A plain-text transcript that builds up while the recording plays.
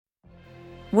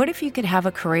What if you could have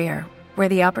a career where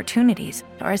the opportunities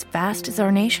are as vast as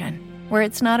our nation, where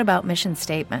it's not about mission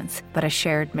statements, but a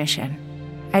shared mission?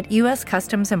 At U.S.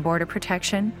 Customs and Border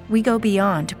Protection, we go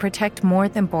beyond to protect more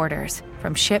than borders.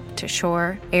 From ship to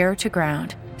shore, air to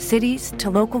ground, cities to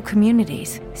local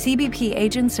communities, CBP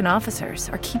agents and officers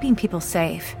are keeping people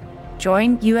safe.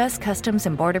 Join U.S. Customs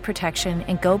and Border Protection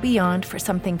and go beyond for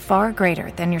something far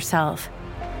greater than yourself.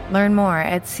 Learn more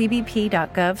at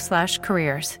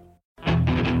cbp.gov/careers.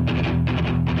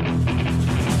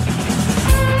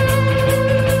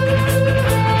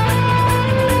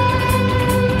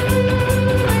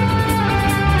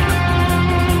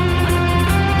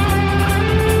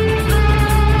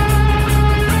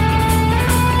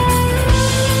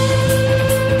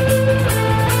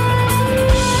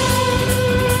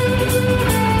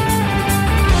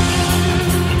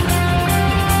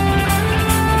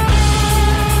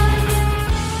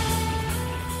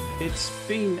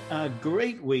 A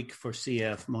great week for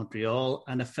CF Montreal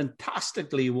and a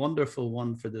fantastically wonderful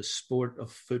one for the sport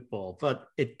of football, but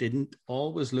it didn't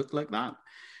always look like that.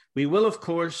 We will, of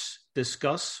course,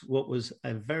 discuss what was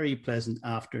a very pleasant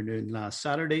afternoon last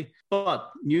Saturday, but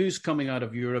news coming out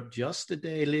of Europe just a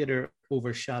day later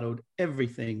overshadowed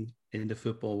everything in the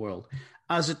football world.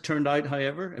 As it turned out,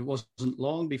 however, it wasn't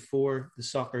long before the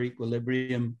soccer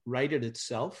equilibrium righted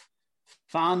itself.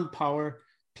 Fan power,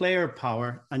 player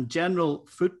power, and general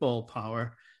football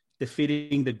power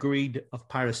defeating the greed of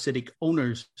parasitic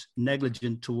owners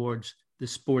negligent towards the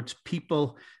sport's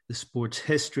people, the sport's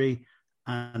history,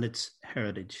 and its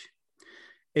heritage.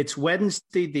 It's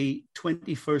Wednesday, the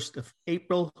 21st of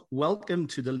April. Welcome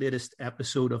to the latest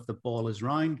episode of The Ball is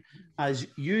Round. As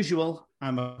usual,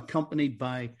 I'm accompanied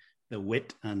by the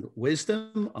wit and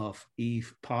wisdom of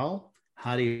Yves Powell,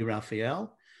 Harry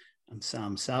Raphael, and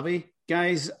Sam Savvy.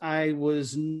 Guys, I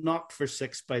was knocked for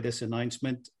six by this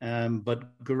announcement,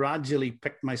 but gradually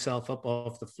picked myself up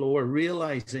off the floor,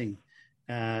 realizing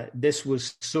this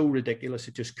was so ridiculous,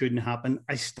 it just couldn't happen.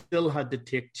 I still had to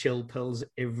take chill pills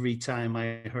every time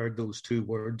I heard those two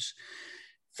words.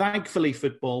 Thankfully,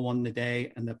 football won the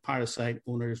day, and the parasite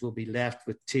owners will be left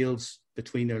with tails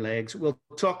between their legs. We'll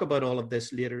talk about all of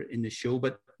this later in the show,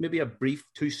 but maybe a brief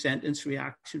two-sentence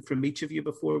reaction from each of you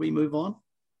before we move on.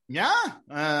 Yeah,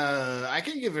 I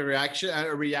can give a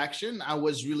reaction. I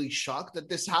was really shocked that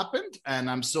this happened, and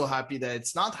I'm so happy that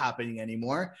it's not happening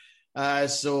anymore.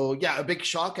 So yeah, a big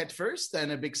shock at first and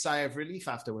a big sigh of relief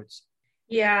afterwards.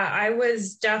 Yeah, I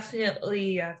was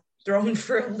definitely thrown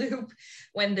for a loop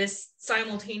when this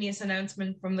simultaneous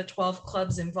announcement from the 12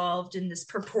 clubs involved in this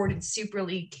purported Super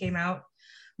League came out.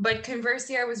 But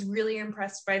conversely, I was really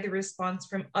impressed by the response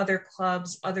from other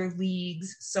clubs, other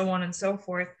leagues, so on and so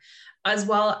forth, as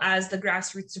well as the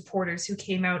grassroots supporters who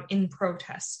came out in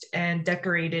protest and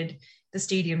decorated the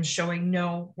stadiums showing,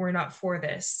 no, we're not for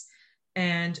this.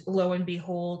 And lo and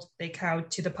behold, they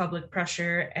cowed to the public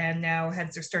pressure, and now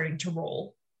heads are starting to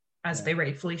roll, as they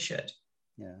rightfully should.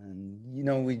 Yeah,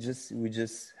 and we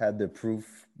just had the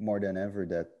proof more than ever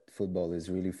that football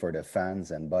is really for the fans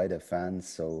and by the fans.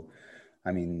 So,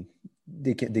 I mean,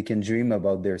 they can dream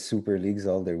about their super leagues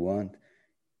all they want.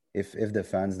 If the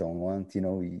fans don't want,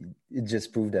 it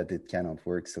just proved that it cannot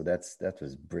work. So that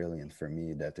was brilliant for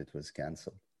me that it was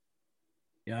canceled.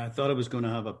 Yeah, I thought I was going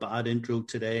to have a bad intro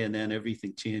today, and then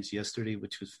everything changed yesterday,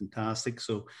 which was fantastic.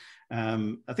 So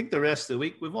I think the rest of the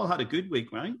week, we've all had a good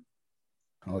week, right?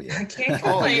 Oh, yeah. I can't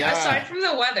complain, aside from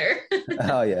the weather.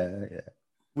 Oh, yeah.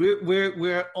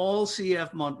 We're all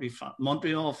CF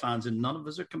Montreal fans, and none of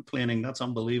us are complaining. That's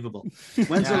unbelievable.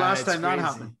 When's the last time that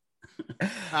happened?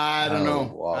 I don't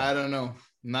know. Wow. I don't know.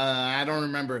 No, I don't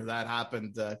remember if that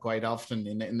happened quite often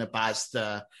in the past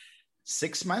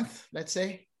 6 months, let's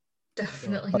say.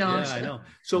 Definitely not. Yeah, I know.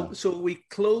 So we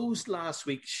closed last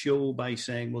week's show by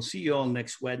saying we'll see you all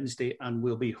next Wednesday, and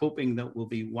we'll be hoping that we'll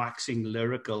be waxing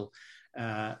lyrical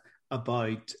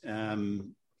about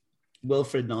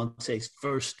Wilfried Nante's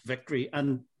first victory,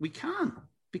 and we can,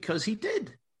 because he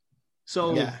did.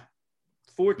 So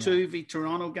 4-2 v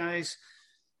Toronto, guys.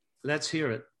 Let's hear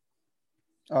it.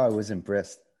 Oh, I was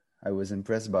impressed.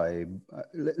 by.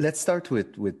 Let's start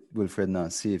with Wilfried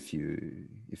Nancy, if you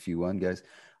want, guys.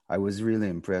 I was really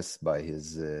impressed by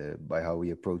his by how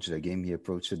he approached the game. He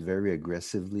approached it very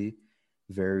aggressively,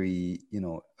 very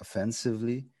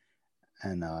offensively,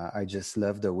 and I just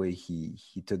love the way he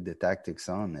took the tactics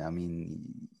on. I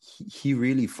mean, he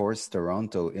really forced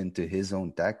Toronto into his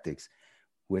own tactics,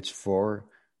 which for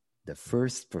the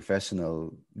first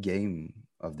professional game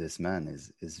of this man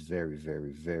is very,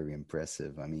 very, very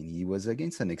impressive. I mean, he was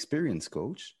against an experienced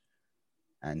coach,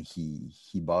 and he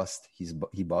bossed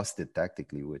it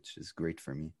tactically, which is great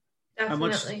for me.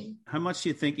 Definitely. How much do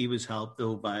you think he was helped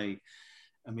though by?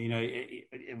 I mean,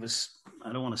 it was.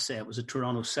 I don't want to say it was a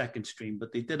Toronto second stream,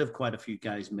 but they did have quite a few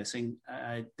guys missing.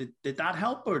 Did that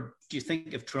help, or do you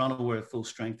think if Toronto were at full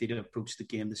strength, they'd have approached the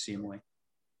game the same way?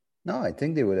 No, I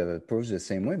think they would have approached the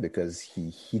same way because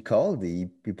he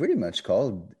pretty much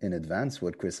called in advance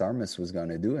what Chris Armas was going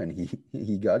to do, and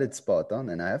he got it spot on.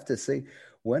 And I have to say,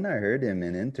 when I heard him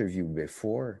in an interview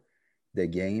before the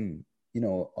game,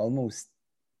 almost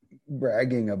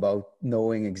bragging about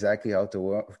knowing exactly how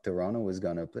Toronto was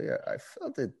going to play,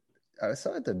 I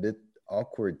saw it a bit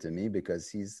awkward to me because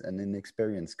he's an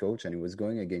inexperienced coach and he was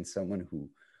going against someone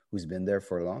who's been there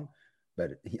for long.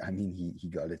 But he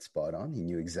got it spot on. He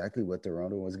knew exactly what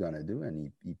Toronto was going to do, and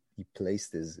he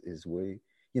placed his way,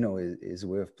 his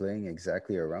way of playing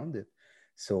exactly around it.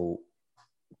 So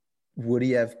would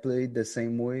he have played the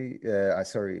same way?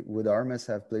 Would Armas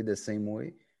have played the same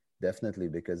way? Definitely,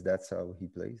 because that's how he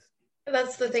plays.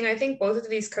 That's the thing. I think both of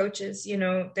these coaches,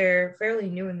 they're fairly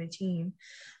new in the team,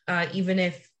 even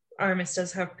if Armas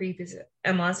does have previous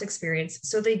MLS experience.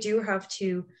 So they do have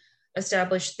to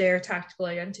establish their tactical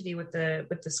identity with the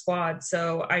squad.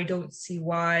 So I don't see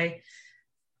why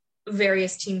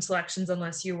various team selections,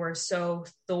 unless you were so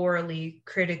thoroughly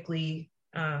critically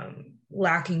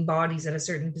lacking bodies at a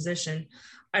certain position,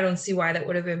 I don't see why that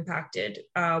would have impacted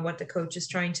what the coach is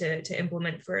trying to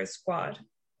implement for his squad.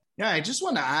 Yeah, I just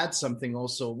want to add something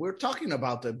also. We're talking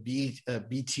about the B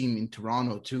team in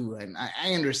Toronto too, and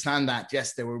I understand that.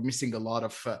 Yes, they were missing a lot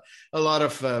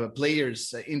of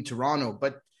players in Toronto,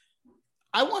 but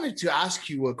I wanted to ask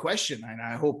you a question, and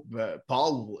I hope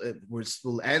Paul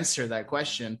will answer that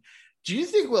question. Do you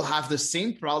think we'll have the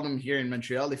same problem here in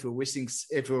Montreal if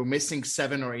we're missing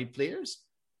 7 or 8 players?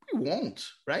 We won't,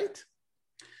 right?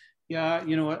 Yeah,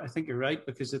 you know what? I think you're right,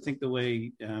 because I think the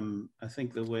way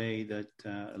that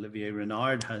Olivier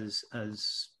Renard has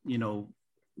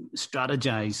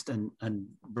strategized and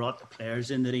brought the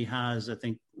players in that he has, I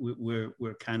think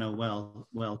we're kind of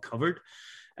well covered.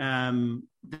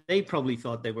 They probably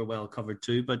thought they were well covered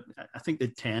too, but I think the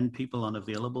 10 people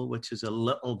unavailable, which is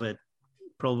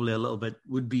probably a little bit,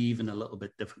 would be even a little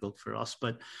bit difficult for us.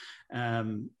 But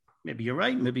maybe you're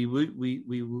right. Maybe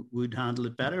we would handle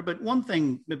it better. But one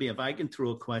thing, maybe if I can throw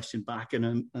a question back,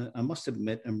 and I must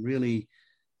admit, I'm really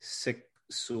sick,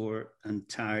 sore, and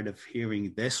tired of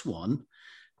hearing this one.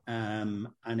 And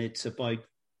it's about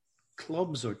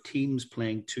clubs or teams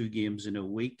playing 2 games in a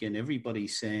week, and everybody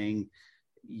saying,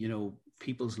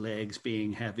 people's legs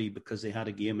being heavy because they had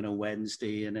a game on a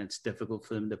Wednesday and it's difficult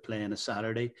for them to play on a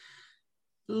Saturday.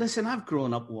 Listen, I've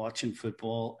grown up watching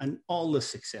football, and all the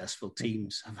successful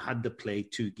teams have had to play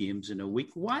 2 games in a week.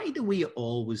 Why do we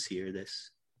always hear this?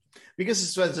 Because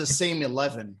it was the same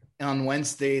 11 on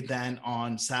Wednesday than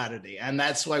on Saturday. And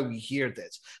that's why we hear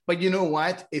this. But you know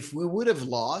what? If we would have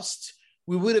lost,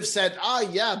 we would have said,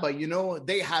 but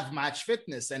they have match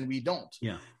fitness and we don't.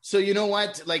 Yeah. So you know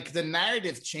what? Like, the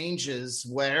narrative changes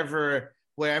wherever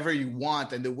you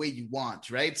want and the way you want,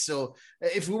 right? So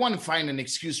if we want to find an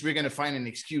excuse, we're going to find an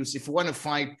excuse. If we want to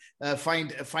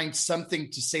find something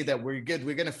to say that we're good,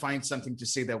 we're going to find something to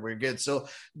say that we're good. So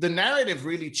the narrative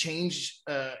really changed,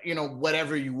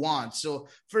 whatever you want. So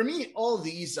for me, all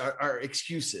these are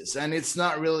excuses, and it's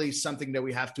not really something that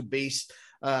we have to base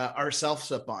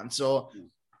ourselves upon. So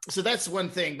that's one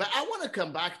thing. But I want to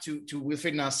come back to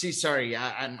Wilfried Nancy. Sorry,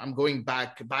 I'm going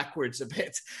backwards a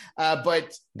bit.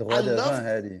 But droit devant,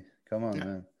 Hadi. Come on,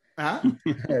 man. Huh?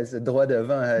 It's a droit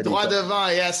devant, Hadi. Droit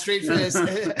devant, yeah,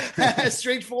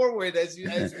 straightforward, as we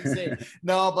say.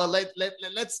 No, but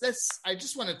let's. I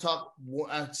just want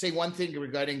to say one thing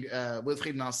regarding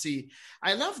Wilfried Nancy.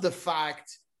 I love the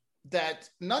fact that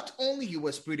not only he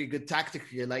was pretty good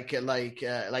tactically, like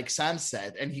Sam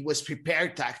said, and he was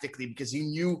prepared tactically because he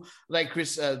knew,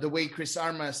 the way Chris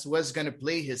Armas was going to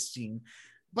play his team.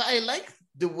 But I like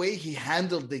the way he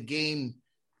handled the game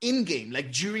in game,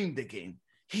 like during the game.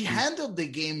 He handled the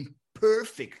game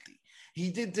perfectly. He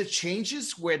did the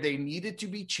changes where they needed to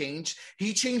be changed.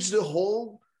 He changed the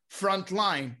whole front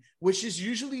line, which is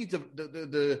usually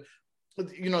the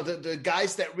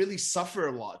guys that really suffer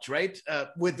a lot, right?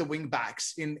 With the wing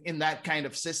backs in that kind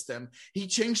of system. He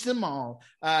changed them all.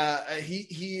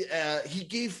 He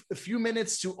gave a few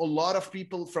minutes to a lot of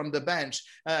people from the bench,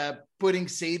 putting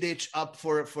Sejdic up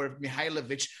for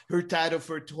Mihailovic, Hurtado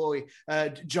for Toy,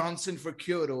 Johnson for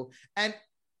Kyoto. And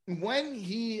when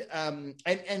he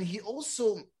and he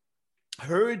also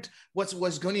heard what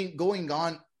was going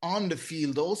on the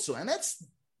field also. And that's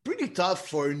pretty tough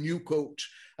for a new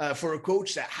coach. For a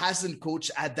coach that hasn't coached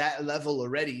at that level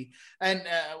already. And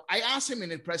I asked him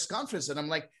in a press conference, and I'm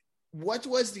like, what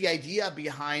was the idea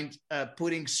behind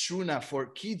putting Struna for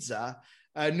Kidza,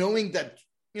 knowing that,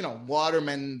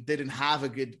 Waterman didn't have a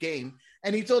good game?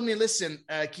 And he told me, listen,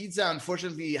 Kidza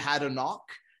unfortunately had a knock,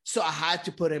 so I had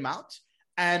to put him out.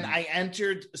 And I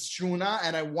entered Struna,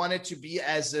 and I wanted to be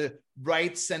as a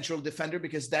right central defender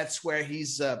because that's where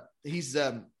he's at ease,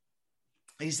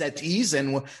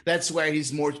 and that's where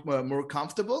he's more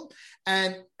comfortable.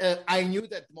 And I knew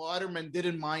that Waterman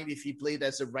didn't mind if he played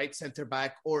as a right center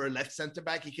back or a left center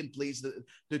back. He can play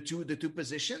the two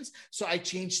positions. So I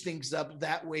changed things up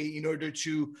that way in order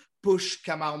to push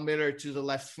Kamal Miller to the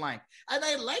left flank. And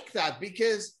I like that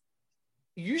because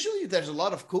usually there's a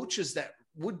lot of coaches that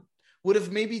would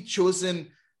have maybe chosen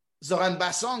Zoran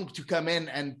Bassong to come in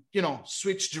and,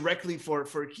 switch directly for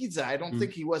Kidza. I don't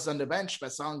think he was on the bench,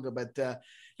 Bassong, but,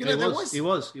 he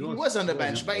was on the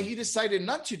bench, but he decided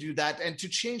not to do that and to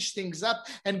change things up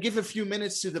and give a few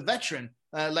minutes to the veteran,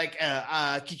 like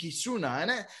Kiki Struna.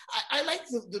 And I like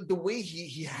the way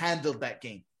he handled that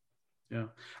game. Yeah,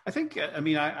 I think,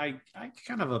 I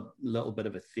kind of have a little bit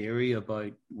of a theory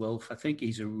about Wilf. I think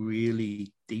he's a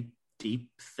really deep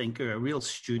thinker, a real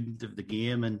student of the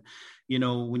game. And,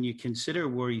 when you consider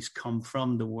where he's come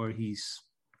from to where he's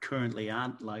currently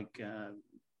at, like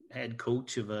head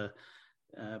coach of a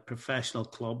professional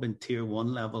club in Tier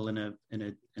 1 level in a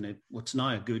what's now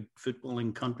a good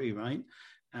footballing country, right?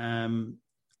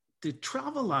 To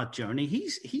travel that journey,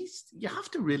 you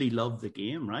have to really love the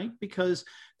game, right? Because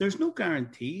there's no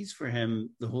guarantees for him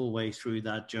the whole way through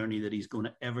that journey that he's going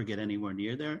to ever get anywhere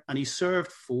near there. And he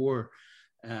served 4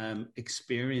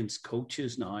 experienced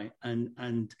coaches now,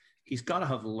 and he's got to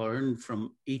have learned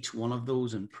from each one of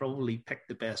those and probably picked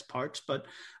the best parts. But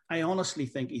I honestly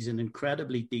think he's an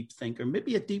incredibly deep thinker,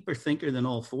 maybe a deeper thinker than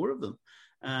all 4 of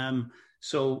them.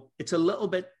 So it's a little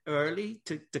bit early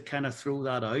to kind of throw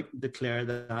that out and declare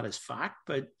that as fact.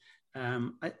 But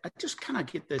I just kind of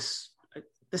get this.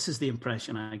 This is the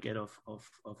impression I get of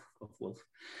Wilf.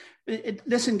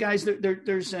 Listen, guys, there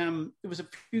was a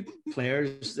few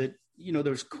players that,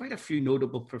 there was quite a few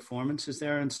notable performances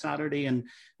there on Saturday. And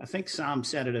I think Sam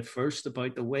said it at first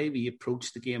about the way we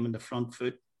approached the game in the front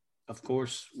foot. Of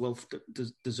course, Wilf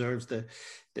deserves the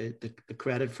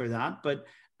credit for that. But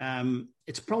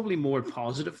it's probably more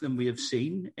positive than we have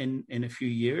seen in a few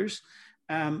years.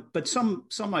 But some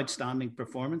outstanding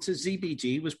performances.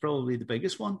 ZBG was probably the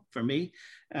biggest one for me.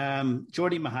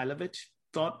 Jordi Mihailovic,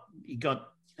 thought he got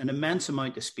an immense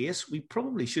amount of space. We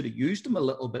probably should have used him a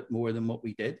little bit more than what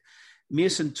we did.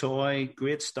 Mason Toy,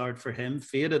 great start for him,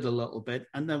 faded a little bit.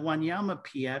 And the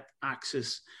Wanyama-Piet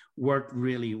axis worked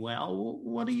really well.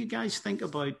 What do you guys think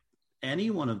about any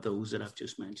one of those that I've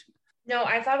just mentioned? No,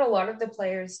 I thought a lot of the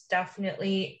players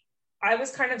definitely, I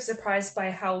was kind of surprised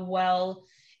by how well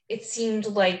it seemed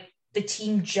like the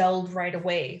team gelled right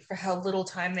away for how little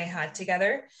time they had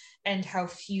together and how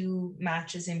few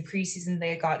matches in preseason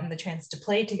they had gotten the chance to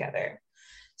play together.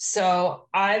 So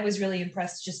I was really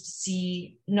impressed just to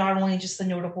see not only just the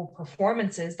notable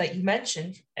performances that you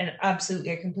mentioned, and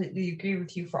absolutely, I completely agree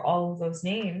with you for all of those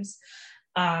names,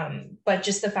 but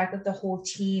just the fact that the whole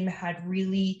team had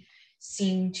really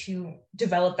seemed to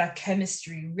develop that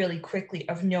chemistry really quickly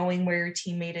of knowing where your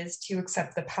teammate is to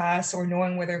accept the pass or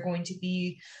knowing where they're going to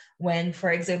be when, for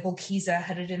example, Kidza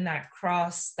headed in that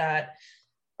cross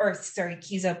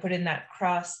Kidza put in that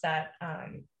cross that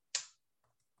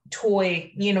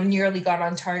Toy, nearly got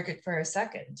on target for a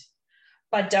second.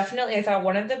 But definitely, I thought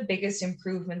one of the biggest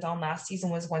improvements on last season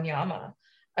was Wanyama,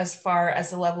 as far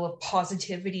as the level of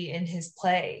positivity in his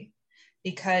play,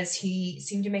 because he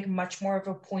seemed to make much more of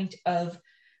a point of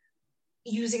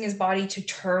using his body to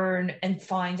turn and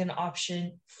find an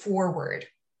option forward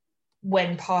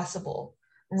when possible,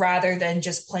 rather than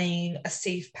just playing a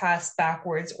safe pass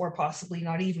backwards or possibly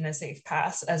not even a safe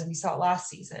pass, as we saw last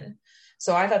season.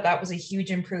 So I thought that was a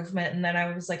huge improvement. And then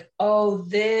I was like, oh,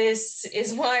 this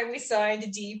is why we signed a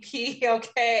DP.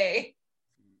 Okay.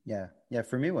 Yeah.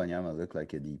 For me, Wanyama looked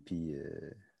like a DP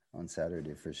on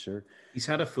Saturday for sure. He's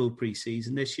had a full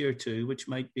preseason this year too, which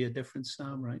might be a difference,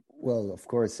 Sam, right? Well, of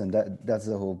course. And that's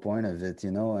the whole point of it,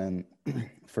 And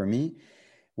for me,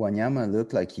 Wanyama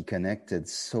looked like he connected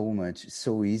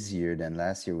so easier than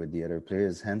last year with the other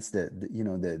players. Hence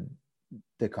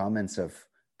the comments of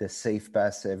the safe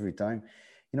pass every time.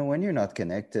 When you're not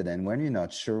connected and when you're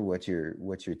not sure what your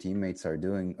teammates are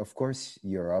doing, of course,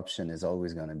 your option is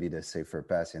always going to be the safer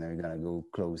pass. You're going to go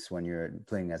close when you're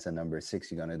playing as a number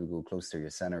 6. You're going to go close to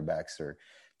your center backs or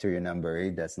to your number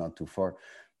 8. That's not too far.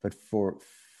 But for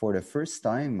the first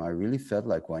time, I really felt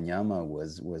like Wanyama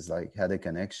was like had a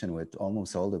connection with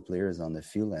almost all the players on the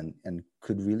field and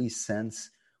could really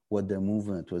sense what the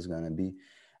movement was going to be.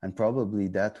 And probably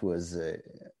that was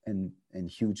in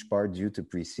huge part due to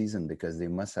preseason, because they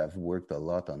must have worked a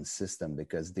lot on system,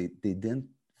 because they didn't,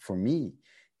 for me,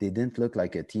 they didn't look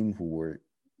like a team who were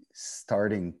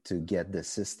starting to get the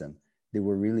system. They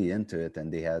were really into it,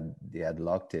 and they had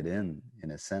locked it in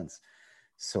a sense.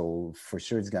 So for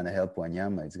sure, it's going to help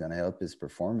Wanyama. It's going to help his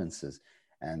performances.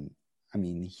 And I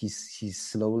mean, he's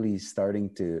slowly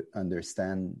starting to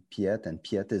understand Piet, and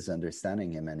Piet is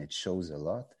understanding him, and it shows a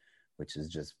lot, which is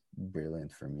just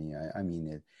brilliant for me. I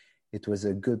mean, it was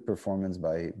a good performance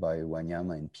by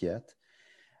Wanyama and Piet.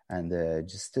 And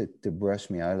just to brush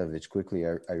Mihailovic quickly,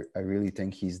 I really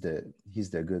think he's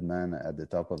the good man at the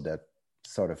top of that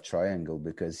sort of triangle,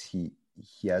 because he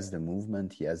has the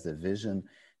movement, he has the vision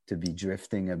to be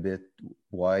drifting a bit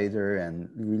wider and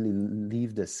really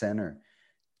leave the center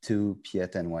to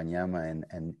Piet and Wanyama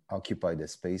and occupy the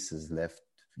spaces left,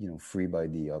 free by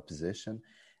the opposition.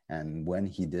 And when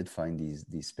he did find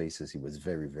these spaces, he was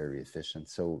very, very efficient.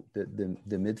 So the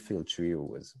midfield trio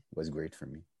was great for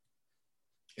me.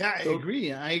 Yeah,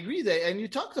 I agree that, and you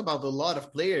talked about a lot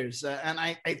of players, and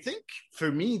I think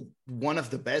for me, one of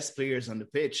the best players on the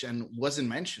pitch and wasn't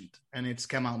mentioned, and it's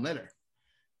Kamal Miller.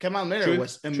 Kamal Miller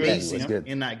was amazing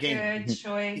in that game. Good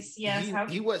choice. Yes,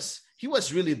 he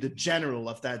was really the general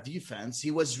of that defense.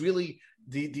 He was really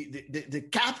the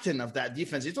captain of that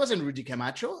defense. It wasn't Rudy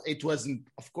Camacho. It wasn't,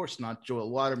 of course, not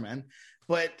Joel Waterman,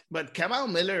 but Kamal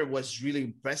Miller was really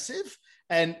impressive.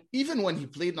 And even when he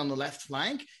played on the left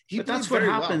flank, that's what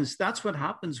happens. Well. That's what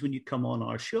happens when you come on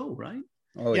our show, right?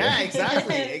 Oh, yeah,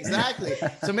 exactly.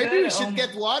 So maybe we should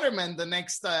get Waterman the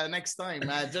next time,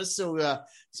 just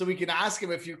so we can ask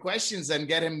him a few questions and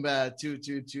get him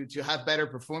to have better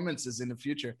performances in the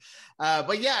future.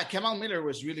 But yeah, Kamal Miller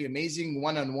was really amazing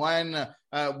one-on-one.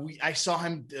 I saw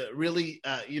him really,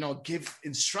 give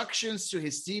instructions to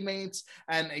his teammates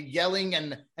and yelling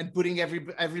and putting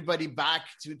everybody back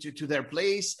to their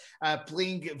place,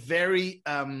 playing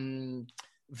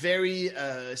very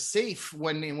safe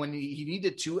when he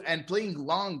needed to, and playing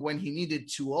long when he needed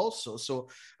to also. So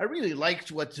I really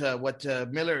liked what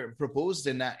Miller proposed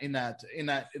in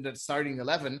that starting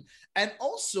 11. And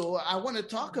also I want to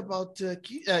talk about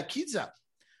Kiza.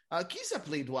 Kiza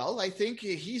played well. I think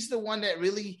he's the one that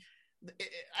really,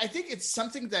 I think it's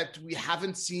something that we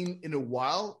haven't seen in a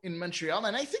while in Montreal.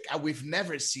 And I think we've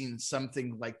never seen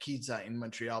something like Kiza in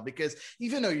Montreal, because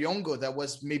even Oyongo, that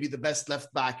was maybe the best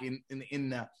left back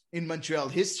in Montreal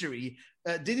history,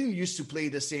 didn't used to play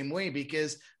the same way,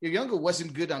 because Oyongo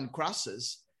wasn't good on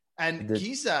crosses. And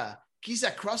Kiza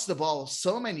crossed the ball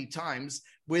so many times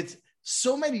with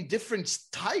so many different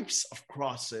types of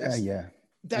crosses. Yeah.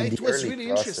 That it was really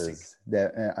interesting.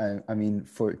 That I mean,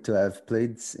 to have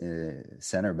played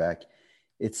center back,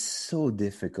 it's so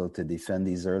difficult to defend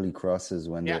these early crosses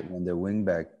when the wing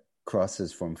back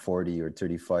crosses from 40 or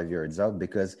 35 yards out,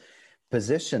 because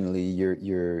positionally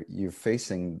you're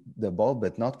facing the ball,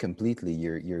 but not completely.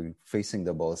 You're facing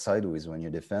the ball sideways when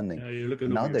you're defending. Yeah, you're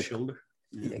looking over your shoulder.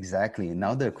 Yeah. Exactly.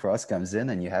 Now the cross comes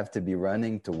in, and you have to be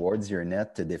running towards your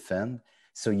net to defend.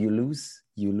 So you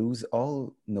lose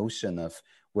all notion of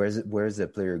where's the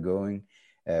player going,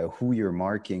 who you're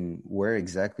marking, where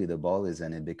exactly the ball is,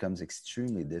 and it becomes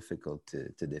extremely difficult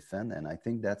to defend. And I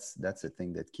think that's a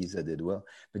thing that Kiza did well.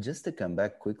 But just to come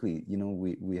back quickly,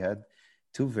 we had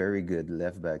two very good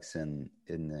left backs in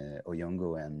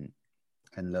Oyongo and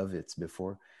Lovitz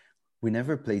before. We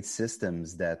never played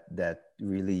systems that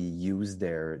really use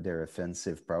their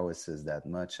offensive prowesses that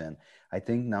much. And I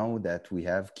think now that we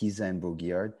have Kiza and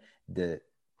Brault-Guillard, the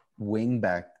wing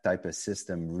back type of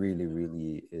system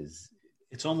really is.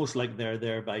 It's almost like they're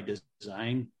there by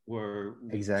design, where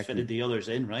we fitted the others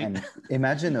in, right? And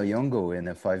imagine Oyongo in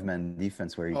a 5-man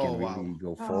defense where you can really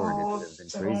go forward. It would have been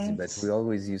crazy, but we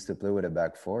always used to play with a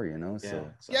back four,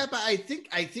 Yeah, but I think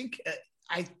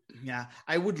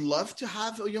I would love to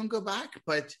have Oyongo back,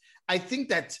 but I think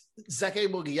that Zachary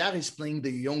Brault-Guillard is playing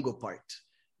the Oyongo part.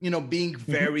 Being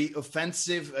very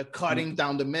offensive, cutting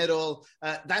down the middle.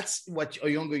 That's what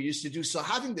Oyongo used to do. So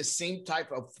having the same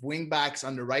type of wing backs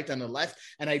on the right and the left,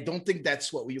 and I don't think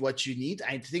that's what you need.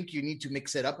 I think you need to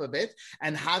mix it up a bit.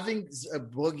 And having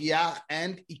Brault-Guillard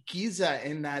and Kiza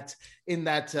in that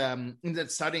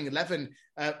starting 11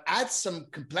 adds some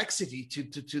complexity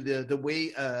to the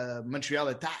way Montreal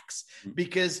attacks,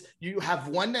 because you have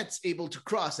one that's able to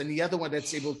cross and the other one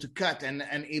that's able to cut and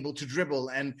able to dribble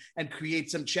and create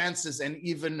some chances and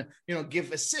even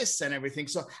give assists and everything.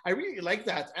 So I really like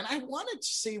that. And I wanted to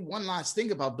say one last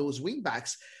thing about those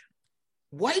wingbacks.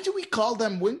 Why do we call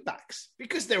them wingbacks?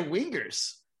 Because they're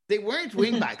wingers. They weren't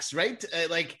wingbacks, right?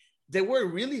 They were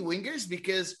really wingers,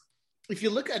 because if you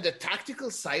look at the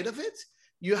tactical side of it,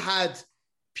 you had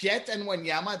Piet and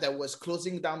Wanyama that was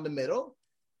closing down the middle.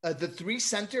 The three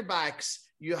center backs,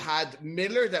 you had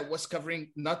Miller that was covering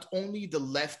not only the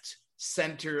left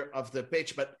center of the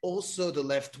pitch, but also the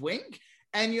left wing.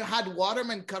 And you had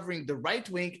Waterman covering the right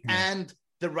wing and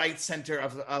the right center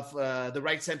of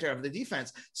the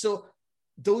defense. So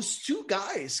those two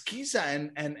guys,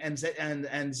 Kiza and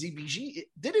ZBG,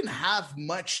 didn't have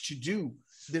much to do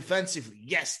defensively.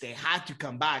 Yes, they had to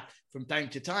come back from time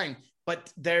to time,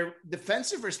 but their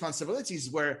defensive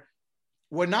responsibilities were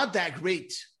not that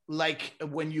great, like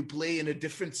when you play in a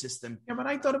different system. Yeah, but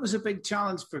I thought it was a big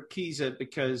challenge for Kiza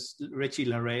because Richie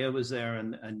Larea was there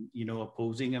and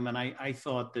opposing him, and I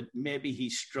thought that maybe he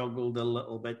struggled a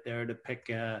little bit there to pick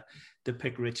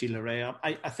Richie Larea.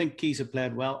 I think Kiza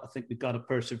played well. I think we've got to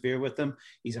persevere with him.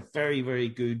 He's a very, very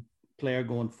good player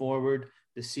going forward,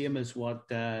 the same as what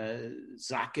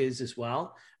Zach is as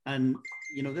well. And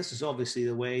this is obviously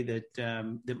the way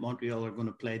that Montreal are going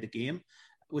to play the game,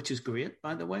 which is great,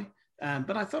 by the way.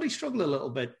 But I thought he struggled a little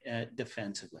bit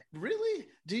defensively. Really?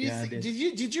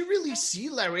 Did you really see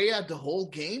Larea the whole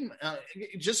game?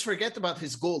 Just forget about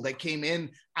his goal that came in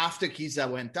after Kiza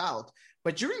went out.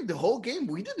 But during the whole game,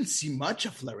 we didn't see much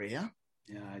of Larea.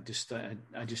 Yeah, I just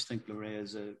think Larea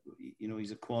is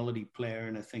he's a quality player,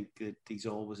 and I think that he's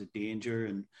always a danger.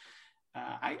 And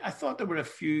I thought there were a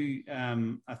few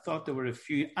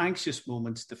anxious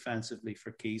moments defensively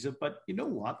for Kiza. But you know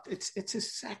what? It's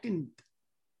his second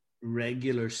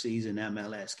regular season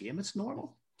MLS game. It's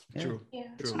normal. Yeah. True. Yeah.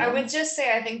 True. I would just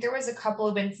say I think there was a couple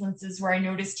of instances where I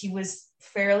noticed he was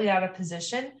fairly out of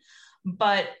position,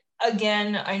 but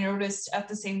again, I noticed at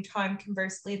the same time,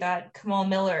 conversely, that Kamal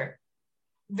Miller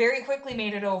very quickly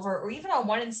made it over, or even on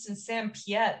one instance, Sam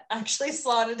Piet actually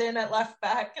slotted in at left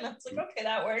back, and I was like, okay,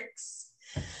 that works.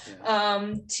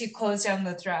 To close down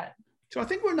the threat. So I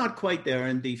think we're not quite there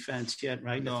in defense yet,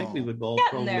 right? No. I think we would all Getting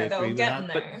probably there, though, agree with getting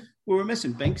that. there. But we were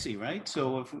missing Binksy, right?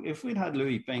 So if we'd had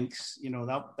Louis Binks,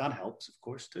 that helps, of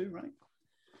course, too, right?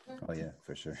 Oh yeah,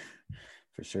 for sure,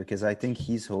 because I think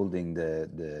he's holding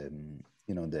the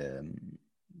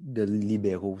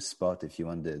libero spot, if you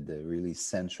want, the really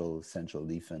central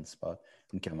defense spot,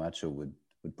 and Camacho would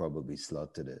probably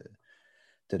slot to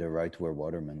the right where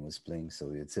Waterman was playing.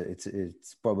 So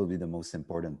it's probably the most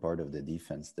important part of the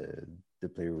defense. The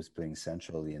player was playing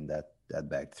centrally in that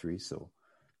back three. So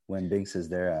when Binks is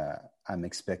there, I'm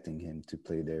expecting him to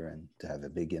play there and to have a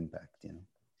big impact.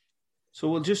 So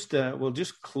we'll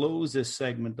just close this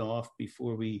segment off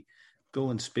before we go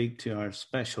and speak to our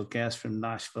special guest from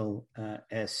Nashville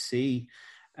SC.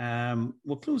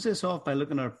 We'll close this off by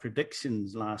looking at our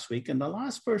predictions last week. And the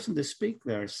last person to speak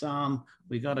there, Sam,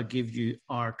 we got to give you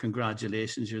our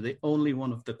congratulations. You're the only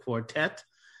one of the quartet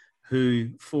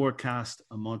who forecast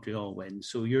a Montreal win.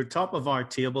 So you're top of our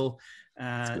table.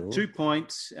 2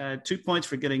 points. 2 points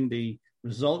for getting the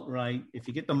result right. If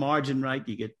you get the margin right,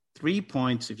 you get 3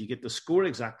 points. If you get the score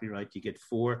exactly right, you get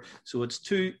 4. So it's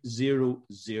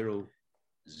 2-0-0-0.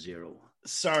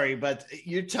 Sorry, but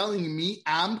you're telling me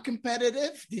I'm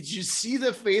competitive? Did you see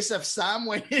the face of Sam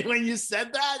when you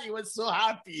said that? He was so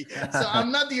happy. So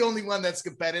I'm not the only one that's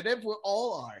competitive. We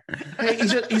all are. Hey,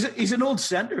 he's an old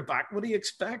centre back. What do you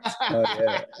expect? Oh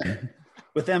yeah,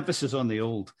 with emphasis on the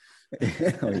old.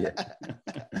 oh yeah,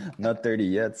 not 30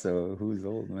 yet. So who's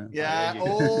old, man? Yeah.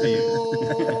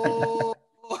 Oh.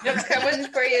 It's coming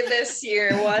for you this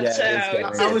year. Watch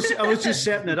out. I was just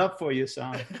setting it up for you,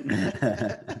 Sam.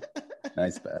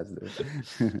 Nice pass, though.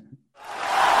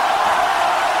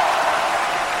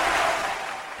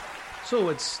 So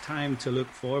it's time to look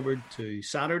forward to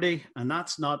Saturday, and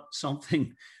that's not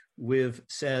something we've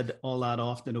said all that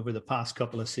often over the past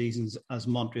couple of seasons as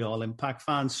Montreal Impact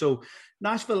fans. So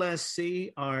Nashville SC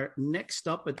are next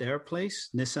up at their place,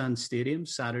 Nissan Stadium,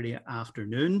 Saturday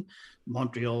afternoon.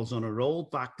 Montreal's on a roll,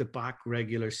 back-to-back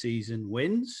regular season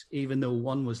wins, even though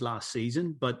one was last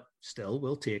season, but still,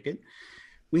 we'll take it.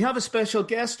 We have a special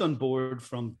guest on board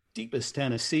from deepest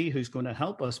Tennessee who's going to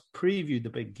help us preview the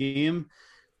big game.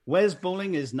 Wes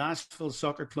Bowling is Nashville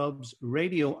Soccer Club's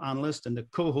radio analyst and the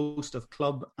co-host of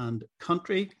Club and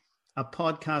Country, a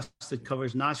podcast that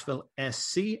covers Nashville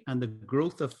SC and the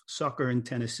growth of soccer in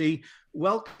Tennessee.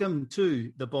 Welcome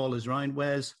to The Ball is Round,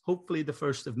 Wes. Hopefully the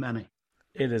first of many.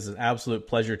 It is an absolute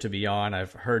pleasure to be on.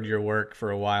 I've heard your work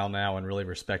for a while now and really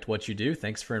respect what you do.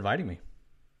 Thanks for inviting me.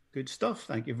 Good stuff.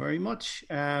 Thank you very much.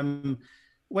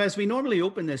 Wes, we normally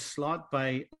open this slot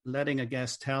by letting a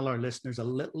guest tell our listeners a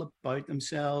little about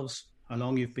themselves, how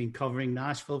long you've been covering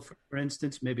Nashville, for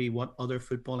instance, maybe what other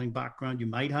footballing background you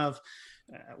might have.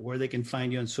 where they can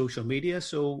find you on social media.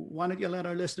 So why don't you let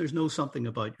our listeners know something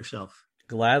about yourself?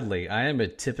 Gladly. I am a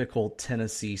typical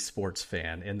Tennessee sports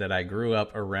fan in that I grew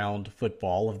up around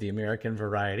football of the American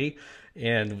variety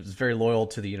and was very loyal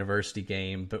to the university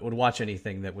game, but would watch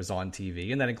anything that was on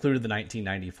TV. And that included the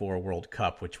 1994 World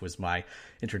Cup, which was my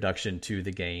introduction to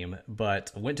the game.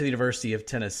 But I went to the University of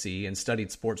Tennessee and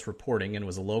studied sports reporting and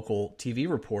was a local TV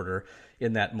reporter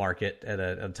in that market at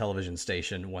a television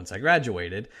station once I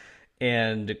graduated.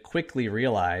 And quickly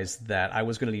realized that I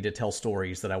was going to need to tell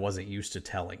stories that I wasn't used to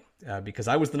telling because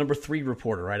I was the number 3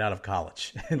 reporter right out of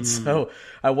college. And so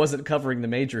I wasn't covering the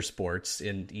major sports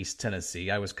in East Tennessee.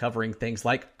 I was covering things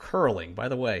like curling. By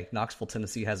the way, Knoxville,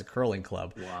 Tennessee has a curling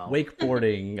club,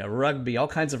 wakeboarding, rugby, all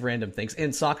kinds of random things.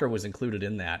 And soccer was included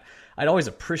in that. I'd always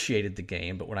appreciated the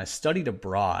game, but when I studied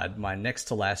abroad, my next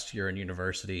to last year in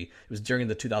university, it was during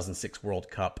the 2006 World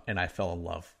Cup, and I fell in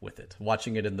love with it,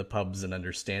 watching it in the pubs and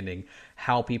understanding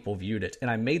how people viewed it. And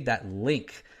I made that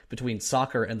link between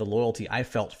soccer and the loyalty I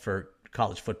felt for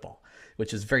college football,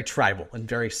 which is very tribal and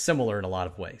very similar in a lot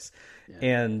of ways. Yeah.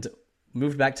 And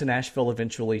moved back to Nashville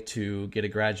eventually to get a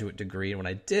graduate degree. And when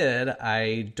I did,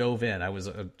 I dove in. I was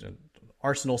an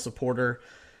Arsenal supporter.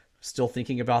 Still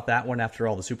thinking about that one after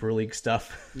all the Super League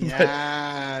stuff.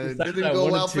 Yeah, it didn't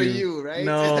go well for you, right?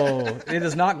 No, it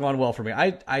has not gone well for me.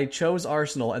 I chose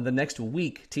Arsenal, and the next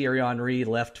week Thierry Henry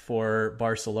left for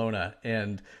Barcelona,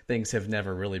 and things have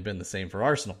never really been the same for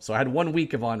Arsenal. So I had 1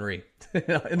 week of Henry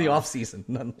in the off season,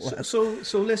 nonetheless. So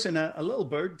listen, a little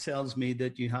bird tells me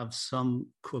that you have some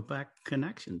Quebec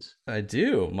connections. I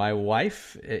do. My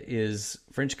wife is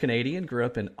French Canadian, grew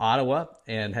up in Ottawa,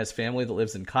 and has family that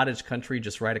lives in cottage country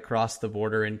just right across the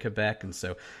border in Quebec. And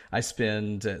so I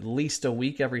spend at least a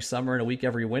week every summer and a week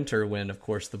every winter when, of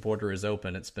course, the border is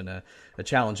open. It's been a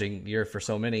challenging year for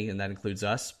so many, and that includes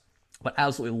us. But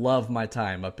absolutely love my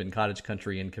time up in cottage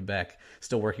country in Quebec.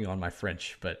 Still working on my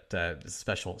French, but it's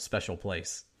a special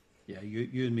place. Yeah,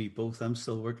 you and me both. I'm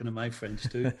still working on my French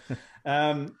too.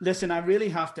 Listen, I really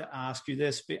have to ask you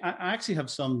this. I actually have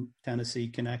some Tennessee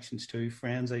connections too,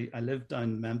 friends. I lived down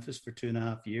in Memphis for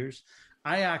 2.5 years.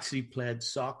 I actually played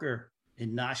soccer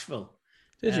in Nashville.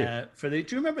 Did you?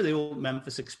 Do you remember the old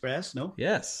Memphis Express? No?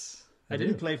 Yes. I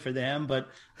didn't play for them, but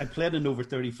I played an over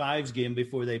 35s game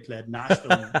before they played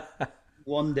Nashville.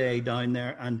 One day down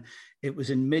there, and it was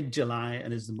in mid-July,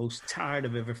 and it's the most tired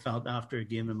I've ever felt after a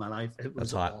game in my life. It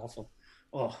was awful.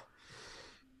 Oh.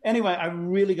 Anyway, I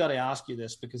really got to ask you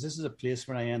this because this is a place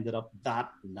where I ended up that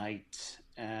night.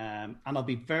 And I'll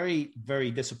be very,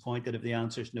 very disappointed if the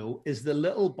answer is no. Is the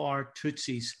little bar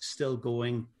Tootsie's still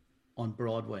going on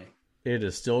Broadway? It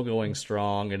is still going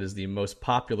strong. It is the most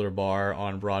popular bar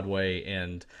on Broadway,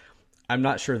 and I'm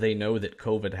not sure they know that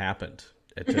COVID happened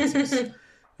at Tootsie's.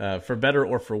 For better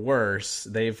or for worse,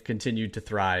 they've continued to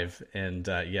thrive. And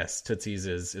yes, Tootsie's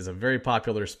is a very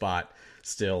popular spot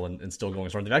still and still going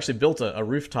strong. They've actually built a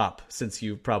rooftop since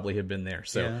you probably have been there.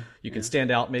 So you can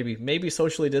stand out, maybe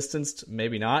socially distanced,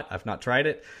 maybe not. I've not tried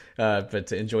it, but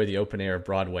to enjoy the open air of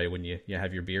Broadway when you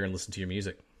have your beer and listen to your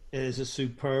music. It is a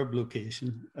superb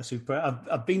location.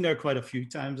 I've been there quite a few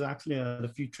times, actually. I had a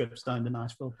few trips down to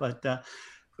Nashville. But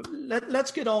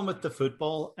let's get on with the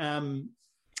football.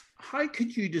 How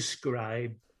could you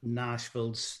describe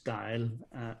Nashville's style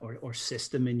or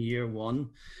system in year one?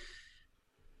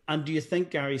 And do you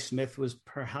think Gary Smith was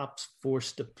perhaps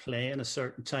forced to play in a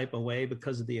certain type of way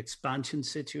because of the expansion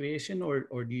situation?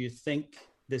 Or do you think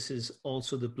this is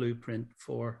also the blueprint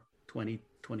for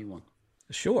 2021?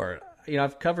 Sure.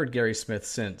 I've covered Gary Smith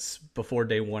since before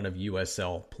day one of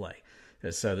USL play.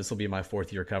 So this will be my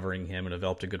 4th year covering him and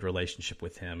developed a good relationship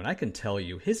with him. And I can tell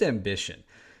you his ambition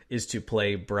is to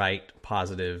play bright,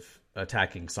 positive,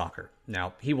 attacking soccer.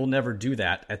 Now, he will never do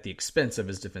that at the expense of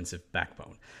his defensive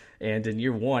backbone. And in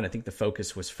year one, I think the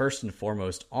focus was first and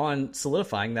foremost on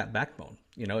solidifying that backbone,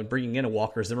 and bringing in a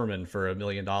Walker Zimmerman for $1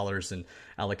 million in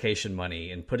allocation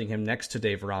money and putting him next to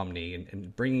Dave Romney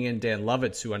and bringing in Dan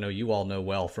Lovitz, who I know you all know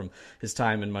well from his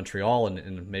time in Montreal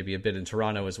and maybe a bit in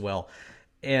Toronto as well.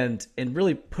 And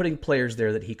really putting players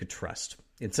there that he could trust.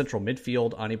 In central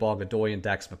midfield, Anibal Godoy and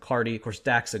Dax McCarty. Of course,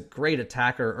 Dax a great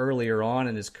attacker earlier on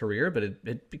in his career, but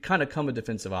it kind of become a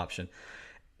defensive option.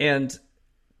 And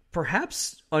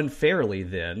perhaps unfairly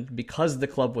then, because the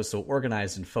club was so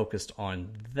organized and focused on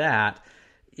that,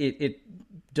 it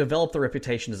developed the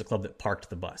reputation as a club that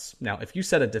parked the bus. Now, if you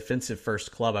said a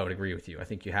defensive-first club, I would agree with you. I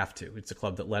think you have to. It's a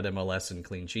club that led MLS in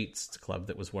clean sheets. It's a club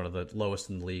that was one of the lowest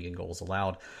in the league in goals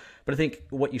allowed. But I think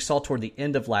what you saw toward the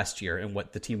end of last year and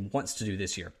what the team wants to do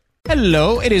this year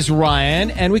Hello, it is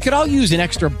Ryan, and we could all use an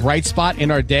extra bright spot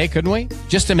in our day, couldn't we?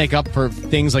 Just to make up for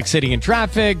things like sitting in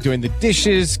traffic, doing the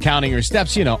dishes, counting your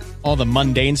steps, all the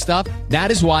mundane stuff. That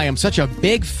is why I'm such a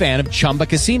big fan of Chumba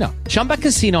Casino. Chumba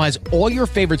Casino has all your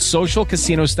favorite social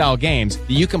casino-style games that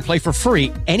you can play for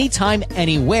free anytime,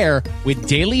 anywhere with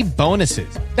daily bonuses.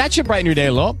 That should brighten your day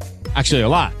a little. Actually, a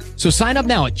lot. So sign up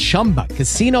now at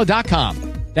ChumbaCasino.com.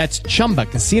 That's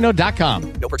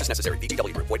ChumbaCasino.com. No purchase necessary.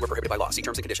 VGW Group. Void where prohibited by law. See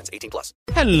terms and conditions. 18+.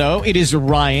 Hello, it is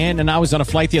Ryan, and I was on a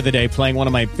flight the other day playing one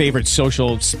of my favorite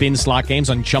social spin slot games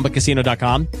on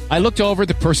ChumbaCasino.com. I looked over at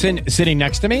the person sitting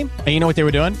next to me, and you know what they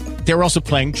were doing? They were also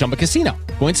playing Chumba Casino.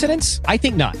 Coincidence? I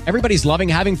think not. Everybody's loving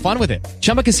having fun with it.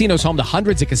 Chumba Casino is home to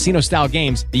hundreds of casino-style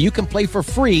games that you can play for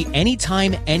free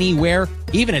anytime, anywhere,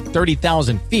 even at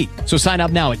 30,000 feet. So sign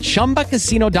up now at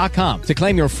ChumbaCasino.com to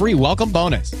claim your free welcome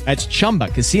bonus. That's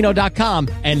ChumbaCasino.com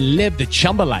and live the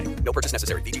Chumba life. No purchase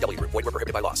necessary. VGW Group. Void where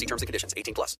prohibited by law. See terms and conditions.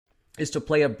 18+. Is to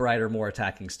play a brighter, more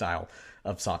attacking style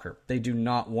of soccer. They do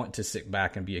not want to sit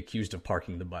back and be accused of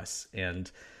parking the bus.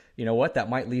 And you know what? That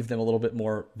might leave them a little bit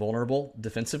more vulnerable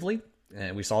defensively.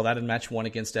 And we saw that in match 1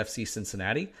 against FC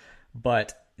Cincinnati.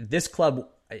 But this club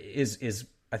is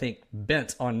I think,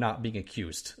 bent on not being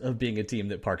accused of being a team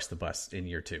that parks the bus in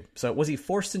year 2. So was he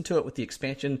forced into it with the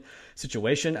expansion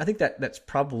situation? I think that's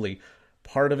probably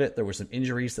part of it. There were some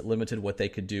injuries that limited what they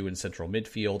could do in central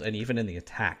midfield and even in the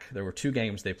attack. There were 2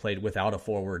 games they played without a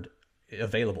forward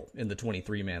available in the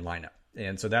 23-man lineup.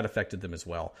 And so that affected them as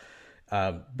well.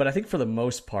 But I think for the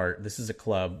most part, this is a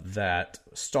club that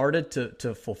started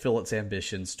to fulfill its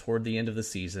ambitions toward the end of the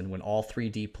season when all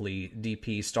 3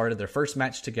 DPs started their first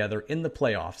match together in the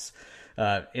playoffs.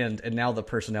 And now the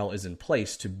personnel is in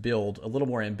place to build a little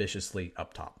more ambitiously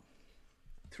up top.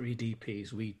 3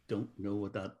 DPs, we don't know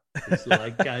what that is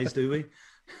like, guys, do we?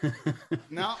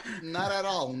 No, not at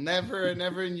all. Never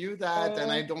knew that, and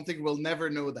I don't think we'll never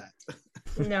know that.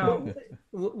 No.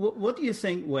 What do you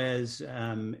think, Wes,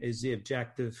 is the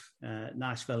objective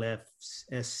Nashville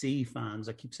SC fans,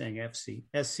 I keep saying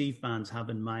SC fans have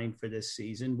in mind for this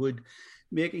season? Would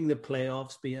making the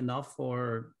playoffs be enough,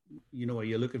 or, are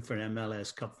you looking for an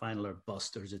MLS Cup final or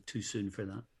bust, or is it too soon for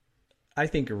that? I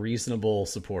think reasonable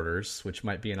supporters, which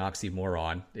might be an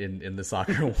oxymoron in the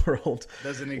soccer world.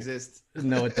 Doesn't exist.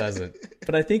 No, it doesn't.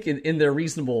 But I think in their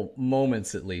reasonable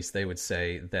moments, at least, they would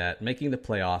say that making the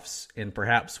playoffs, and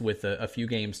perhaps with a few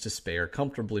games to spare,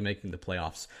 comfortably making the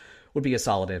playoffs, would be a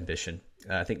solid ambition.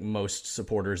 I think most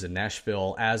supporters in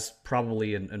Nashville, as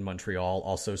probably in Montreal,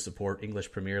 also support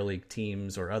English Premier League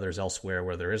teams or others elsewhere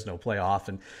where there is no playoff,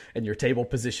 and your table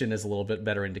position is a little bit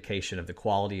better indication of the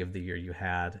quality of the year you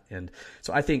had. And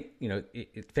so I think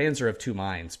fans are of 2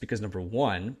 minds, because number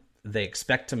one, they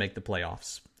expect to make the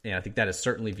playoffs, and I think that is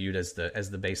certainly viewed as the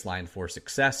baseline for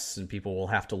success, and people will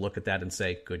have to look at that and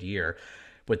say good year.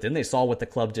 But then they saw what the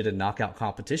club did in knockout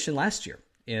competition last year,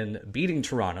 in beating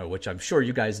Toronto, which I'm sure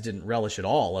you guys didn't relish at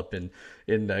all up in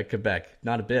Quebec.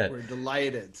 Not a bit. We're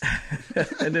delighted.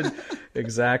 And then,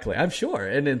 exactly, I'm sure.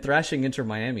 And then thrashing Inter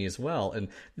Miami as well. And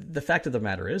the fact of the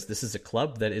matter is, this is a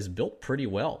club that is built pretty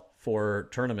well for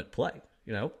tournament play.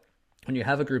 When you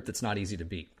have a group that's not easy to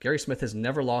beat. Gary Smith has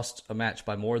never lost a match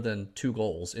by more than 2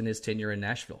 goals in his tenure in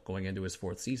Nashville going into his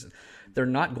 4th season. They're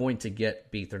not going to get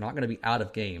beat. They're not going to be out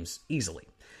of games easily.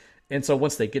 And so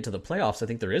once they get to the playoffs, I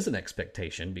think there is an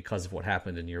expectation, because of what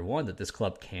happened in year 1, that this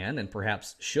club can and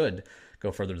perhaps should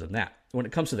go further than that. When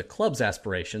it comes to the club's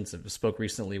aspirations, I spoke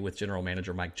recently with General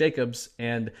Manager Mike Jacobs,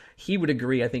 and he would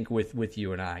agree, I think, with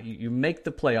you and I. You make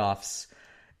the playoffs,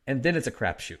 and then it's a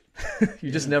crapshoot. You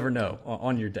just never know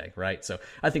on your day, right? So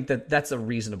I think that's a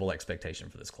reasonable expectation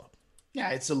for this club.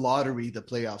 Yeah, it's a lottery, the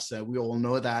playoffs. We all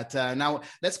know that. Now,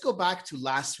 let's go back to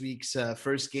last week's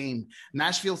first game.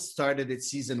 Nashville started its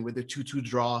season with a 2-2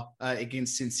 draw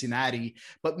against Cincinnati.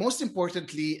 But most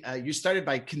importantly, you started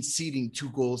by conceding 2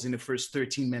 goals in the first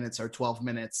 13 minutes or 12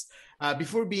 minutes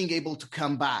before being able to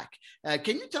come back.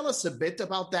 Can you tell us a bit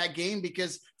about that game?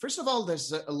 Because first of all,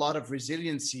 there's a lot of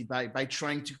resiliency by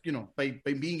trying to, by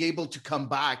being able to come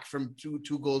back from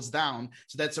two goals down.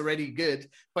 So that's already good.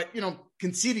 But,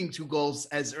 conceding 2 goals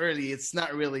as early, it's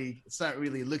not really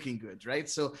looking good, right?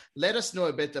 So let us know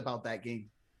a bit about that game.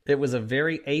 It was a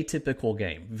very atypical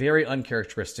game, very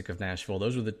uncharacteristic of Nashville.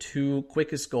 Those were the 2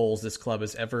 quickest goals this club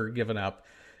has ever given up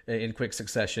in quick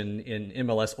succession in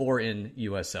MLS or in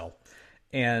USL.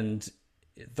 And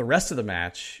the rest of the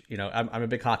match, I'm a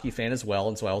big hockey fan as well,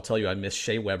 and so I'll tell you I miss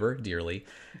Shea Weber dearly.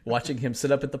 Watching him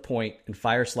sit up at the point and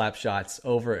fire slap shots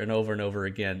over and over and over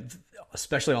again,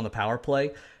 especially on the power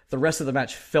play. The rest of the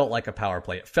match felt like a power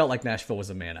play. It felt like Nashville was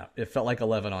a man up. It felt like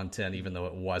 11 on 10, even though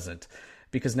it wasn't.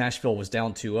 because Nashville was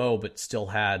down 2-0, but still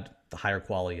had the higher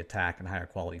quality attack and higher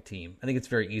quality team. I think it's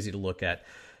very easy to look at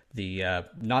the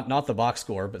not the box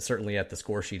score, but certainly at the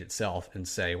score sheet itself and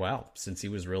say, wow, since he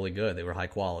was really good, they were high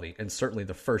quality. And certainly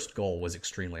the first goal was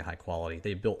extremely high quality.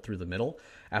 They built through the middle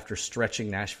after stretching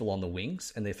Nashville on the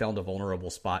wings, and they found a vulnerable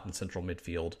spot in central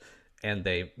midfield, and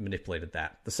they manipulated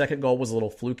that. The second goal was a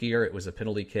little flukier. It was a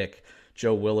penalty kick.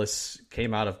 Joe Willis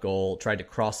came out of goal, tried to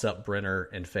cross up Brenner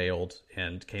and failed,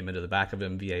 and came into the back of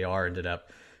him. VAR ended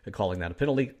up calling that a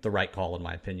penalty. The right call, in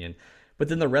my opinion. But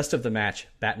then the rest of the match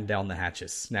battened down the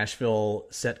hatches. Nashville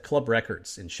set club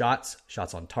records in shots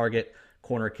on target,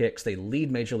 corner kicks. They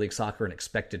lead Major League Soccer in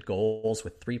expected goals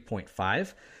with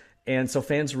 3.5. And so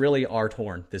fans really are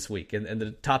torn this week. And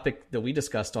the topic that we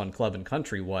discussed on Club and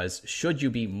Country was, should you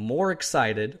be more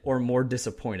excited or more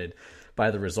disappointed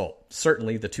by the result?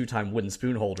 Certainly the two-time wooden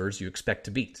spoon holders you expect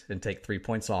to beat and take 3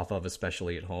 points off of,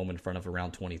 especially at home in front of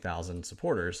around 20,000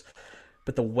 supporters.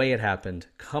 But the way it happened,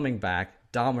 coming back,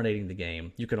 dominating the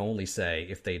game, you can only say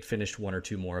if they'd finished one or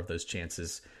two more of those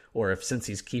chances, or if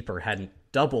Cincy's keeper hadn't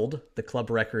doubled the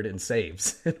club record in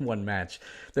saves in one match,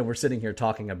 then we're sitting here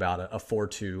talking about a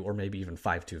 4-2 or maybe even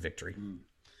 5-2 victory.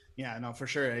 Yeah, no, for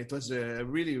sure. It was a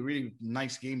really, really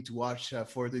nice game to watch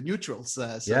for the neutrals.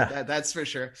 That's for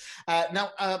sure.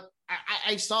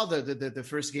 I saw the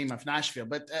first game of Nashville,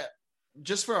 but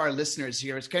just for our listeners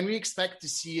here, can we expect to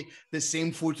see the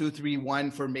same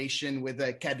 4-2-3-1 formation with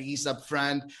Cadiz up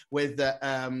front, with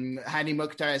Hani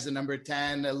Mukhtar as the number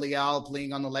 10, Leal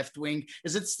playing on the left wing?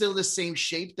 Is it still the same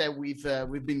shape that we've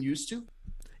been used to?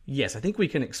 Yes, I think we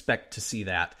can expect to see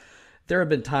that. There have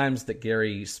been times that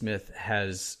Gary Smith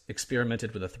has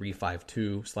experimented with a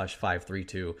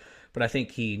 3-5-2/5-3-2, but I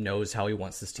think he knows how he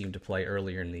wants this team to play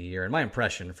earlier in the year. And my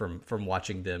impression from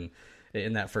watching them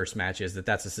in that first match is that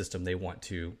that's a system they want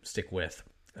to stick with.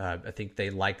 I think they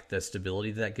like the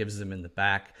stability that gives them in the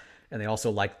back, and they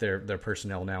also like their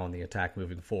personnel now in the attack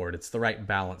moving forward. It's the right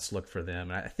balanced look for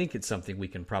them, and I think it's something we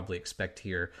can probably expect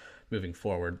here moving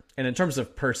forward. And in terms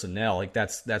of personnel, like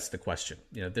that's the question.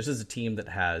 You know, this is a team that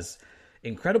has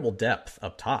incredible depth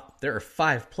up top. There are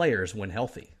 5 players when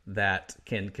healthy that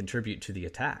can contribute to the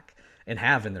attack and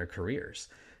have in their careers.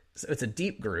 So it's a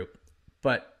deep group,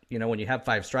 but you know, when you have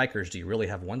 5 strikers, do you really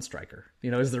have one striker? You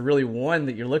know, is there really one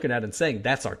that you're looking at and saying,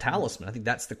 that's our talisman? I think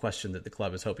that's the question that the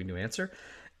club is hoping to answer.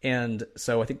 And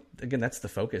so I think, again, that's the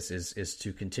focus is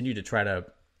to continue to try to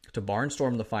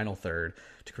barnstorm the final third,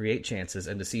 to create chances,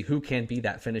 and to see who can be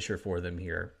that finisher for them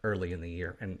here early in the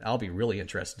year. And I'll be really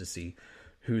interested to see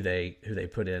who they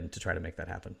put in to try to make that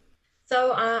happen.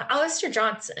 So Alistair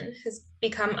Johnston has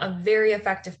become a very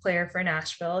effective player for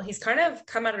Nashville. He's kind of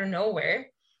come out of nowhere,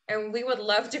 and we would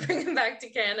love to bring him back to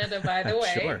Canada, by the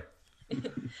way. Sure.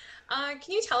 Can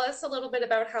you tell us a little bit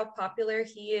about how popular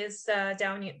he is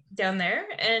down there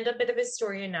and a bit of his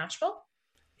story in Nashville?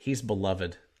 He's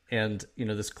beloved. And, you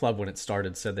know, this club, when it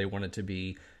started, said they wanted to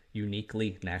be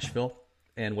uniquely Nashville.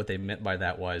 And what they meant by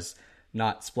that was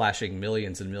not splashing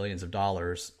millions and millions of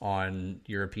dollars on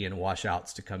European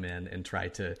washouts to come in and try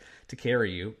to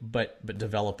carry you, but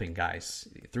developing guys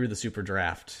through the super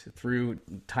draft, through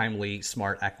timely,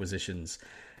 smart acquisitions.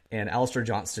 And Alistair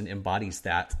Johnston embodies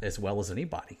that as well as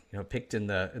anybody. You know, picked in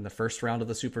the first round of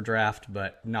the super draft,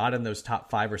 but not in those top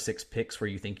 5 or 6 picks where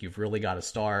you think you've really got a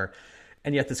star.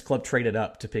 And yet this club traded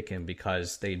up to pick him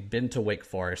because they'd been to Wake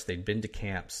Forest, they'd been to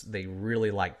camps, they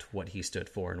really liked what he stood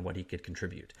for and what he could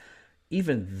contribute.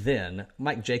 Even then,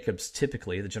 Mike Jacobs,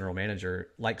 typically the general manager,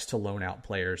 likes to loan out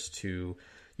players to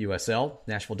USL.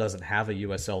 Nashville doesn't have a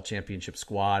USL championship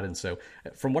squad. And so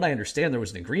from what I understand, there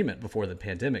was an agreement before the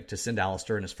pandemic to send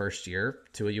Alistair in his first year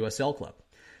to a USL club.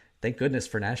 Thank goodness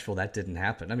for Nashville that didn't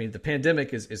happen. I mean, the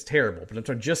pandemic is terrible, but I'm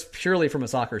talking just purely from a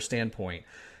soccer standpoint.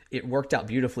 It worked out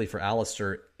beautifully for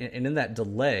Alistair. And in that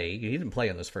delay, he didn't play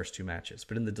in those first 2 matches,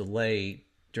 but in the delay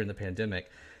during the pandemic,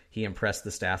 he impressed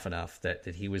the staff enough that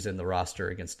he was in the roster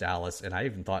against Dallas. And I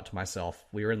even thought to myself,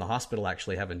 we were in the hospital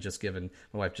actually my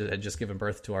wife had just given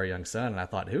birth to our young son. And I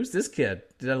thought, who's this kid?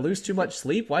 Did I lose too much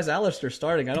sleep? Why is Alistair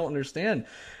starting? I don't understand.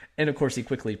 And of course, he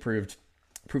quickly proved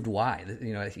why.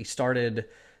 You know, he started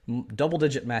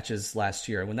double-digit matches last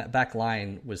year. When that back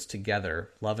line was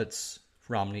together, Lovitz,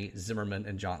 Romney, Zimmerman,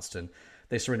 and Johnston,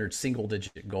 they surrendered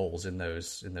single-digit goals in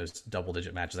those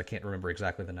double-digit matches. I can't remember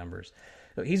exactly the numbers.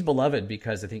 He's beloved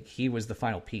because I think he was the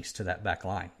final piece to that back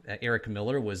line. Eric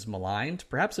Miller was maligned,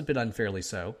 perhaps a bit unfairly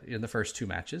so, in the first 2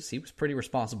 matches. He was pretty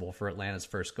responsible for Atlanta's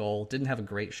first goal. Didn't have a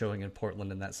great showing in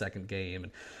Portland in that second game.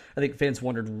 And I think fans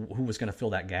wondered who was going to fill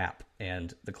that gap.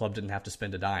 And the club didn't have to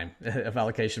spend a dime of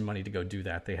allocation money to go do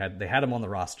that. They had him on the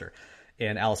roster.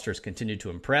 And Alistair's continued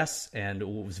to impress, and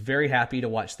was very happy to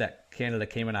watch that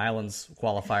Canada-Cayman Islands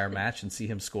qualifier match and see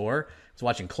him score. I was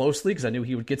watching closely because I knew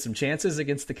he would get some chances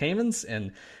against the Caymans.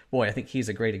 And boy, I think he's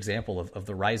a great example of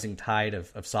the rising tide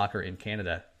of soccer in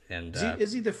Canada. And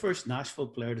is he the first Nashville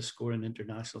player to score an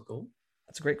international goal?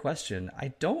 That's a great question. I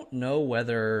don't know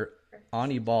whether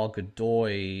Anibal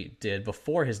Godoy did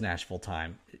before his Nashville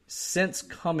time. Since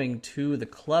coming to the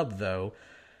club, though,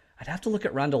 I'd have to look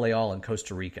at Rondo Leal in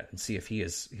Costa Rica and see if he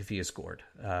has scored.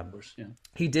 Of course, yeah.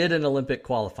 He did in Olympic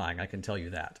qualifying, I can tell you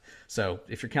that. So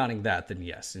if you're counting that, then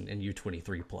yes, in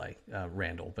U23 play,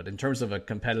 Randall. But in terms of a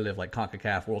competitive like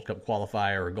CONCACAF World Cup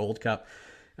qualifier or Gold Cup,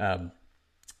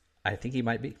 I think he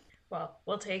might be. Well,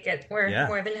 we'll take it. We're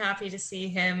more than happy to see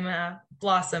him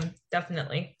blossom,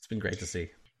 definitely. It's been great to see.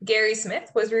 Gary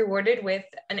Smith was rewarded with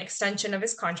an extension of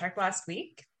his contract last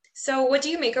week. So what do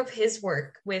you make of his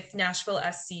work with Nashville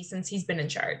SC since he's been in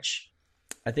charge?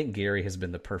 I think Gary has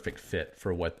been the perfect fit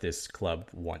for what this club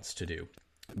wants to do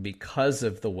because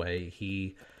of the way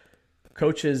he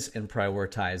coaches and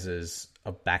prioritizes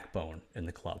a backbone in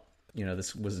the club. You know,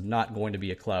 this was not going to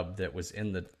be a club that was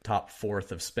in the top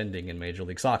fourth of spending in Major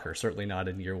League Soccer, certainly not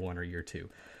in year one or year two.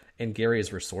 And Gary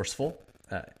is resourceful.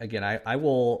 Again, I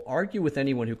will argue with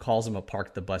anyone who calls him a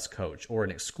park the bus coach or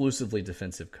an exclusively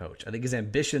defensive coach. I think his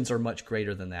ambitions are much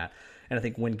greater than that. And I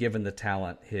think when given the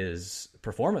talent, his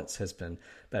performance has been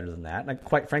better than that. And I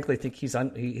quite frankly think he's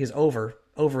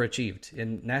overachieved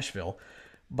in Nashville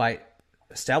by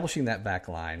establishing that back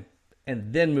line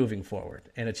and then moving forward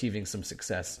and achieving some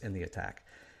success in the attack.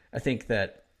 I think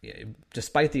that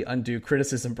despite the undue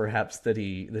criticism perhaps that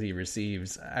he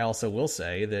receives, I also will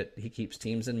say that he keeps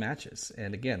teams in matches.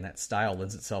 And again, that style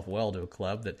lends itself well to a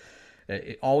club that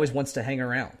it always wants to hang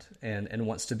around and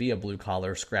wants to be a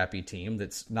blue-collar, scrappy team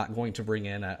that's not going to bring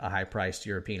in a high-priced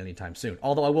European anytime soon.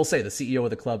 Although I will say the CEO of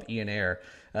the club, Ian Ayre,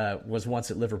 was once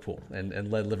at Liverpool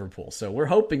and led Liverpool. So we're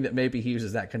hoping that maybe he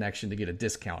uses that connection to get a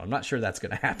discount. I'm not sure that's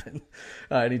going to happen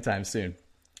anytime soon.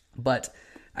 But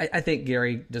I think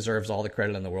Gary deserves all the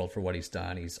credit in the world for what he's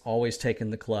done. He's always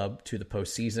taken the club to the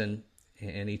postseason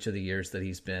in each of the years that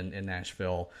he's been in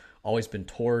Nashville, always been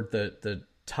toward the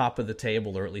top of the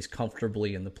table or at least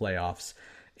comfortably in the playoffs.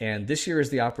 And this year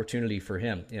is the opportunity for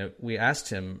him. You know, we asked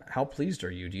him, how pleased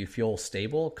are you? Do you feel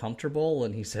stable, comfortable?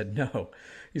 And he said, no.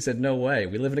 He said, no way.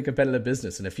 We live in a competitive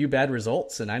business and a few bad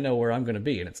results, and I know where I'm going to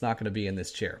be, and it's not going to be in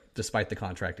this chair, despite the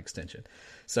contract extension.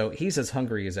 So he's as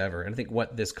hungry as ever. And I think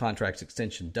what this contract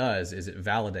extension does is it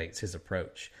validates his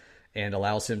approach and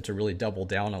allows him to really double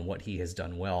down on what he has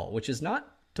done well, which is not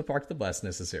to park the bus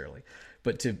necessarily,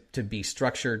 but to be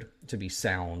structured, to be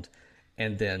sound.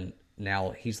 And then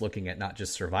now he's looking at not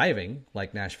just surviving,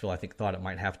 like Nashville, I think, thought it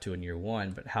might have to in year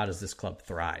one, but how does this club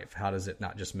thrive? How does it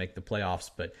not just make the playoffs,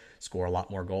 but score a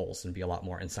lot more goals and be a lot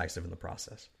more incisive in the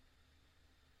process?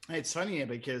 It's funny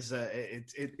because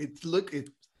it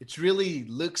really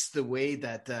looks the way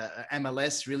that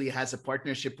MLS really has a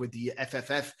partnership with the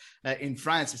FFF in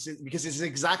France, because it's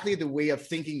exactly the way of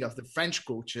thinking of the French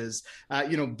coaches,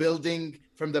 building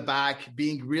from the back,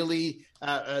 being really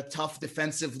tough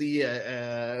defensively,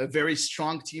 a very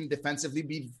strong team defensively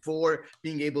before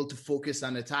being able to focus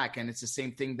on attack. And it's the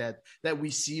same thing that we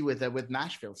see with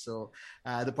Nashville. So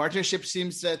the partnership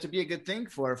seems to be a good thing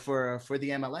for the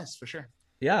MLS for sure.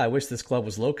 Yeah, I wish this club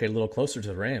was located a little closer to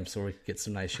the Rams so we could get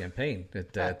some nice champagne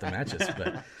at the matches.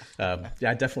 But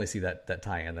I definitely see that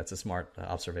tie-in. That's a smart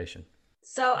observation.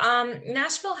 So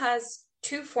Nashville has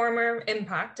two former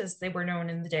Impact, as they were known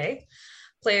in the day,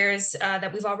 players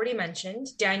that we've already mentioned,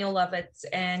 Daniel Lovitz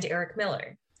and Eric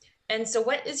Miller. And so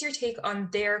what is your take on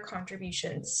their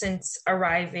contributions since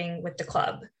arriving with the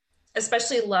club,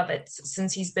 especially Lovitz,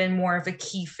 since he's been more of a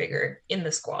key figure in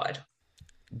the squad?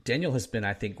 Daniel has been,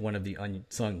 I think, one of the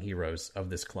unsung heroes of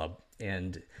this club.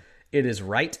 And it is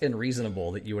right and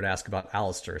reasonable that you would ask about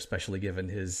Alistair, especially given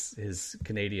his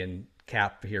Canadian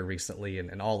cap here recently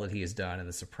and all that he has done and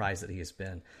the surprise that he has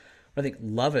been. But I think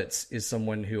Lovitz is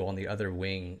someone who on the other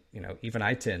wing, even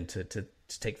I tend to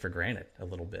take for granted a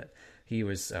little bit. He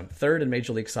was third in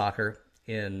Major League Soccer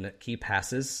in key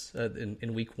passes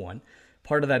in week one.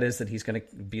 Part of that is that he's going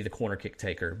to be the corner kick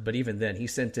taker. But even then, he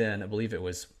sent in, I believe it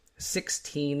was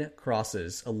 16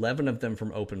 crosses, 11 of them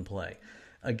from open play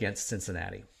against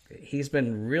Cincinnati. He's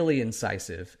been really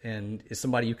incisive and is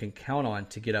somebody you can count on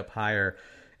to get up higher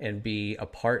and be a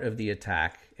part of the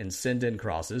attack and send in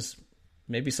crosses,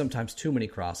 maybe sometimes too many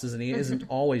crosses. And he isn't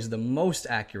always the most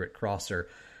accurate crosser,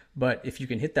 But if you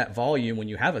can hit that volume when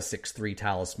you have a 6'3"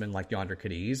 talisman like Yonder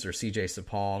Cadiz or CJ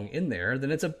Sapong in there,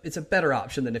 then it's a better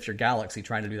option than if you're Galaxy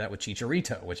trying to do that with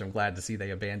Chicharito, which I'm glad to see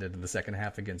they abandoned in the second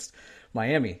half against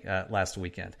Miami last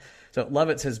weekend. So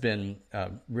Lovitz has been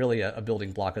really a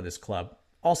building block of this club.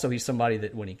 Also, he's somebody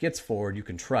that when he gets forward, you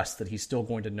can trust that he's still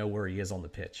going to know where he is on the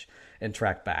pitch and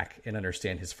track back and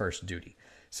understand his first duty.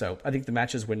 So I think the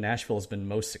matches when Nashville has been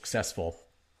most successful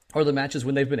are the matches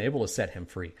when they've been able to set him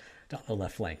free down the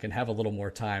left flank and have a little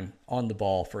more time on the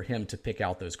ball for him to pick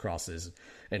out those crosses,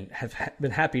 and have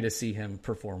been happy to see him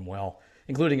perform well,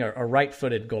 including a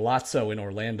right-footed golazo in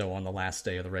Orlando on the last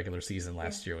day of the regular season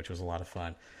last year, which was a lot of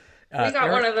fun. We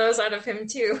got one of those out of him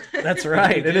too. That's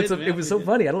right. And it was so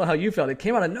funny. I don't know how you felt. It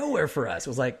came out of nowhere for us. It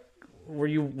was like, were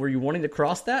you wanting to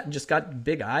cross that and just got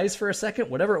big eyes for a second?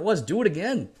 Whatever it was, do it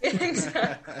again.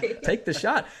 Exactly. Take the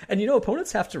shot. And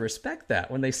opponents have to respect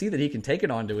that. When they see that he can take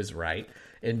it onto his right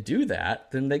and do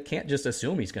that, then they can't just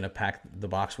assume he's going to pack the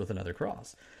box with another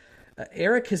cross.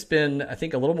 Eric has been, I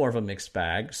think, a little more of a mixed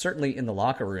bag. Certainly in the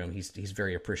locker room, he's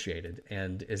very appreciated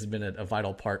and has been a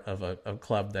vital part of a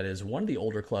club that is one of the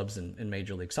older clubs in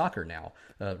Major League Soccer now,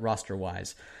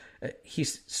 roster-wise. He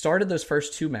started those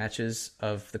first two matches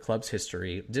of the club's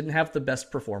history, didn't have the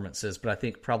best performances, but I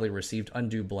think probably received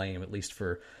undue blame, at least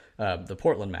for the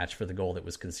Portland match, for the goal that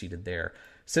was conceded there.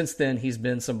 Since then, he's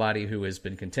been somebody who has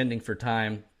been contending for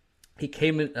time. He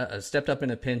stepped up in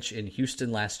a pinch in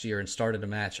Houston last year and started a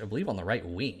match, I believe, on the right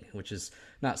wing, which is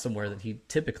not somewhere that he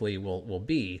typically will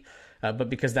be, but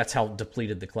because that's how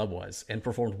depleted the club was, and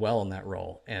performed well in that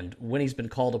role. And when he's been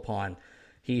called upon,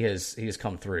 he has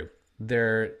come through.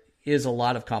 There is a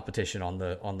lot of competition on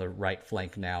the right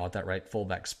flank now at that right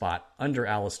fullback spot. Under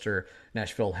Alistair,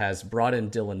 Nashville has brought in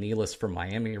Dylan Nealis from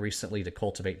Miami recently to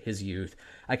cultivate his youth.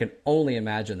 I can only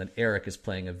imagine that Eric is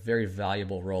playing a very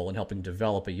valuable role in helping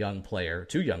develop two young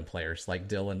players like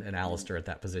Dylan and Alistair at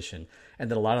that position,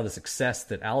 and that a lot of the success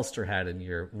that Alistair had in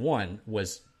year one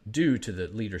was due to the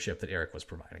leadership that Eric was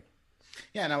providing.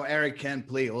 Yeah, now Eric can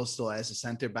play also as a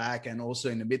center back and also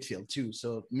in the midfield too.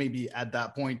 So maybe at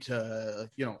that point,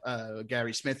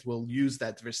 Gary Smith will use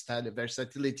that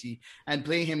versatility and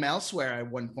play him elsewhere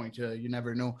at one point. You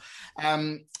never know.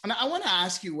 And I want to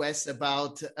ask you, Wes,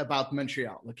 about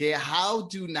Montreal. Okay, how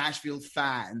do Nashville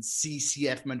fans see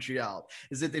CF Montreal?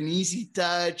 Is it an easy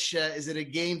touch? Is it a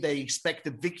game they expect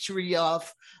a victory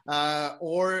of,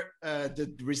 or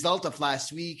the result of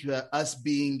last week, us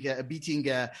beating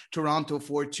Toronto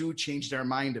 4-2, changed their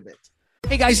mind a bit?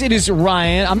 Hey guys, it is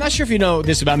Ryan. I'm not sure if you know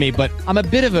this about me, but I'm a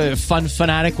bit of a fun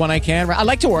fanatic when I can. I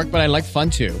like to work, but I like fun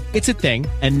too. It's a thing.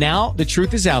 And now the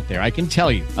truth is out there. I can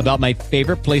tell you about my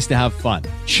favorite place to have fun.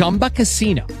 Chumba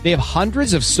Casino. They have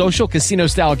hundreds of social casino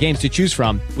style games to choose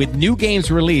from with new games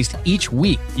released each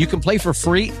week. You can play for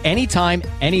free anytime,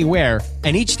 anywhere.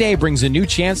 And each day brings a new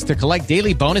chance to collect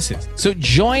daily bonuses. So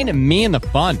join me in the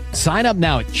fun. Sign up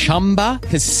now at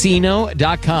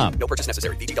ChumbaCasino.com. No purchase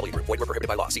necessary. VGW Group. Void where prohibited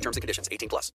by law. See terms and conditions.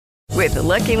 18+. With the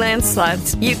Lucky Land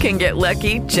Slots, you can get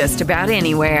lucky just about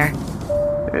anywhere.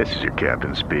 This is your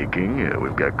captain speaking.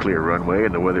 We've got clear runway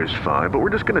and the weather's fine, but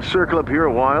we're just going to circle up here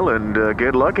a while and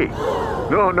get lucky.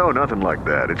 No, nothing like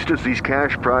that. It's just these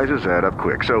cash prizes add up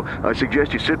quick. So I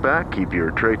suggest you sit back, keep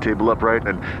your tray table upright,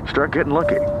 and start getting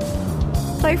lucky.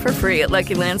 Play for free at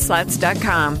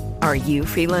LuckyLandSlots.com. Are you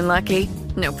feeling lucky?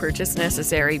 No purchase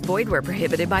necessary. Void where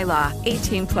prohibited by law.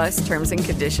 18+ terms and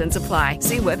conditions apply.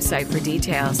 See website for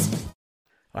details.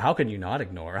 Well, how can you not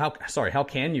ignore? How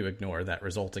can you ignore that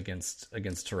result against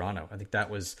Toronto? I think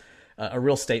that was a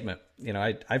real statement.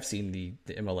 I've seen the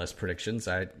MLS predictions.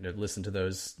 I listen to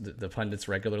the pundits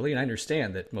regularly, and I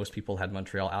understand that most people had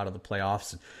Montreal out of the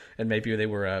playoffs, and maybe they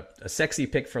were a sexy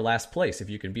pick for last place, if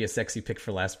you can be a sexy pick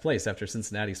for last place after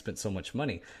Cincinnati spent so much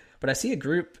money. But I see a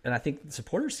group, and I think the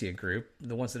supporters see a group,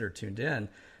 the ones that are tuned in,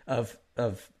 of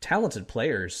talented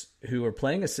players who are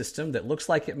playing a system that looks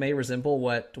like it may resemble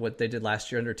what they did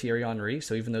last year under Thierry Henry.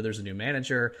 So even though there's a new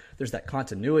manager, there's that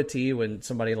continuity when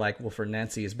somebody like Wilfred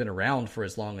Nancy has been around for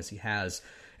as long as he has.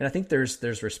 And I think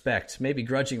there's respect, maybe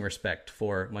grudging respect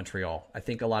for Montreal. I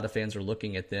think a lot of fans are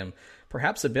looking at them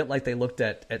perhaps a bit like they looked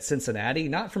at Cincinnati,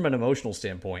 not from an emotional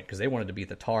standpoint, because they wanted to beat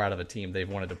the tar out of a team they've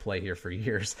wanted to play here for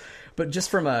years, but just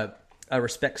from a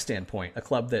respect standpoint, a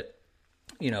club that,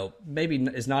 maybe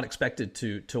is not expected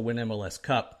to win MLS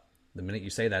Cup. The minute you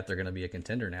say that, they're going to be a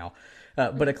contender now.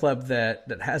 But a club that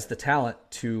has the talent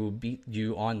to beat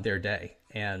you on their day.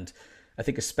 And I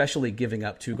think especially giving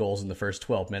up 2 goals in the first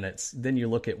 12 minutes. Then you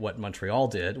look at what Montreal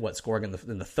did, what scoring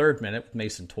in the third minute with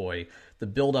Mason Toye, the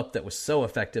build-up that was so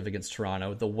effective against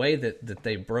Toronto, the way that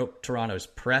they broke Toronto's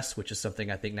press, which is something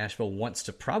I think Nashville wants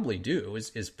to probably do,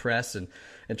 is press and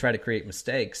try to create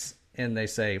mistakes. And they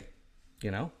say,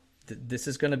 this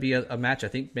is going to be a match, I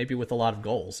think, maybe with a lot of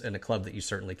goals and a club that you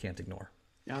certainly can't ignore.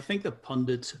 Yeah, I think the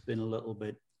pundits have been a little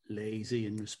bit lazy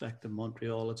in respect to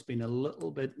Montreal. It's been a little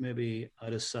bit maybe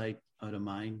out of sight, out of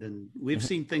mind. And we've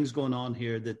seen things going on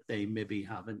here that they maybe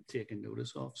haven't taken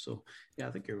notice of. So, yeah,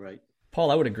 I think you're right. Paul,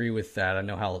 I would agree with that. I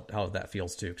know how that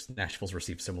feels too, because Nashville's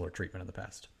received similar treatment in the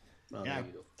past. Well, yeah. there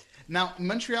you go. Now,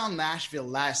 Montreal-Nashville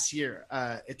last year,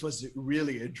 it was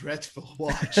really a dreadful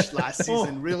watch last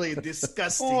season, really a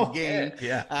disgusting game.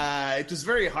 Yeah. It was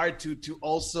very hard to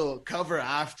also cover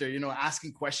after,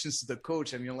 asking questions to the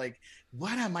coach. And you're like,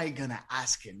 what am I going to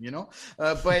ask him,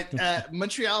 But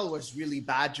Montreal was really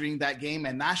bad during that game,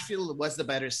 and Nashville was the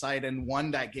better side and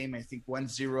won that game, I think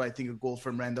 1-0, I think a goal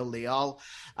from Randall Leal.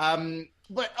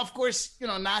 But, of course,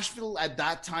 Nashville at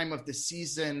that time of the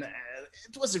season,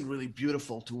 it wasn't really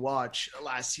beautiful to watch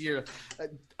last year.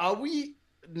 Are we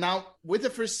now with the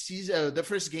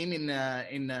first game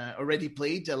in already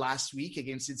played last week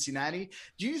against Cincinnati?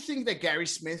 Do you think that Gary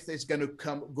Smith is going to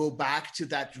go back to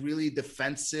that really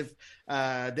defensive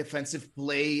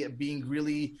play, being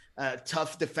really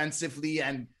tough defensively,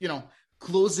 and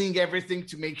closing everything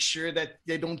to make sure that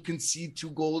they don't concede 2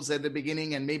 goals at the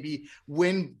beginning and maybe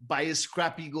win by a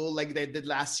scrappy goal like they did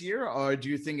last year? Or do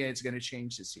you think it's going to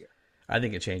change this year? I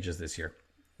think it changes this year.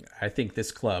 I think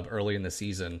this club early in the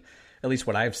season, at least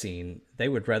what I've seen, they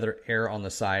would rather err on the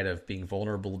side of being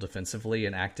vulnerable defensively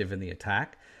and active in the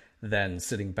attack than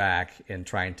sitting back and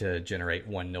trying to generate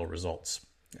 1-0 results.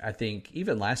 I think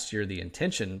even last year, the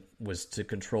intention was to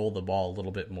control the ball a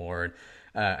little bit more.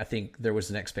 I think there was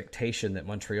an expectation that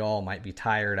Montreal might be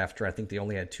tired after I think they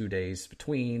only had 2 days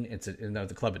between.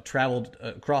 The club had traveled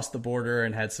across the border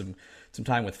and had some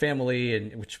time with family,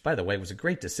 and which, by the way, was a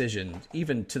great decision,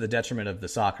 even to the detriment of the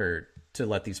soccer, to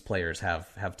let these players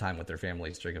have time with their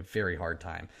families during a very hard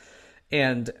time.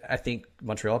 And I think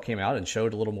Montreal came out and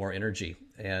showed a little more energy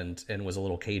and was a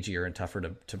little cagier and tougher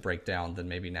to break down than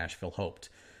maybe Nashville hoped.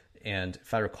 And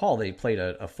if I recall, they played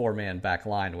a 4-man back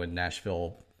line when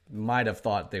Nashville might have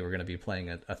thought they were going to be playing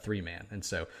a 3-man. And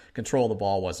so control of the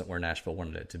ball wasn't where Nashville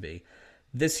wanted it to be.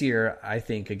 This year, I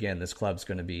think, again, this club's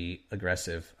going to be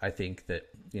aggressive. I think that,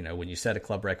 when you set a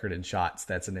club record in shots,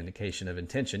 that's an indication of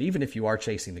intention, even if you are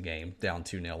chasing the game down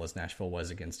 2-0 as Nashville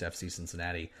was against FC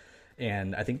Cincinnati.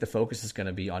 And I think the focus is going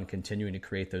to be on continuing to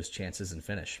create those chances and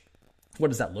finish. What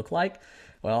does that look like?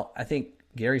 Well, I think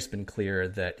Gary's been clear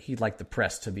that he'd like the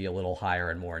press to be a little higher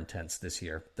and more intense this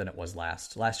year than it was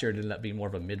last. Last year it ended up being more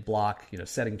of a mid-block,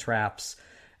 setting traps.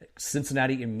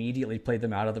 Cincinnati immediately played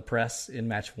them out of the press in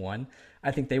match 1.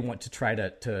 I think they want to try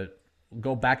to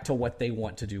go back to what they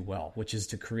want to do well, which is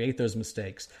to create those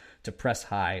mistakes, to press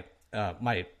high.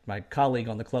 My colleague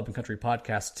on the Club and Country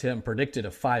podcast, Tim, predicted a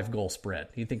 5-goal spread.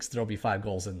 He thinks there'll be 5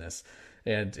 goals in this.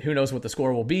 And who knows what the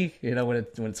score will be. When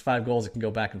it's 5 goals, it can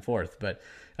go back and forth. But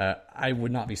I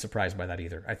would not be surprised by that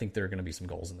either. I think there are going to be some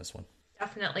goals in this one.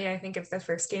 Definitely. I think if the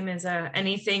first game is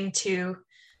anything to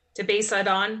base it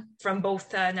on from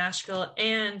both Nashville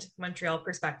and Montreal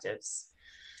perspectives.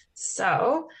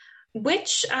 So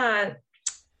which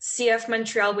CF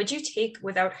Montreal would you take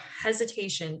without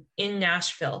hesitation in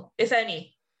Nashville, if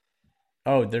any?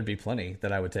 Oh, there'd be plenty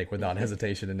that I would take without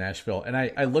hesitation in Nashville. And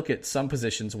I look at some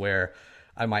positions where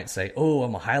I might say,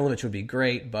 Mihailovic would be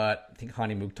great, but I think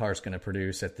Hani Mukhtar is going to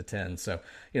produce at the 10. So,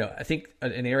 I think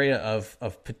an area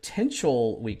of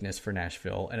potential weakness for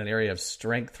Nashville and an area of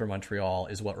strength for Montreal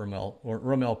is what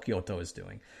Romel Kyoto is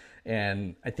doing.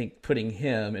 And I think putting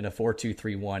him in a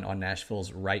 4-2-3-1 on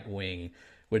Nashville's right wing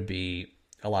would be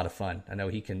a lot of fun. I know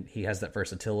he has that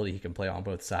versatility. He can play on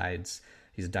both sides.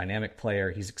 He's a dynamic player.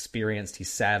 He's experienced.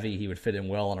 He's savvy. He would fit in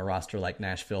well on a roster like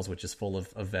Nashville's, which is full of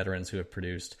veterans who have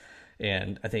produced.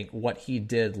 And I think what he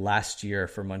did last year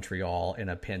for Montreal in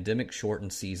a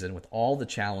pandemic-shortened season with all the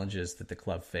challenges that the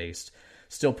club faced,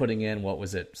 still putting in,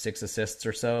 6 assists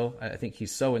or so. I think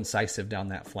he's so incisive down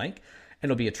that flank. And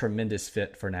it'll be a tremendous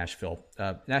fit for Nashville.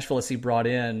 Nashville SC brought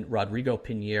in Rodrigo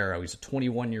Pinheiro. He's a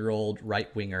 21-year-old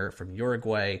right winger from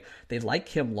Uruguay. They like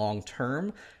him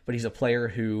long-term, but he's a player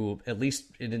who, at least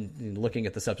in looking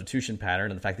at the substitution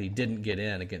pattern and the fact that he didn't get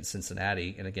in against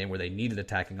Cincinnati in a game where they needed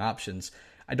attacking options,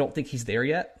 I don't think he's there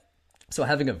yet. So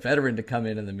having a veteran to come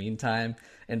in the meantime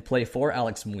and play for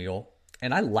Alex Muyl,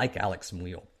 and I like Alex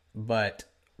Muyl, but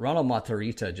Ronald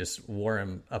Matarrita just wore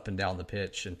him up and down the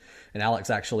pitch, and Alex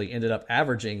actually ended up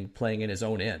averaging playing in his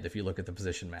own end if you look at the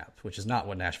position map, which is not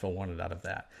what Nashville wanted out of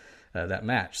that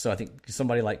match. So I think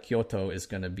somebody like Kyoto is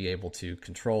going to be able to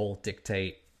control,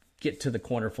 dictate, get to the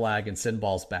corner flag and send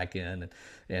balls back in.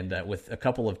 And with a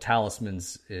couple of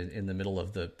talismans in the middle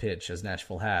of the pitch, as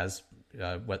Nashville has,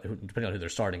 depending on who they're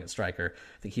starting at striker,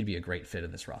 I think he'd be a great fit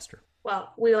in this roster.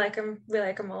 Well, we like him. We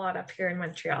like him a lot up here in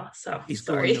Montreal. So he's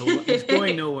going nowhere. He's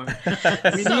going nowhere.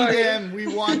 We need him. We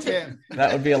want him.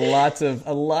 That would be a lot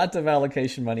of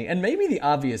allocation money, and maybe the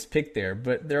obvious pick there.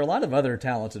 But there are a lot of other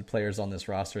talented players on this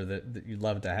roster that you'd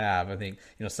love to have. I think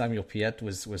Samuel Piette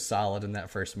was solid in that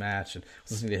first match, and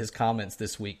listening to his comments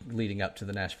this week leading up to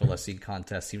the Nashville SC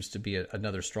contest, seems to be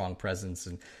another strong presence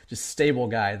and just stable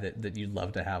guy that you'd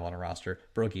love to have on a roster.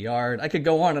 Broguillard, I could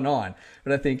go on,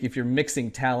 but I think if you're mixing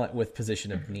talent with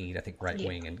position of need, I think right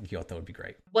wing and Kyoto would be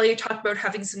great. Well, you talked about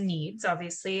having some needs,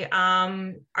 obviously.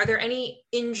 Are there any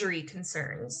injury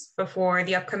concerns before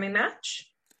the upcoming match?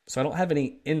 So I don't have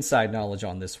any inside knowledge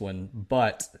on this one,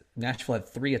 but Nashville had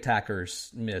 3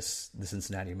 attackers miss the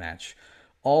Cincinnati match,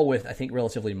 all with, I think,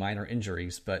 relatively minor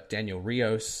injuries, but Daniel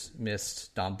Rios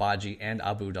missed, Dom Badji, and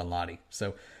Abu Danladi.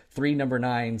 So 3 number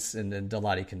 9s, and then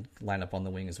Danladi can line up on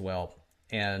the wing as well.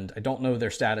 And I don't know their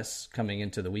status coming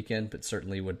into the weekend, but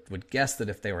certainly would guess that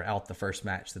if they were out the first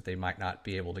match, that they might not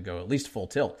be able to go at least full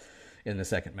tilt in the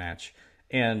second match.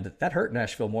 And that hurt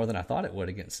Nashville more than I thought it would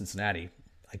against Cincinnati.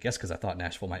 I guess because I thought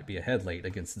Nashville might be ahead late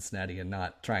against Cincinnati and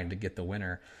not trying to get the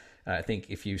winner. I think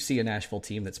if you see a Nashville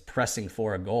team that's pressing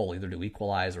for a goal, either to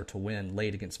equalize or to win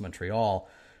late against Montreal,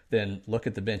 then look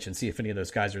at the bench and see if any of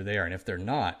those guys are there. And if they're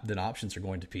not, then options are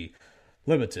going to be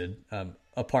limited,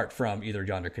 apart from either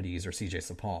Yonder Cadiz or CJ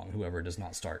Sapong, whoever does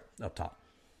not start up top.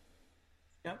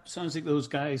 Yep, sounds like those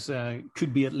guys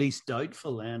could be at least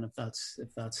doubtful then, if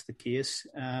that's the case.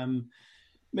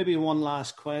 Maybe one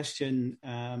last question,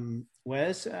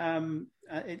 Wes.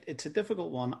 It's a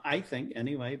difficult one, I think,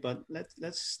 anyway. But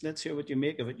let's hear what you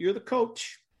make of it. You're the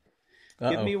coach.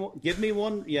 Uh-oh. Give me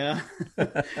one. Yeah,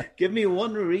 give me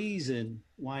one reason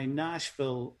why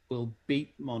Nashville will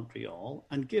beat Montreal,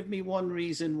 and give me one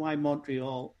reason why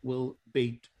Montreal will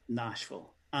beat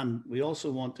Nashville. And we also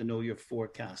want to know your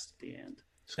forecast at the end.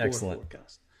 Excellent.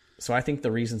 Forecast. So I think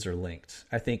the reasons are linked.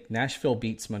 I think Nashville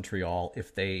beats Montreal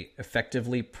if they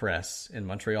effectively press in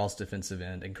Montreal's defensive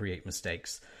end and create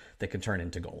mistakes that can turn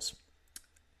into goals.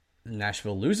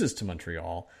 Nashville loses to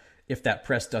Montreal if that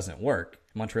press doesn't work.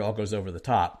 Montreal goes over the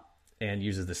top and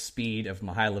uses the speed of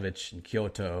Mihailovic and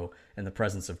Kyoto and the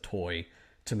presence of Toye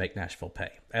to make Nashville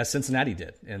pay, as Cincinnati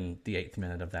did in the 8th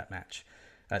minute of that match.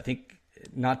 I think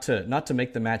not to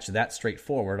make the match that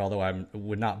straightforward, although I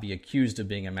would not be accused of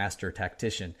being a master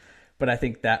tactician, but I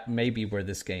think that may be where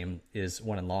this game is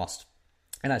won and lost.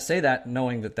 And I say that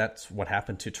knowing that that's what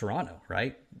happened to Toronto,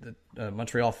 right?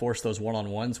 Montreal forced those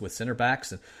one-on-ones with center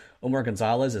backs, and Omar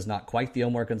Gonzalez is not quite the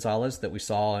Omar Gonzalez that we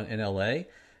saw in LA.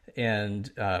 And,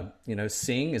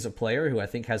 Singh is a player who I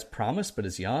think has promise, but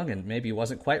is young and maybe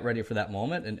wasn't quite ready for that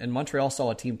moment. And Montreal saw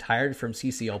a team tired from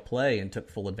CCL play and took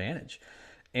full advantage.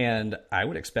 And I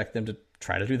would expect them to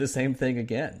try to do the same thing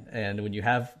again. And when you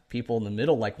have people in the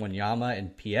middle like Wanyama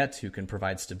and Piette who can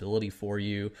provide stability for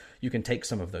you, you can take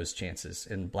some of those chances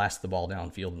and blast the ball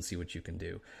downfield and see what you can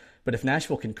do. But if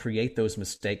Nashville can create those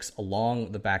mistakes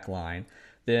along the back line,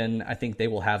 then I think they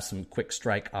will have some quick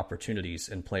strike opportunities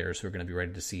and players who are going to be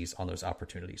ready to seize on those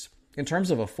opportunities. In terms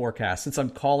of a forecast, since I'm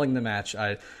calling the match,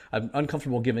 I'm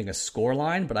uncomfortable giving a score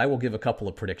line, but I will give a couple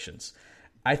of predictions.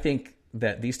 I think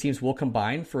that these teams will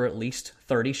combine for at least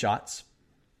 30 shots.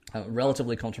 I'm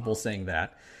relatively comfortable saying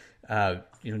that.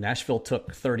 Nashville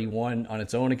took 31 on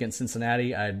its own against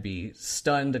Cincinnati. I'd be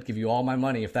stunned. I'd give you all my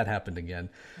money if that happened again.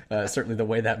 Certainly the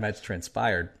way that match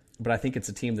transpired. But I think it's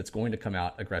a team that's going to come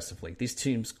out aggressively. These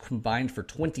teams combined for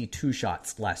 22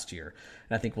 shots last year.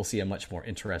 And I think we'll see a much more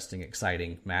interesting,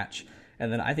 exciting match.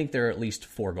 And then I think there are at least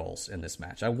 4 goals in this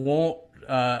match. I won't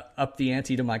up the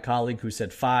ante to my colleague who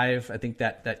said 5. I think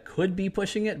that could be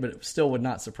pushing it, but it still would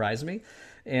not surprise me.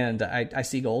 And I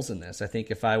see goals in this. I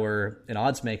think if I were an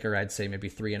odds maker, I'd say maybe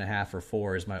 3.5 or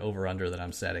 4 is my over-under that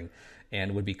I'm setting,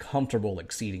 and would be comfortable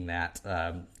exceeding that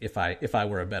if I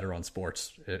were a bettor on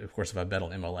sports. Of course, if I bet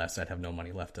on MLS, I'd have no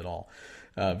money left at all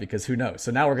because who knows?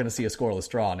 So now we're going to see a scoreless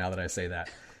draw now that I say that.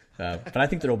 But I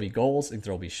think there will be goals. I think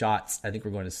there will be shots. I think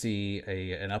we're going to see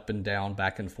an up and down,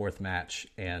 back and forth match.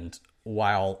 And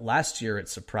while last year it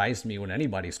surprised me when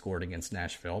anybody scored against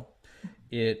Nashville,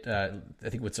 I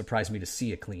think it would surprise me to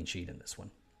see a clean sheet in this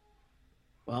one.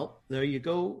 Well, there you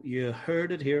go. You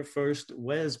heard it here first.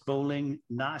 Wes Bowling,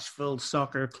 Nashville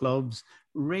Soccer Club's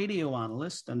radio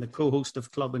analyst and the co-host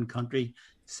of Club and Country,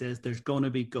 says there's going to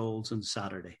be goals on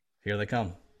Saturday. Here they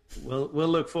come. We'll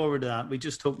look forward to that. We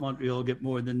just hope Montreal get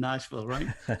more than Nashville, right?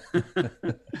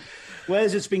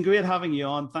 Wes, it's been great having you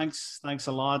on. Thanks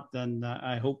a lot, and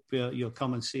I hope you'll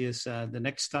come and see us the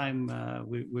next time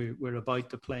we're about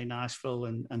to play Nashville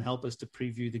and help us to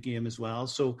preview the game as well.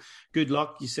 So good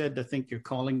luck. You said I think you're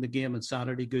calling the game on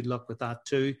Saturday. Good luck with that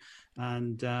too,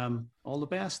 and all the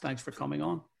best. Thanks for coming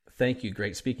on. Thank you.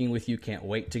 Great speaking with you. Can't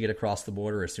wait to get across the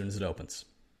border as soon as it opens.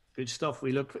 Good stuff.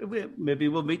 Maybe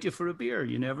we'll meet you for a beer.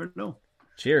 You never know.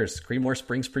 Cheers. Creedmoor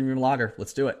Springs Premium Lager.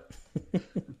 Let's do it.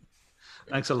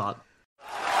 Thanks a lot.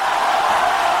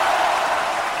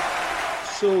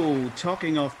 So,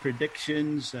 talking of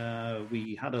predictions,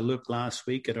 we had a look last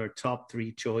week at our top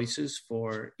 3 choices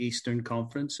for Eastern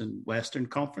Conference and Western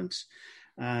Conference.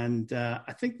 And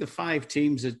I think the 5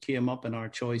 teams that came up in our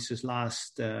choices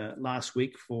last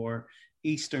week for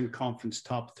Eastern Conference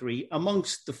top 3,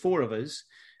 amongst the 4 of us,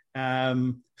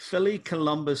 Philly,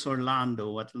 Columbus,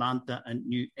 Orlando, Atlanta, and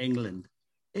New England.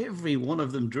 Every one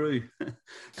of them drew.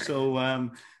 So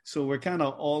we're kind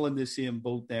of all in the same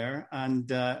boat there. And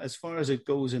as far as it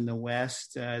goes in the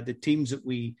West, the teams that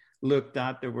we looked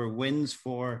at, there were wins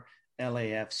for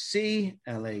LAFC,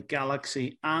 LA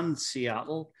Galaxy, and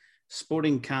Seattle.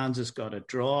 Sporting Kansas got a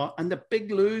draw. And the big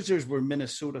losers were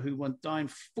Minnesota, who went down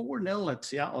 4-0 at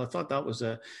Seattle. I thought that was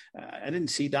I didn't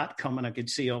see that coming. I could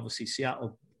see, obviously,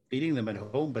 Seattle beating them at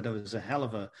home, but it was a hell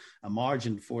of a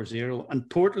margin, 4-0. And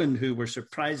Portland, who were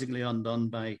surprisingly undone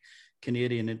by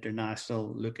Canadian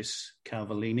international Lucas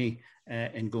Cavallini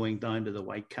in going down to the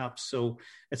Whitecaps. So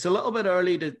it's a little bit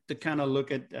early to kind of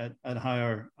look at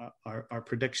how our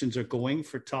predictions are going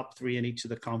for top 3 in each of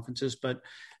the conferences. But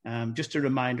just a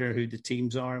reminder who the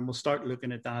teams are, and we'll start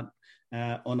looking at that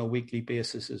on a weekly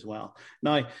basis as well.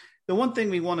 Now, the one thing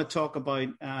we want to talk about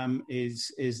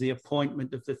is the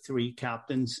appointment of the 3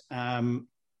 captains.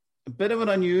 A bit of an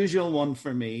unusual one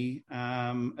for me,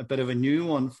 a bit of a new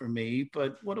one for me,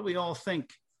 but what do we all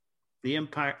think? The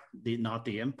impact, not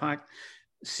the impact,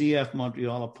 CF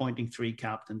Montreal appointing 3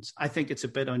 captains. I think it's a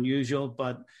bit unusual,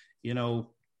 but,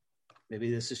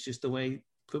 maybe this is just the way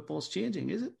football's changing,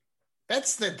 is it?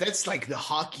 That's like the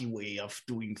hockey way of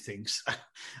doing things.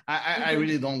 I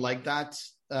really don't like that.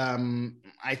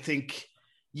 I think,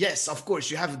 yes, of course,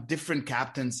 you have different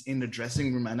captains in the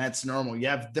dressing room, and that's normal. You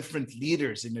have different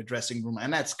leaders in the dressing room,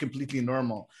 and that's completely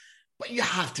normal. But you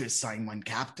have to assign one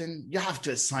captain. You have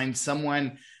to assign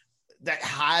someone that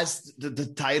has the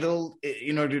title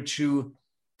in order to...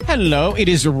 Hello, it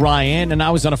is Ryan, and I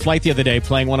was on a flight the other day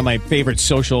playing one of my favorite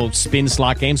social spin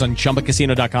slot games on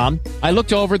ChumbaCasino.com. I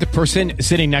looked over at the person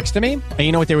sitting next to me, and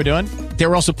you know what they were doing? They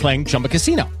were also playing Chumba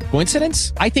Casino.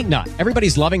 Coincidence? I think not.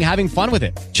 Everybody's loving having fun with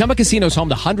it. Chumba Casino is home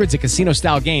to hundreds of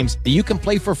casino-style games that you can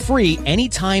play for free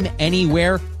anytime,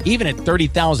 anywhere, even at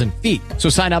 30,000 feet. So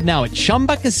sign up now at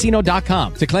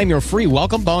ChumbaCasino.com to claim your free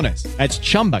welcome bonus. That's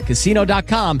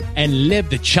ChumbaCasino.com and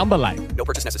live the Chumba life. No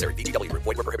purchase necessary. VGW. Void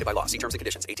where prohibited by law. See terms and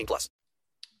conditions. 18+.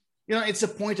 It's a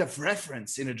point of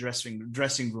reference in a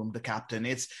dressing room. The captain,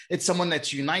 it's someone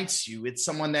that unites you. It's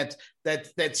someone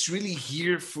that's really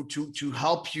here to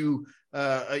help you.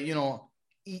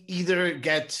 Either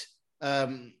get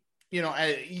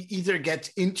either get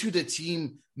into the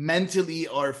team mentally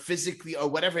or physically or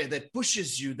whatever, that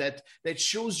pushes you, that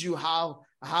shows you how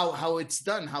it's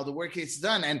done, how the work is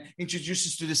done, and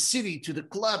introduces to the city, to the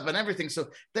club and everything. So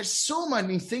there's so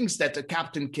many things that the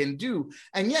captain can do.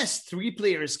 And yes, 3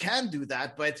 players can do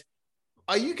that, but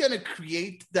are you going to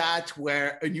create that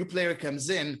where a new player comes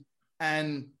in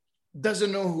and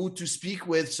doesn't know who to speak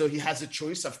with, so he has a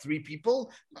choice of 3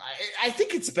 people? I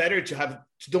think it's better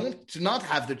to not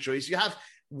have the choice. You have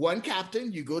one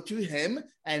captain, you go to him,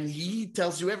 and he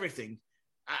tells you everything.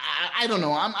 I don't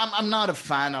know. I'm not a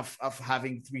fan of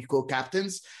having 3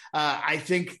 co-captains. I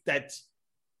think that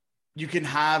you can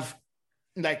have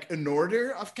like an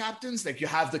order of captains, like you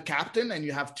have the captain and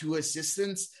you have 2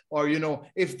 assistants, or,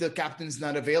 if the captain's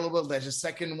not available, there's a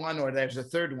second one or there's a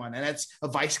third one, and that's a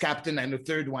vice captain and a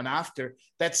third one after.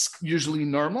 That's usually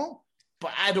normal,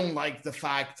 but I don't like the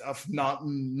fact of not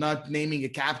naming a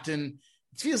captain.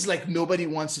 It feels like nobody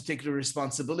wants to take the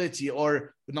responsibility,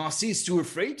 or Nancy is too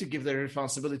afraid to give the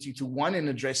responsibility to one in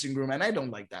the dressing room, and I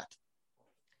don't like that.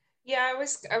 Yeah, I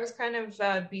was kind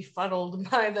of befuddled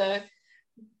by the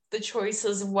choice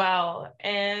as well,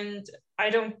 and I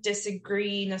don't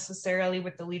disagree necessarily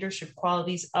with the leadership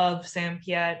qualities of Sam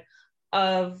Piette,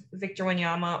 of Victor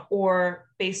Wanyama, or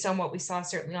based on what we saw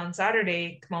certainly on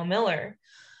Saturday, Kamal Miller.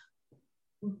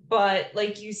 But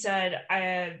like you said,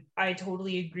 I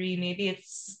totally agree. Maybe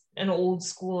it's an old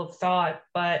school of thought,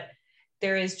 but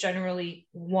there is generally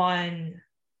one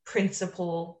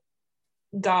principal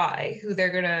guy who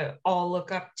they're going to all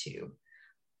look up to.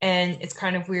 And it's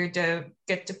kind of weird to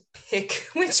get to pick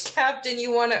which captain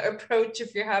you want to approach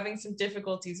if you're having some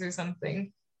difficulties or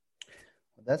something.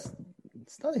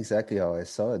 It's not exactly how I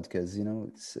saw it, because,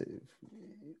 it's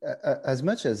as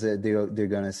much as they're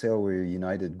going to say, oh, we're a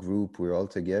united group, we're all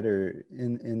together.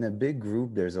 In a big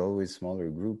group, there's always smaller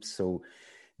groups. So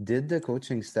did the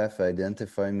coaching staff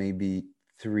identify maybe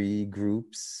 3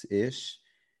 groups-ish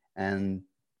and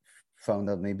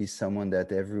found out maybe someone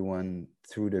that everyone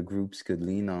through the groups could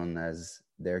lean on as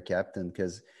their captain?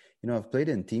 Because, I've played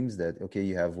in teams that, okay,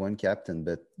 you have one captain,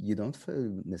 but you don't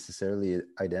feel necessarily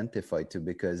identified to,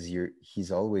 because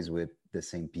he's always with the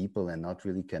same people and not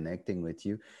really connecting with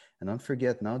you. And don't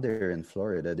forget, now they're in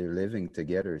Florida, they're living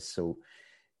together. So,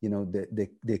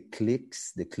 the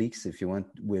cliques, if you want,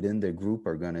 within the group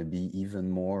are going to be even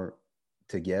more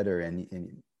together. And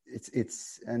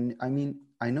I mean,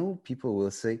 I know people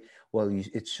will say, well,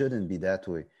 it shouldn't be that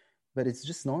way. But it's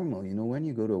just normal. When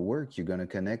you go to work, you're going to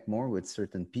connect more with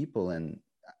certain people. And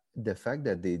the fact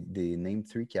that they named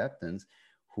 3 captains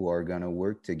who are going to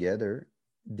work together,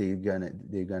 they're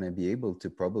gonna be able to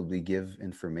probably give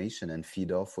information and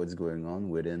feed off what's going on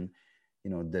within,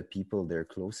 the people they're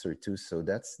closer to. So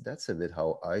that's a bit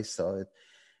how I saw it.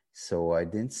 So I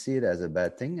didn't see it as a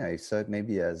bad thing. I saw it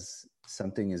maybe as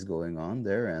something is going on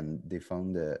there, and they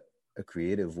found a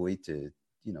creative way to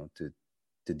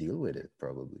deal with it,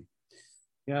 probably.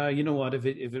 Yeah, you know what? If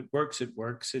it works, it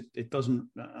works. It doesn't.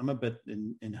 I'm a bit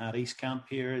in Harry's camp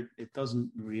here. It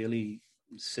doesn't really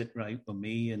sit right with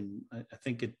me, and I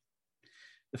think it.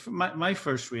 My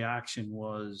first reaction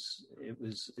was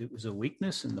it was a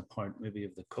weakness in the part maybe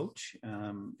of the coach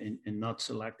in not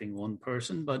selecting one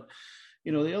person. But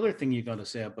the other thing you got to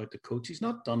say about the coach, he's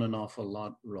not done an awful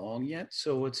lot wrong yet.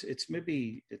 So it's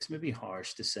maybe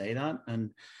harsh to say that.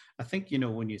 And I think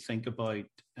when you think about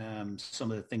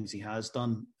some of the things he has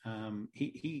done,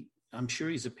 I'm sure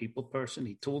he's a people person.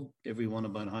 He told everyone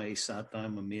about how he sat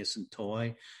down with Mason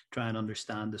Toye, try and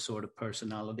understand the sort of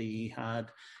personality he had,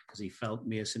 because he felt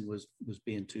Mason was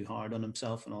being too hard on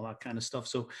himself and all that kind of stuff.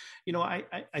 So,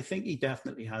 I think he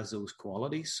definitely has those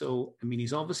qualities. So, I mean,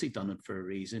 he's obviously done it for a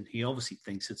reason. He obviously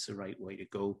thinks it's the right way to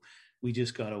go. We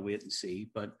just got to wait and see.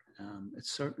 But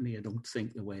it's certainly, I don't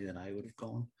think, the way that I would have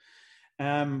gone.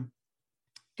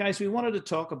 Guys, we wanted to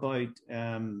talk about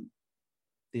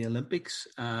the Olympics.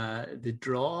 The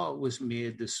draw was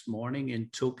made this morning in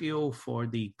Tokyo for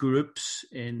the groups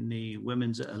in the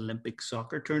Women's Olympic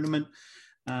Soccer Tournament.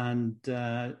 And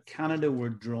Canada were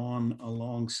drawn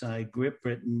alongside Great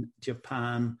Britain,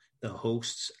 Japan, the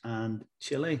hosts, and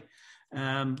Chile.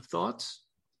 Thoughts?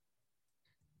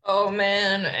 Oh,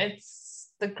 man,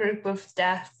 it's the group of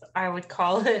death, I would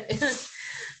call it.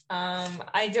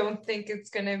 I don't think it's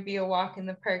going to be a walk in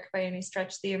the park by any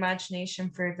stretch of the imagination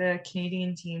for the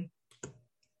Canadian team.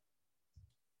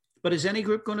 But is any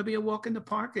group going to be a walk in the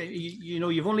park?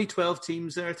 You've only 12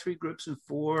 teams there, 3 groups and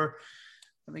 4.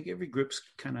 I think every group's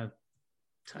kind of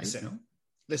tight.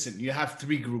 Listen, you have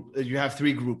 3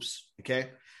 groups. Okay,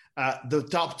 the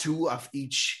top 2 of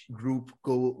each group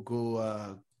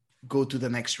go to the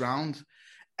next round,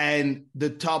 and the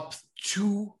top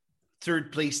 2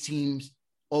 third place teams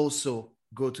also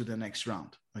go to the next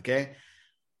round. Okay,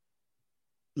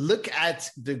 look at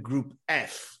the group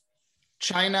F: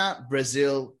 China,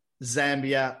 Brazil,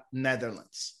 Zambia,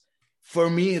 Netherlands. For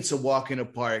me, it's a walk in the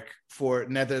park for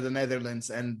the Netherlands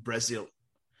and Brazil.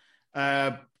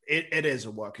 It is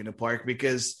a walk in the park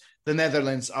because the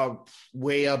Netherlands are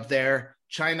way up there.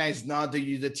 China is not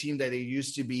the team that they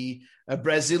used to be.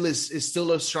 Brazil is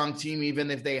still a strong team,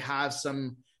 even if they have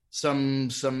some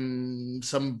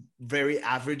very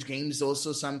average games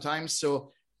also sometimes.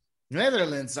 So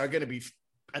Netherlands are going to be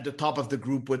at the top of the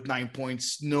group with 9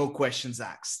 points, no questions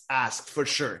asked for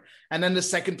sure. And then the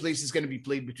second place is going to be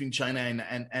played between China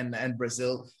and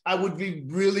Brazil. I would be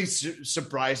really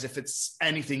surprised if it's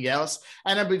anything else.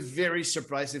 And I'd be very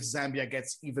surprised if Zambia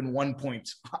gets even 1 point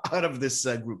out of this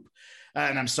group.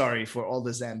 And I'm sorry for all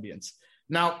the Zambians.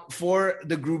 Now, for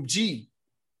the group G,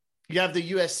 you have the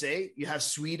USA, you have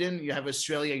Sweden, you have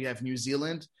Australia, you have New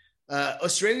Zealand.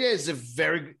 Australia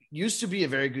used to be a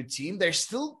very good team. They're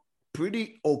still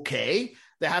pretty okay.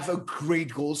 They have a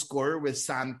great goal scorer with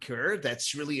Sam Kerr.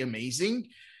 That's really amazing.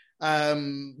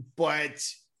 But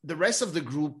the rest of the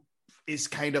group is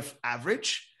kind of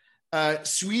average.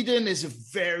 Sweden is a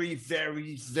very,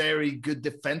 very, very good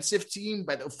defensive team,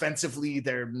 but offensively,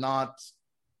 they're not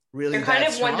really. They're kind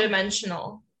of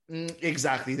one-dimensional.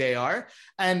 Exactly, they are.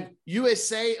 And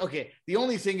USA, okay, the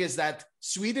only thing is that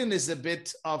Sweden is a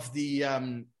bit of the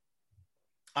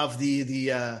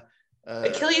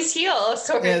Achilles heel.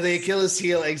 Yeah, the Achilles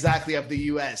heel, exactly, of the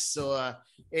US. So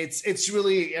it's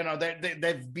really,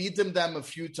 they've beaten them a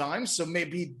few times. So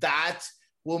maybe that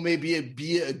will be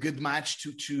a good match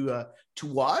to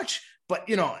watch. But,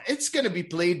 it's going to be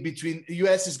played between, the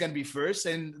US is going to be first,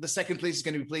 and the second place is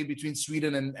going to be played between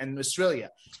Sweden and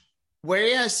Australia.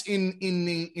 Whereas in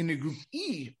the Group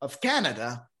E of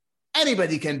Canada,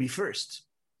 anybody can be first,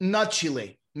 not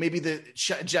Chile. Maybe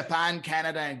Japan,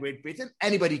 Canada, and Great Britain,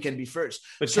 anybody can be first.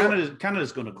 But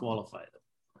Canada's going to qualify,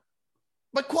 though.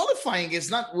 But qualifying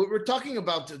is not, we're talking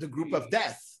about the group of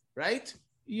death, right?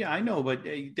 Yeah, I know, but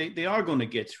they are going to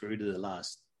get through to the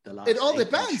last. It all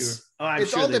depends. Sure. I'm it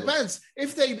sure all they depends.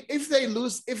 If they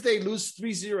lose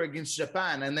 3-0 againth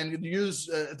Japan and then use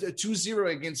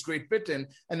 2-0 against Great Britain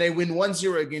and they win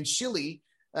 1-0 against Chile,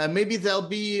 maybe they'll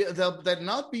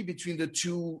not be between the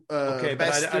two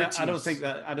best. But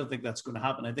I don't think that's going to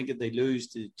happen. I think if they lose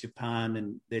to Japan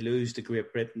and they lose to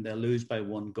Great Britain, they'll lose by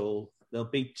 1 goal. They'll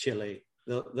beat Chile.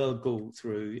 They'll go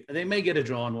through. They may get a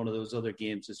draw in one of those other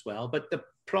games as well. But the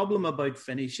problem about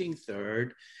finishing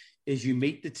third is you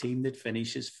meet the team that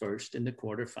finishes first in the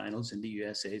quarterfinals in the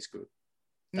USA's group.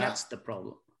 That's the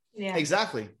problem. Yeah,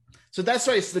 exactly. So that's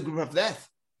why it's the group of death.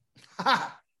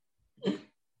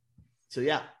 So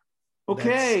yeah.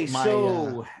 Okay,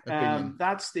 so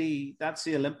that's the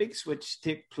Olympics, which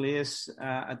take place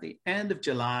at the end of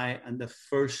July and the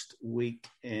first week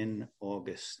in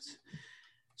August.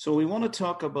 So we want to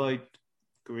talk about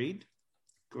greed,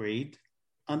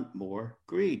 and more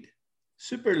greed.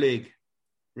 Super League.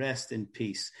 Rest in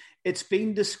peace. It's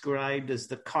been described as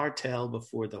the cartel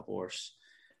before the horse.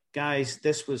 Guys,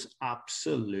 this was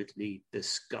absolutely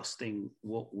disgusting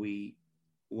what we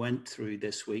went through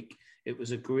this week. It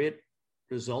was a great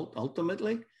result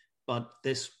ultimately, but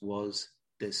this was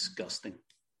disgusting.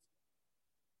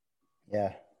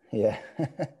 Yeah.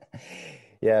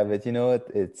 Yeah, but you know what?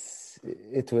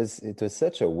 It was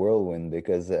such a whirlwind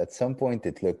because at some point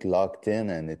it looked locked in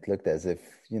and it looked as if,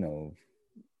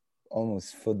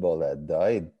 almost football had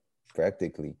died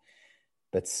practically.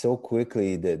 But so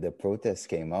quickly the protests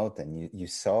came out and you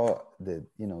saw the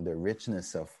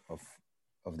richness of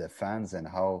the fans and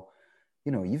how,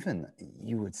 even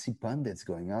you would see pundits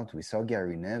going out. We saw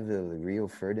Gary Neville, Rio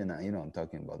Ferdinand, I'm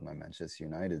talking about my Manchester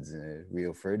United's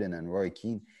Rio Ferdinand, Roy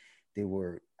Keane. They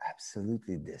were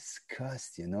absolutely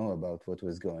disgusted, about what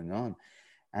was going on.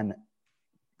 And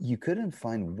you couldn't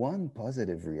find one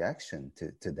positive reaction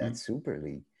to that Super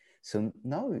League. So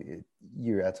now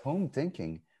you're at home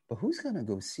thinking, but who's going to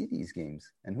go see these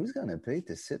games? And who's going to pay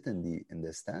to sit in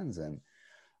the stands? And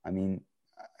I mean,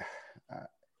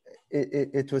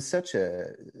 it was such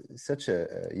a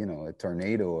a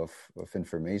tornado of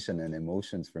information and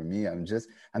emotions for me. I'm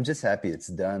just happy it's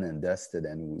done and dusted,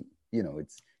 and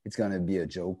it's going to be a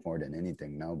joke more than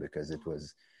anything now because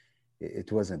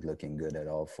it wasn't looking good at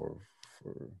all for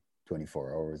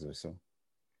 24 hours or so.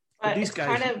 But these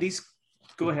guys,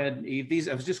 go ahead, Eve.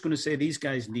 I was just going to say these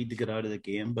guys need to get out of the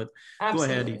game, but absolutely.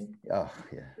 Go ahead, Eve. Oh,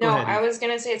 yeah. No, I was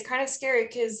going to say it's kind of scary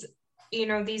because,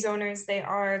 these owners, they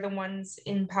are the ones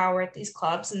in power at these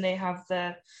clubs and they have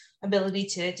the ability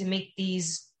to make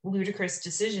these ludicrous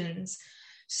decisions.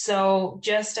 So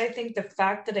I think the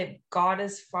fact that it got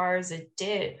as far as it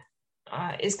did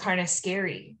is kind of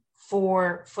scary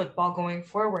for football going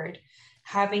forward.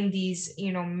 Having these,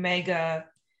 mega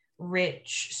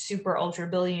rich, super ultra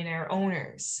billionaire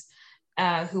owners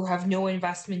who have no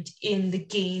investment in the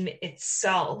game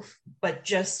itself, but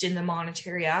just in the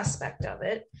monetary aspect of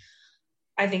it.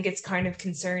 I think it's kind of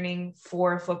concerning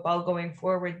for football going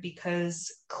forward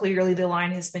because clearly the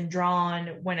line has been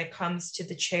drawn when it comes to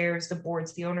the chairs, the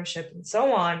boards, the ownership, and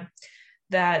so on,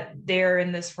 that they're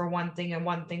in this for one thing and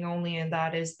one thing only, and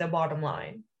that is the bottom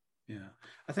line. Yeah.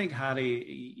 I think,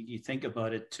 Hattie, you think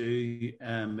about it too,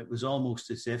 it was almost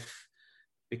as if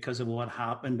because of what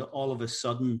happened, all of a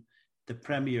sudden the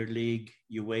Premier League,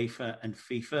 UEFA and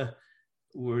FIFA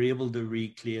were able to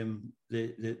reclaim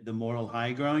the moral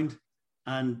high ground.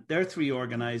 And they're three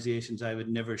organizations I would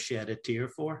never shed a tear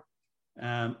for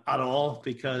at all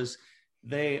because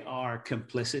they are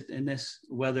complicit in this,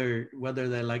 whether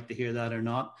they like to hear that or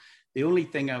not. The only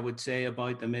thing I would say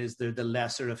about them is they're the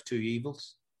lesser of two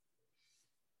evils.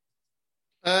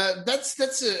 That's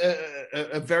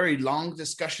a very long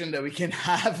discussion that we can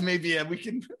have. Maybe we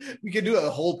can do a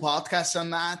whole podcast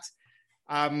on that.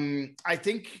 I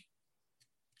think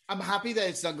I'm happy that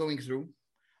it's not going through.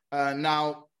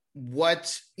 Now,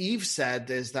 what Eve said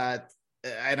is that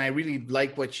and I really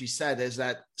like what she said, is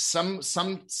that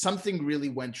something really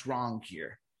went wrong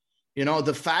here. You know,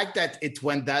 the fact that it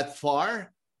went that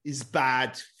far is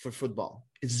bad for football.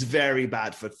 It's very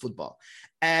bad for football.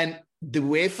 And the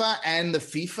UEFA and the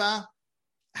FIFA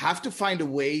have to find a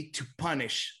way to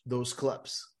punish those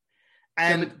clubs.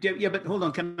 And but hold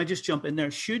on. Can I just jump in there?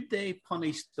 Should they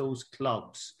punish those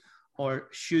clubs, or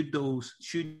should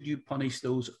you punish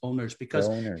those owners? Because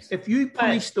if you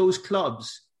punish those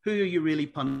clubs, who are you really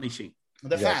punishing?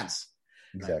 The fans.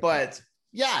 Exactly.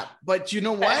 But you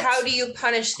know what? But how do you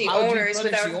punish the owners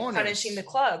without punishing the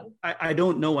club? I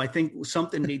don't know. I think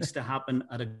something needs to happen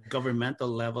at a governmental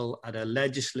level, at a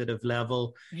legislative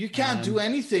level. You can't do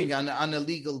anything on a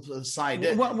legal side.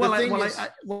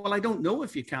 I don't know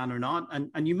if you can or not.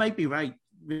 And you might be right.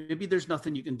 Maybe there's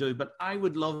nothing you can do. But I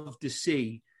would love to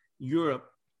see Europe,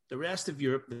 the rest of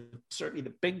Europe, certainly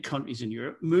the big countries in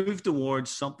Europe, move towards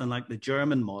something like the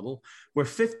German model, where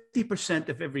 50%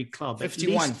 of every club,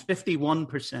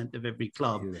 51% of every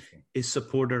club is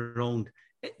supporter-owned.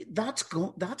 That's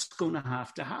going to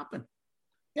have to happen.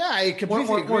 Yeah, I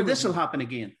completely agree. Or this will happen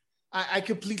again. I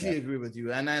completely agree with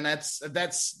you, and that's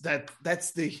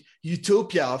the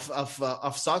utopia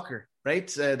of soccer.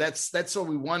 Right, that's what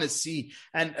we want to see,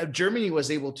 and Germany was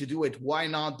able to do it. Why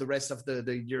not the rest of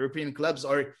the European clubs,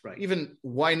 or even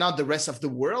why not the rest of the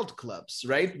world clubs?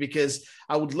 Right, because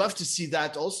I would love to see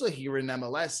that also here in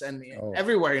MLS and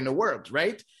everywhere in the world.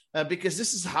 Right, because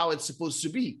this is how it's supposed to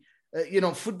be.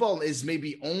 Football is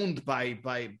maybe owned by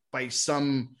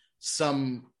some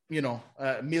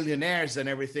millionaires and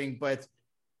everything, but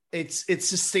it's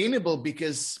sustainable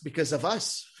because of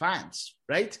us fans,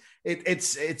 right?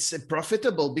 It's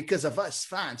profitable because of us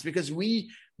fans, because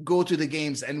we go to the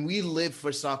games and we live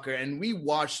for soccer and we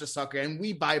watch the soccer and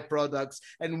we buy products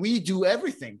and we do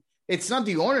everything. It's not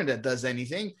the owner that does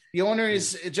anything. The owner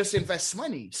just invests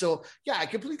money. So yeah, I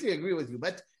completely agree with you.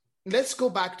 But let's go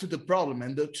back to the problem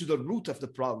and to the root of the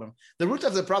problem. The root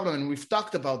of the problem, and we've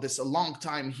talked about this a long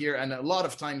time here and a lot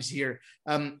of times here,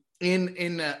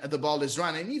 in The Ball Is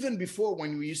Run, and even before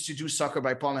when we used to do Soccer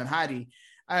by Paul and Hattie,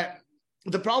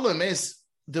 the problem is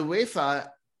the UEFA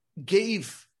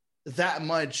gave that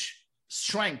much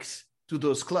strength to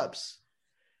those clubs.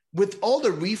 With all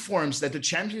the reforms that the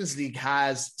Champions League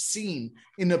has seen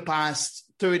in the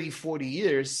past 30, 40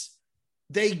 years,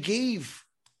 they gave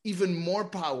even more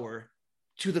power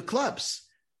to the clubs.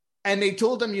 And they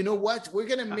told them, you know what, we're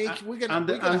going to help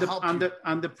you.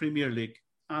 And the Premier League.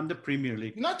 And the Premier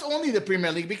League. Not only the Premier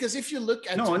League, because if you look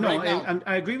at now, and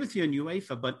I agree with you in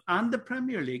UEFA, but and the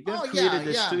Premier League, they've created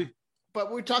this too.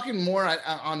 But we're talking more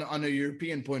on a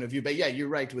European point of view. But yeah, you're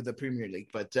right with the Premier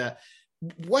League. But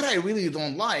what I really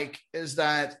don't like is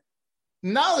that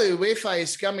now the UEFA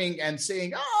is coming and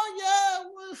saying,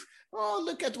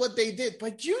 look at what they did.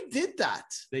 But you did that.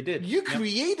 They did. You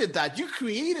created that. You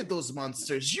created those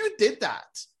monsters. You did that.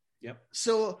 Yep.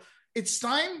 So it's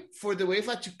time for the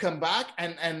UEFA to come back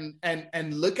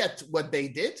and look at what they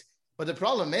did. But the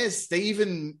problem is they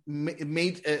even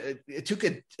took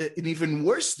an even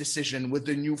worse decision with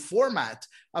the new format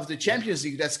of the Champions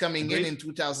League that's coming in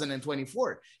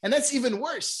 2024. And that's even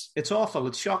worse. It's awful.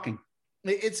 It's shocking.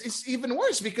 It's even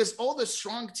worse because all the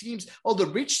strong teams, all the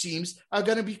rich teams are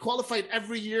going to be qualified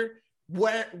every year,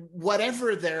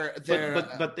 whatever their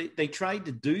but they tried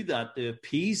to do that to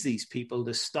appease these people,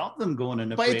 to stop them going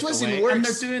in a breakaway. But it was in works. And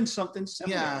they're doing something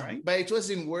similar, right? But it was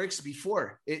in works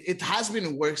before. It has been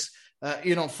in works,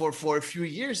 for a few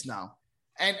years now.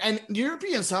 And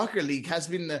European Soccer League has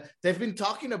been they've been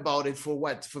talking about it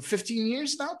for 15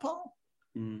 years now, Paul?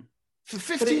 Mm. For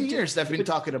 15 years, they've been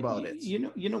talking about it.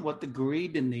 You know what? The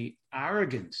greed and the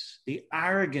arrogance.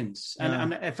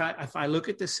 And if I look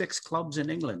at the 6 clubs in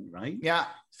England, right? Yeah.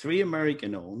 3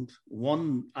 American owned,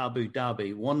 1 Abu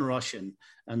Dhabi, 1 Russian,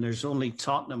 and there's only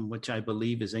Tottenham, which I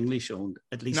believe is English owned.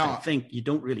 At least I think. You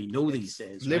don't really know these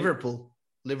days. Liverpool.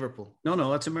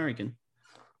 No, that's American.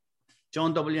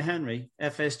 John W. Henry,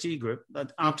 FSG Group,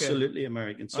 that's absolutely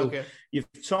American. So you've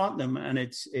Tottenham, and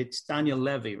it's Daniel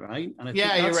Levy, right? And I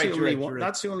think you're right.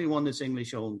 That's the only one that's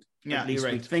English owned. Yeah, at least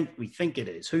you're right. We think it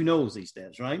is. Who knows these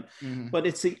days, right? Mm-hmm. But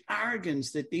it's the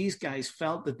arrogance that these guys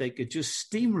felt that they could just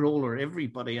steamroller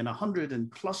everybody in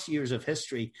 100+ years of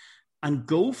history and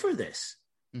go for this.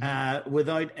 Mm-hmm.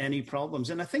 Without any problems.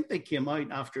 And I think they came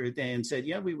out after a day and said,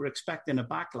 we were expecting a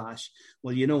backlash.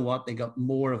 Well, you know what? They got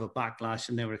more of a backlash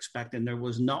than they were expecting. There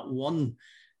was not one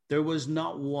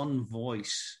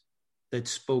voice that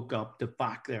spoke up to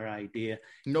back their idea.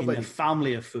 Nobody. In the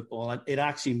family of football. It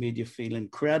actually made you feel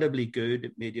incredibly good.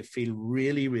 It made you feel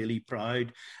really, really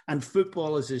proud. And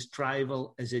football is as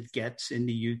tribal as it gets in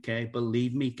the UK,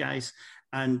 believe me, guys.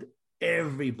 And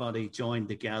everybody joined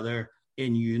together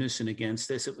in unison against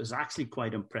this. It was actually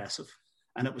quite impressive.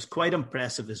 And it was quite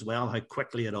impressive as well how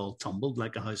quickly it all tumbled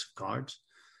like a house of cards.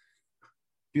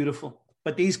 Beautiful.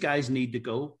 But these guys need to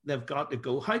go. They've got to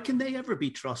go. How can they ever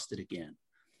be trusted again?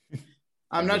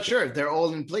 I'm not sure. They're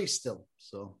all in place still.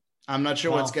 So I'm not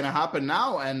sure what's going to happen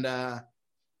now. And,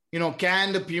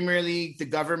 can the Premier League, the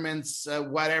governments,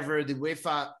 whatever, the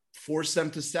UEFA force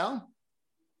them to sell?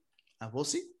 We'll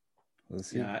see. We'll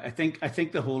see. Yeah, I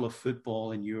think the whole of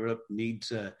football in Europe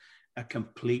needs a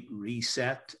complete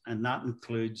reset, and that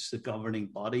includes the governing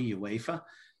body, UEFA.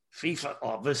 FIFA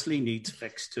obviously needs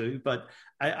fixed too, but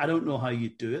I don't know how you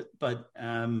do it. But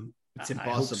it's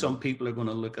impossible. I hope some people are going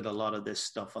to look at a lot of this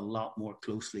stuff a lot more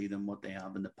closely than what they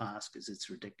have in the past, because it's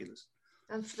ridiculous.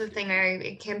 That's the thing.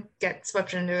 It can't get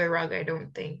swept under the rug, I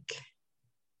don't think.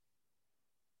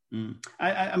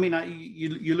 I mean,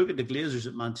 you look at the Glazers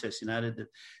at Manchester United.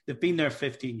 They've been there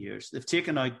 15 years. They've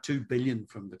taken out $2 billion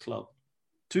from the club.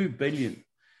 $2 billion.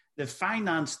 They've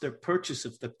financed their purchase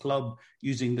of the club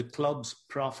using the club's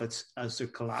profits as their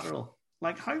collateral.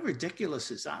 Like, how ridiculous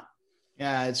is that?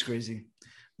 Yeah, it's crazy.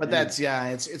 But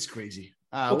it's crazy.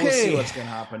 We'll see what's going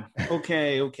to happen.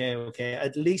 Okay.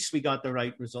 At least we got the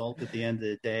right result at the end of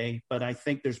the day. But I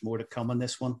think there's more to come on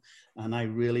this one. And I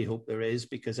really hope there is,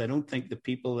 because I don't think the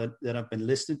people that I've been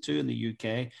listening to in the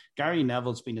UK, Gary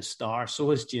Neville's been a star. So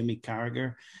has Jimmy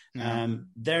Carragher.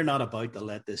 They're not about to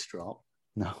let this drop.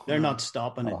 No, they're not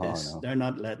stopping at this. No. They're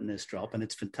not letting this drop. And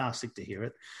it's fantastic to hear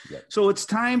it. Yep. So it's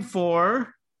time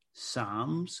for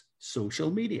Sam's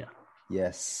social media.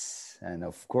 Yes. And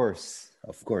of course,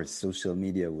 social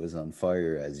media was on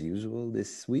fire as usual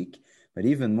this week, but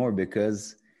even more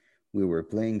because we were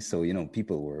playing. So,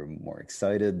 people were more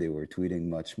excited. They were tweeting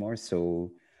much more.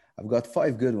 So I've got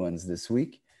 5 good ones this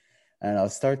week. And I'll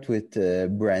start with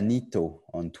Branito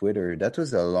on Twitter. That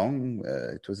was a long,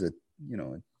 it was a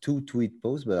 2-tweet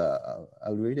post, but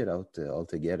I'll read it out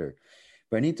altogether.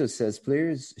 Branito says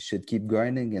players should keep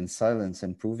grinding in silence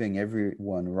and proving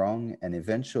everyone wrong, and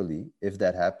eventually, if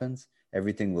that happens,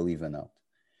 everything will even out.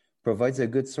 Provides a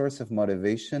good source of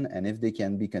motivation, and if they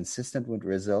can be consistent with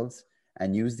results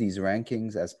and use these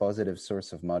rankings as positive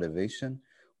source of motivation,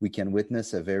 we can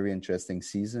witness a very interesting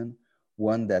season,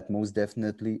 one that most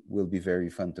definitely will be very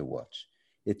fun to watch.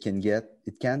 It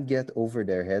can't get over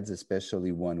their heads,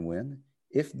 especially one win.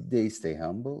 If they stay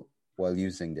humble while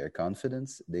using their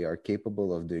confidence, they are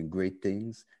capable of doing great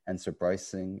things and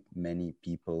surprising many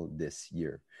people this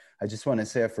year. I just want to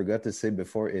say, I forgot to say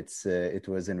before, it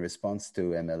was in response to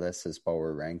MLS's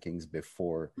power rankings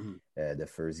before the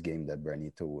first game that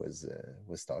Branito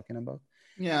was talking about.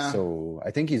 Yeah. So I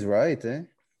think he's right, eh?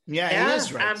 Yeah, he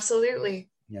is right. Absolutely.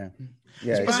 Yeah.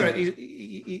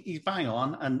 He's bang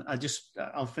on, and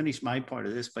I'll finish my part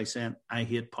of this by saying I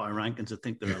hate power rankings. I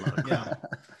think they're a lot of crap.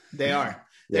 They are.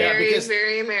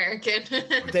 Very American.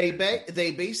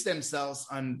 they base themselves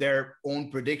on their own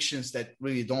predictions that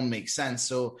really don't make sense.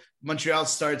 So Montreal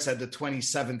starts at the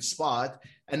 27th spot,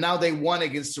 and now they won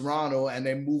against Toronto, and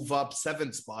they move up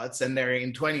 7 spots, and they're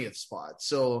in 20th spot.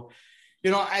 So,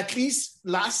 at least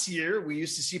last year, we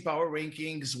used to see power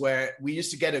rankings where we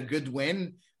used to get a good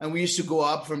win and we used to go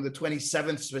up from the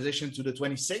 27th position to the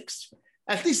 26th.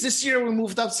 At least this year, we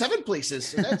moved up 7 places.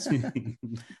 So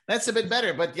that's a bit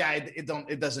better. But yeah,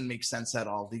 it doesn't make sense at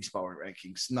all, these power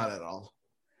rankings. Not at all.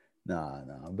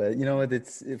 No. But you know what?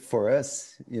 For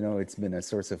us, it's been a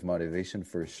source of motivation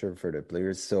for sure for the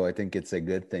players. So I think it's a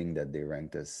good thing that they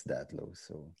ranked us that low.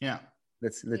 So yeah,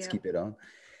 let's keep it on.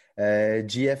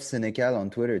 GF Senecal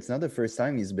on Twitter. It's not the first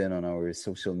time he's been on our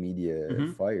social media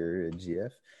fire,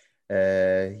 GF.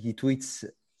 He tweets,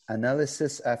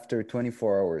 analysis after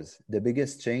 24 hours. The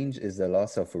biggest change is the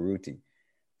loss of Urruti.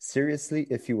 Seriously,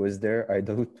 if he was there, I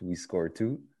doubt we score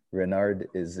 2. Renard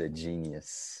is a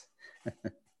genius.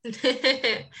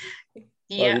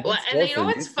 Yeah, and you know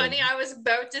what's funny? I was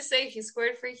about to say he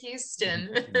scored for Houston,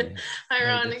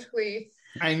 ironically.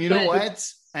 And you know what?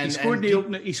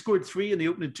 He scored 3 in the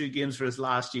opening 2 games for his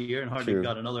last year, and hardly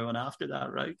got another one after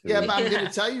that, right? Yeah, but I'm going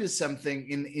to tell you something.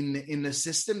 In the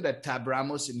system that Tab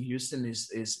Ramos in Houston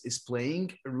is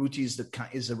playing, Urruti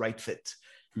is the right fit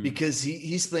because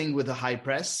he's playing with a high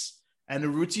press, and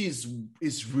Urruti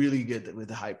is really good with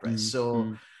the high press.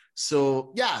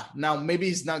 So yeah, now maybe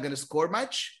he's not going to score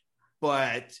much,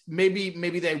 but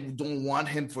maybe they don't want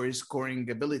him for his scoring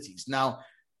abilities. Now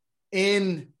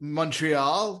in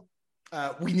Montreal,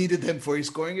 we needed him for his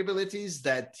scoring abilities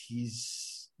that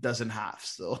he's doesn't have.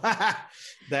 So, I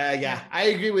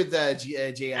agree with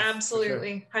JF.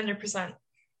 Absolutely, 100%.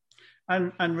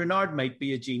 And Renard might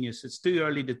be a genius. It's too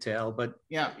early to tell, but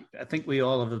yeah, I think we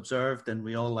all have observed and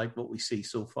we all like what we see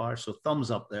so far. So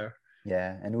thumbs up there.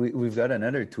 Yeah, and we've got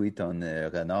another tweet on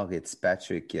Renard. It's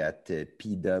Patrick at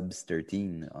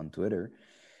PDubs13 on Twitter.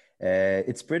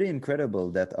 It's pretty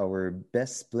incredible that our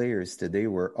best players today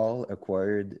were all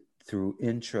acquired through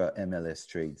intra-MLS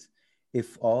trades.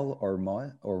 If all or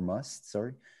most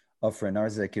of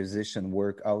Renard's acquisition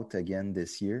work out again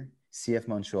this year, CF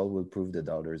Montreal will prove the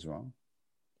doubters wrong.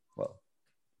 Well,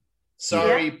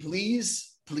 sorry,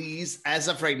 please. As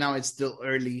of right now, it's still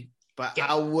early, but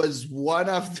I was one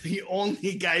of the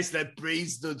only guys that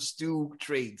praised those two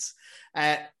trades.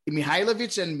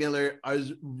 Mihailovic and Miller are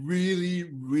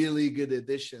really, really good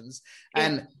additions.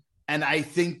 And I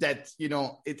think that,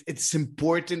 it's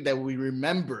important that we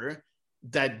remember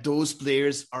that those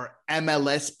players are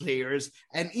MLS players.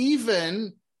 And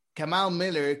even Kamal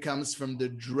Miller comes from the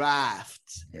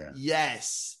draft. Yeah.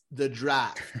 Yes, the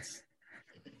draft.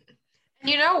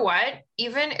 You know what?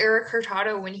 Even Eric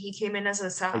Hurtado, when he came in as a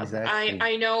sub, exactly.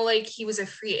 I know he was a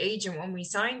free agent when we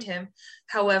signed him.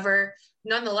 However,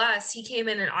 nonetheless, he came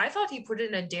in and I thought he put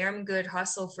in a damn good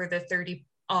hustle for the 30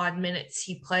 odd minutes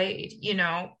he played,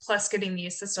 plus getting the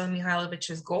assist on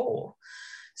Mihailovic's goal.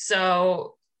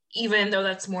 So even though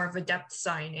that's more of a depth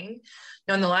signing,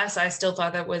 nonetheless, I still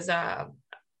thought that was a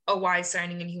wise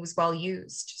signing and he was well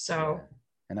used. So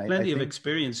and plenty of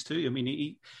experience too. I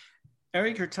mean,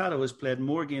 Eric Hurtado has played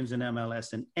more games in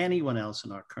MLS than anyone else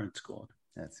in our current squad.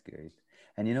 That's great.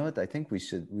 And you know what? I think we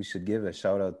should give a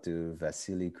shout out to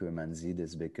Vasily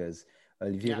Koumantzidis, because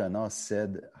Olivier Renard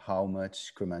said how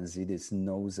much Koumantzidis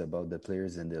knows about the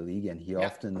players in the league, and he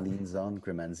often leans on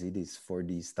Koumantzidis for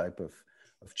these type of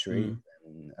trade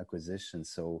and acquisition.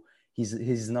 So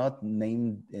he's not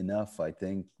named enough, I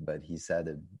think, but he's had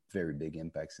a very big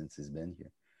impact since he's been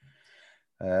here.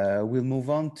 We'll move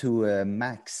on to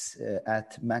Max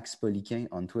at Max Poliquin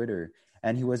on Twitter.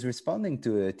 And he was responding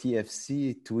to a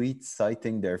TFC tweet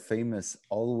citing their famous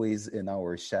 "always in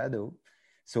our shadow."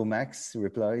 So Max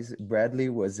replies, "Bradley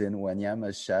was in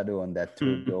Wanyama's shadow on that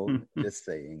third goal." Just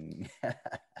saying.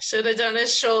 Should have done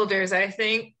his shoulders, I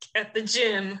think, at the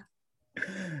gym.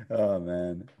 Oh,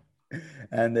 man.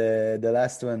 And the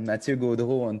last one, Mathieu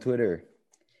Gaudreau on Twitter.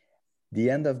 "The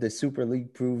end of the Super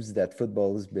League proves that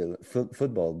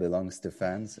football belongs to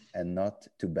fans and not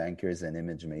to bankers and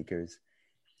image makers,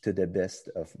 to the best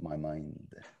of my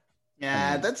mind."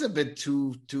 Yeah, that's a bit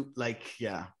too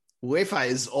UEFA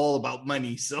is all about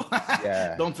money, so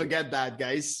don't forget that,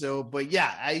 guys. So, but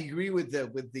I agree with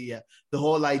the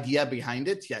whole idea behind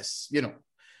it. Yes,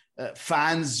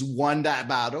 fans won that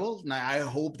battle. Now, I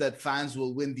hope that fans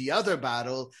will win the other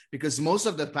battle, because most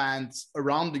of the fans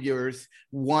around the earth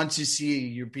want to see a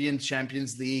European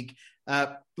Champions League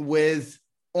with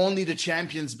only the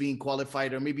champions being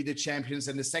qualified, or maybe the champions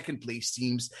and the second place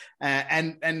teams,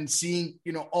 and seeing,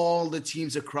 all the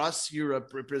teams across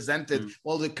Europe represented,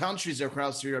 all the countries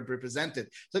across Europe represented.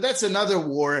 So that's another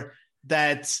war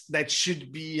that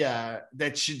should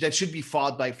be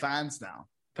fought by fans now.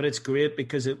 But it's great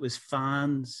because it was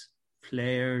fans,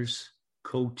 players,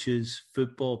 coaches,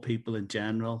 football people in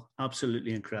general.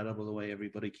 Absolutely incredible the way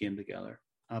everybody came together.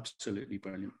 Absolutely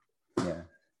brilliant. Yeah.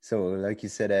 So like you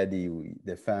said, Eddie,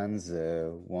 the fans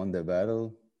won the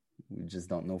battle. We just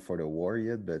don't know for the war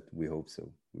yet, but we hope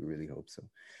so. We really hope so.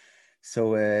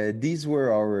 So these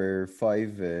were our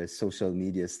 5 social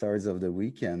media stars of the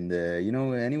week. And,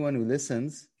 anyone who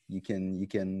listens, you can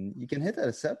hit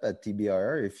us up at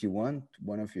TBRR if you want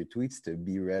one of your tweets to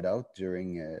be read out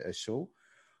during a show,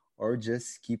 or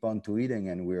just keep on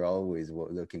tweeting, and we're always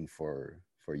looking for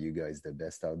you guys the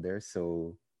best out there.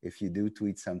 So if you do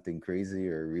tweet something crazy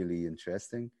or really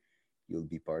interesting, you'll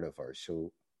be part of our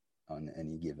show on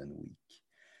any given week.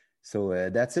 So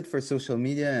that's it for social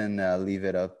media, and I'll leave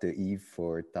it up to Eve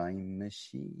for Time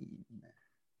Machine.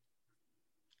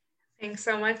 Thanks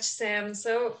so much, Sam.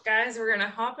 So, guys, we're going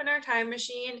to hop in our time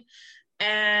machine,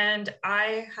 and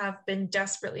I have been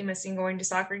desperately missing going to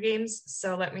soccer games.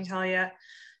 So let me tell you,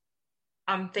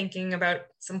 I'm thinking about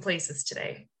some places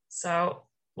today. So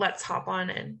let's hop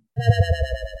on in.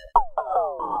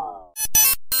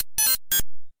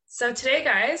 So today,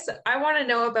 guys, I want to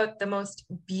know about the most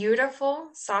beautiful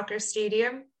soccer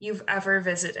stadium you've ever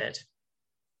visited.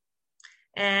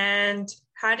 And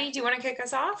Hadi, do you want to kick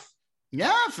us off?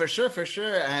 Yeah, for sure.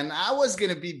 And I was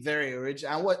going to be very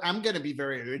original. I'm going to be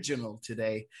very original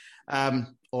today.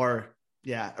 Or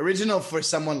Yeah, original for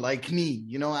someone like me.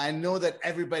 I know that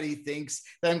everybody thinks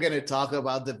that I'm going to talk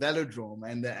about the Velodrome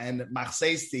and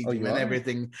Marseille Stadium and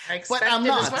everything, but I'm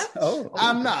not.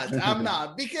 I'm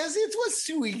not because it was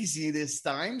too easy this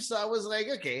time. So I was like,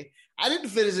 okay, I didn't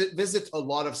visit a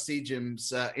lot of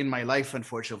stadiums in my life,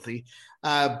 unfortunately,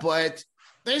 but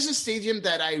there's a stadium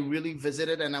that I really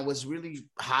visited and I was really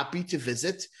happy to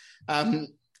visit.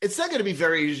 It's not going to be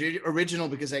very original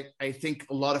because I think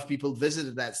a lot of people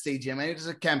visited that stadium, and it is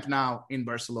a Camp Nou in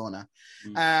Barcelona.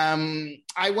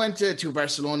 I went to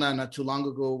Barcelona not too long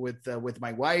ago with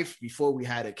my wife before we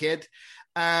had a kid,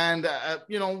 and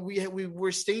we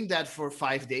were staying there for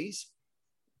 5 days.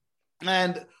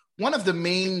 And one of the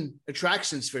main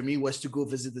attractions for me was to go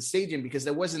visit the stadium because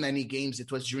there wasn't any games.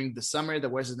 It was during the summer. There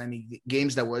wasn't any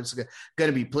games that was going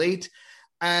to be played,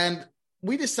 and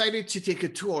we decided to take a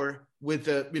tour with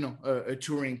a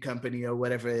touring company or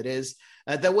whatever it is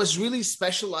that was really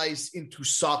specialized into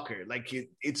soccer. Like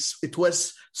it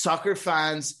was soccer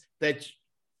fans that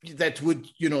would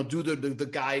do the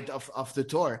guide of the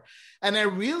tour, and I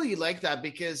really like that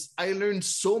because I learned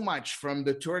so much from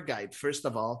the tour guide, first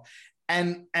of all,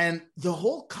 and the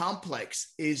whole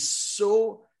complex is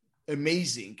so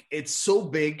amazing. It's so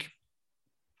big.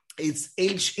 It's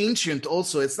ancient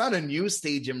also. It's not a new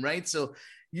stadium, right? So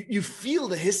you feel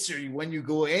the history when you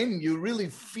go in. You really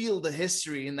feel the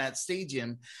history in that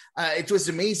stadium. It was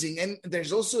amazing. And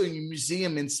there's also a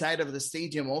museum inside of the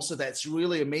stadium also that's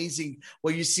really amazing,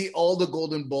 where you see all the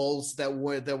golden balls that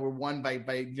were won by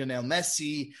Lionel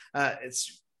Messi.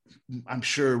 I'm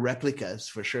sure replicas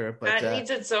for sure. But that needs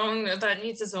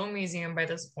its own museum by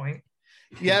this point.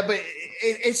 Yeah, but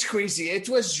it's crazy. It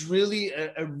was really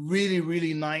a really,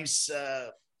 really nice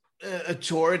a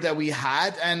tour that we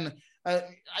had. And I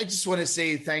just want to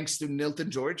say thanks to Nilton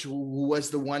George, who was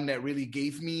the one that really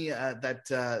gave me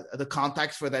the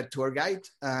contact for that tour guide.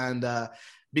 And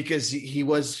because he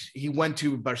went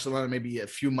to Barcelona maybe a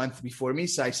few months before me.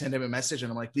 So I sent him a message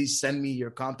and I'm like, please send me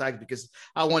your contact because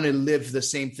I want to live the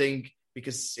same thing,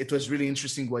 because it was really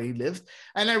interesting where he lived.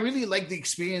 And I really liked the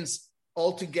experience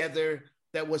altogether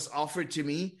that was offered to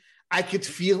me. I could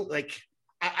feel like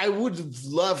I would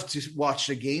love to watch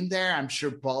a game there. I'm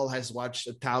sure Paul has watched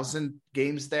 1,000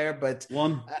 games there, but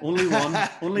only one.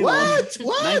 What's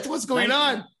going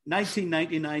on?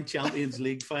 1999 Champions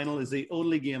League final is the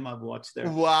only game I've watched there.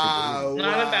 Wow,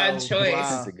 not a bad choice. Wow.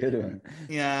 That's a good one.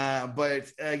 Yeah,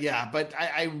 but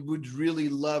I would really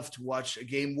love to watch a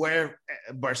game where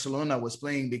Barcelona was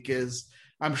playing, because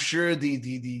I'm sure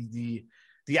the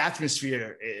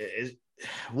atmosphere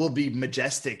will be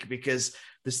majestic, because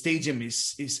the stadium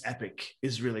is epic,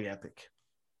 is really epic.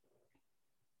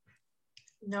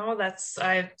 No, it's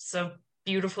a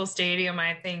beautiful stadium.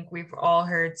 I think we've all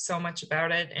heard so much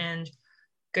about it, and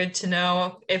good to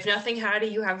know. If nothing, Hattie,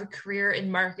 you have a career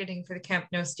in marketing for the Camp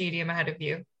Nou Stadium ahead of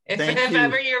you. If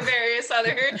ever your various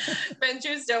other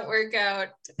ventures don't work out.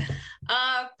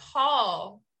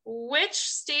 Paul, which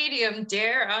stadium,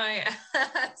 dare I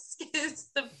ask, is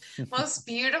the most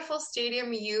beautiful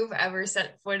stadium you've ever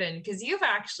set foot in? Because you've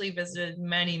actually visited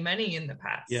many in the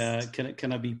past. Yeah,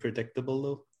 can I be predictable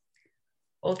though?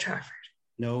 Old Trafford.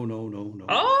 No.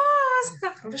 Oh,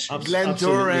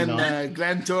 Glentoran.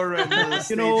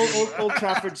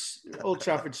 Old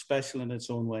Trafford's special in its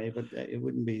own way, but it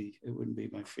wouldn't be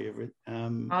my favorite.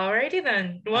 Alrighty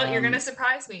then. Well, you're gonna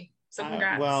surprise me. So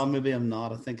congrats. Well, maybe I'm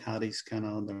not. I think Hattie's kind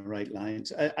of on the right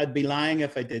lines. I'd be lying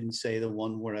if I didn't say the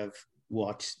one where I've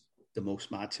watched the most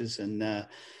matches, and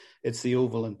it's the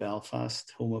Oval in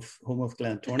Belfast, home of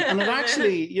Glentoran. And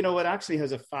it actually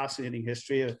has a fascinating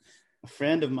history. A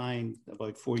friend of mine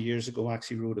about 4 years ago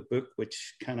actually wrote a book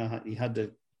which it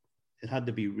had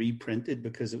to be reprinted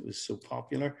because it was so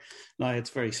popular. Now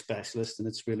it's very specialist and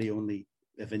it's really only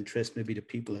of interest maybe to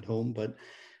people at home, but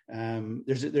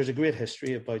there's a great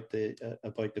history about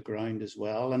the ground as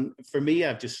well. And for me, I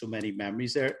have just so many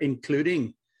memories there,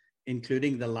 including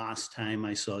the last time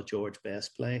I saw George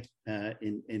Best play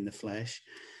in the flesh.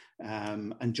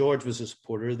 And George was a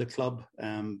supporter of the club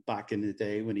back in the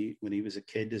day when he was a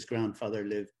kid. His grandfather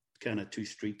lived kind of 2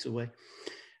 streets away.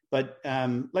 But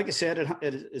like I said,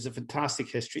 it is a fantastic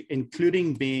history,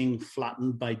 including being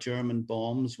flattened by German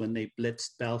bombs when they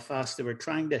blitzed Belfast. They were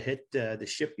trying to hit the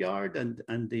shipyard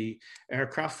and the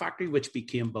aircraft factory, which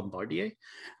became Bombardier.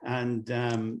 And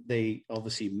they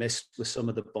obviously missed with some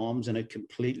of the bombs, and it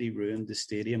completely ruined the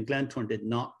stadium. Glentoran did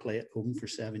not play at home for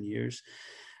 7 years.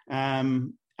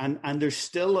 And there's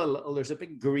still there's a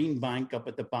big green bank up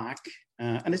at the back.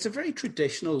 And it's a very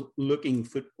traditional looking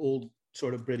old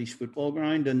sort of British football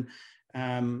ground. And,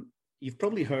 you've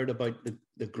probably heard about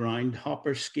the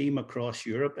Groundhopper scheme across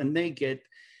Europe, and they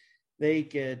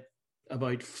get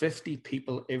about 50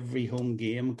 people every home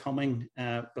game coming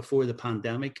before the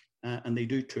pandemic. And they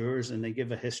do tours and they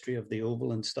give a history of the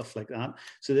Oval and stuff like that.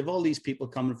 So they have all these people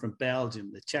coming from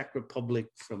Belgium, the Czech Republic,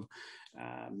 from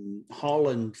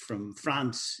Holland, from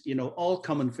France, all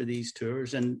coming for these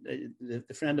tours. And the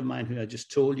friend of mine who I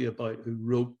just told you about, who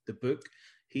wrote the book,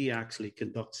 he actually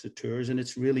conducts the tours, and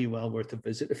it's really well worth a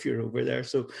visit if you're over there.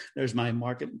 So there's my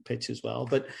marketing pitch as well.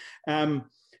 But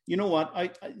you know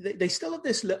what? They still have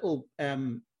this little...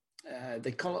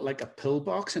 they call it like a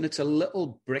pillbox, and it's a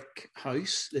little brick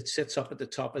house that sits up at the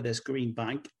top of this green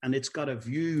bank, and it's got a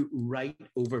view right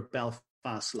over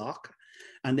Belfast Lough.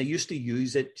 And they used to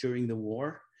use it during the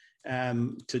war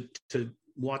to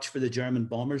watch for the German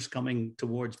bombers coming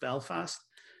towards Belfast.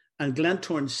 And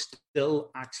Glentoran still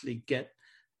actually get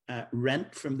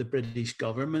rent from the British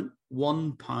government,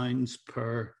 £1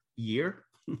 per year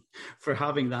for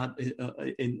having that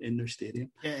in their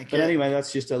stadium. Yeah, but anyway,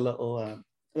 that's just a little...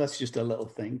 That's just a little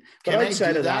thing. But can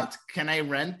I do that? Can I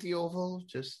rent the Oval?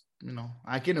 Just,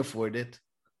 I can afford it.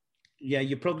 Yeah,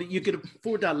 you could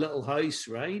afford that little house,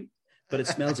 right? But it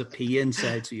smells of pee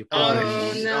inside, so you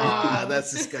probably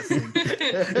that's disgusting.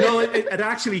 No, it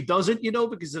actually doesn't,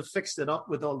 because they've fixed it up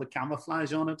with all the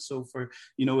camouflage on it. So for,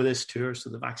 this tour, so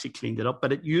they've actually cleaned it up.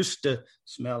 But it used to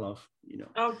smell of,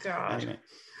 Oh, God. Anyway.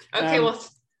 Okay,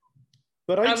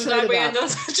 But I'm glad we end on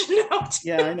such a note.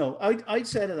 Yeah, I know. I'd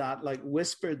say to that,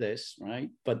 whisper this, right?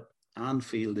 But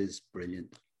Anfield is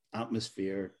brilliant.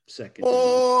 Atmosphere, second. You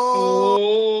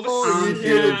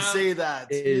didn't say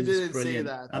that. You didn't say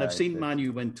that. And I've seen Man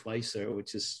U win twice there,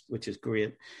 which is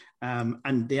great.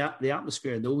 And the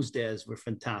atmosphere in those days were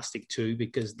fantastic too,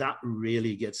 because that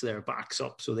really gets their backs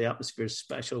up. So the atmosphere is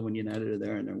special when United are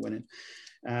there and they're winning.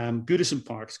 Goodison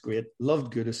Park's great.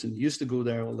 Loved Goodison. Used to go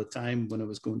there all the time when I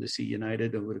was going to see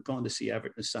United. I would have gone to see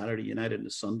Everton on Saturday, United on a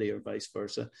Sunday, or vice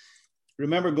versa.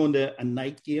 Remember going to a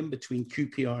night game between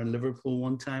QPR and Liverpool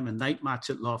one time, a night match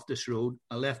at Loftus Road.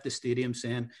 I left the stadium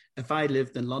saying, if I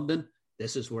lived in London,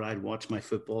 this is where I'd watch my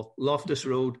football. Loftus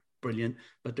Road, brilliant.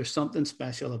 But there's something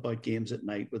special about games at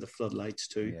night with the floodlights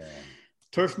too. Yeah.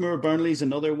 Turf Moor Burnley's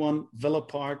another one. Villa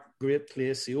Park, great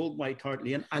place. The old White Hart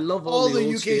Lane. I love all the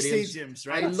old UK stadiums,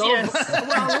 right? I love.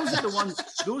 Well, those are the ones.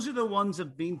 Those are the ones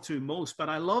I've been to most. But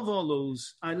I love all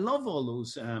those. I love all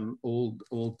those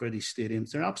old British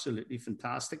stadiums. They're absolutely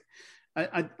fantastic.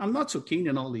 I'm not so keen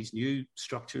on all these new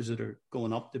structures that are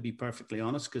going up, to be perfectly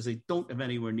honest, because they don't have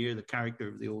anywhere near the character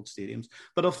of the old stadiums.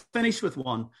 But I'll finish with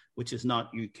one which is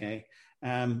not UK.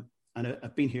 And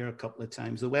I've been here a couple of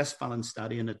times. The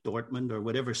Westfalenstadion at Dortmund, or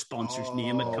whatever sponsor's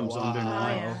name it comes under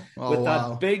now, with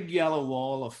that big yellow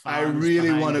wall of fans. I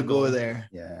really want to go there.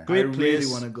 Yeah, great I place.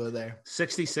 Really want to go there.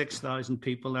 66,000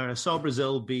 people there. I saw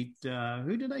Brazil beat.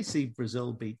 Who did I see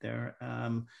Brazil beat there?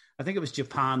 I think it was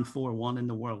Japan 4-1 in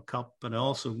the World Cup. But I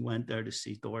also went there to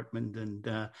see Dortmund,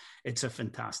 and it's a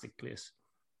fantastic place.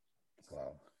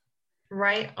 Wow!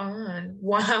 Right on.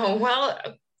 Wow. Well.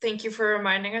 Thank you for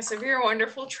reminding us of your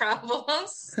wonderful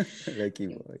travels. Thank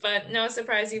you. But no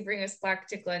surprise you bring us back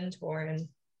to Glentoran.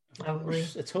 Lovely.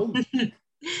 It's home.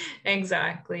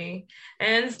 Exactly.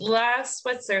 And last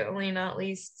but certainly not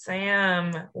least,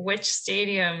 Sam, which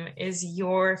stadium is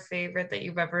your favorite that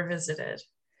you've ever visited,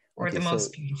 or the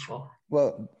most beautiful?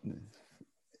 Well,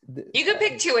 you can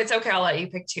pick two. It's okay. I'll let you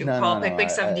pick two. Paul, pick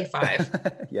 75.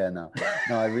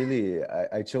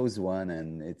 I chose one,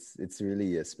 and it's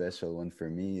really a special one for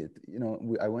me.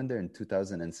 I went there in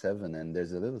 2007, and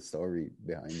there's a little story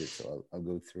behind it, so I'll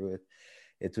go through it.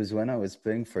 It was when I was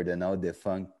playing for the now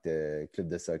defunct Club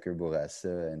de Soccer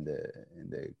Bourassa in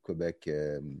the Quebec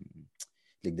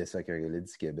Ligue de Soccer Elite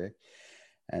du Québec.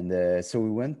 And so we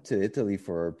went to Italy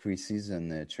for our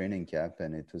preseason training camp,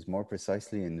 and it was more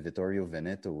precisely in Vittorio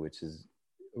Veneto, which is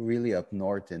really up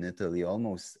north in Italy,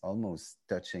 almost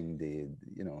touching the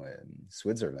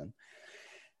Switzerland.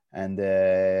 And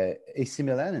AC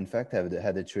Milan, in fact,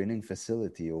 had a training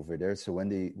facility over there. So when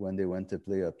they went to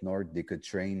play up north, they could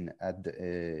train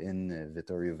in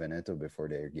Vittorio Veneto before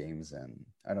their games. And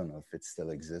I don't know if it still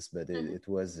exists, but it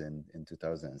was in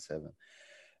 2007.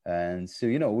 And so,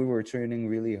 we were training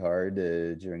really hard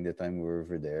during the time we were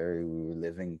over there. We were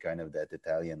living kind of that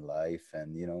Italian life.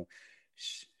 And,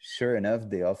 sure enough,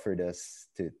 they offered us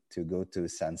to go to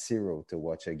San Siro to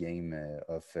watch a game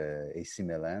of AC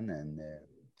Milan. And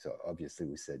so obviously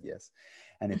we said yes.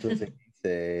 And it was against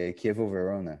Chievo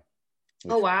Verona.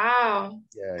 Oh, wow.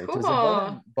 Yeah, cool. It was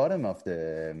the bottom of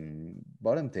the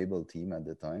bottom table team at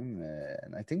the time.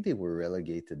 And I think they were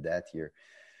relegated that year.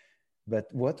 But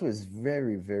what was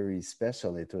very, very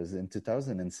special, it was in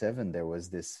 2007, there was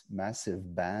this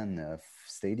massive ban of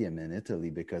stadium in Italy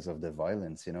because of the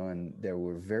violence, and there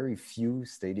were very few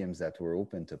stadiums that were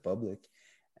open to public,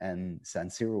 and San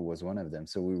Siro was one of them.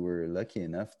 So we were lucky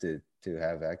enough to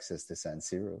have access to San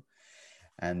Siro.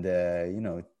 And,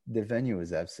 the venue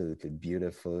is absolutely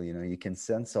beautiful. You can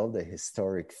sense all the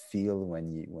historic feel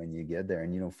when you get there.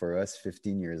 And, for us,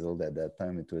 15 years old at that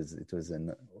time, it was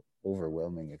an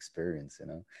overwhelming experience,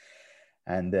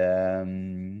 And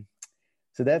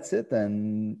so that's it.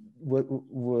 And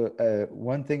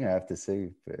one thing I have to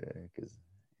say, because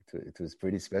it was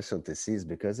pretty special to see, is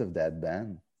because of that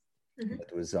ban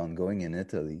that was ongoing in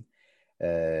Italy.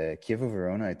 Chievo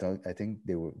Verona, I think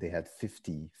they had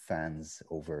 50 fans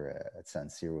over at San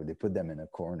Siro. They put them in a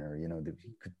corner, you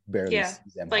could barely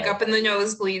see them. Like up in the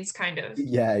nosebleeds, kind of.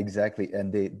 Yeah, exactly.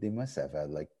 And they must have had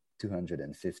like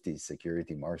 250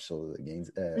 security marshals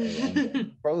against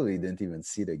probably didn't even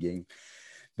see the game.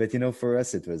 But for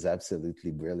us it was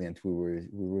absolutely brilliant. We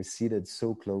were seated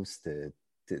so close to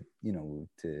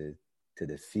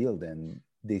the field, and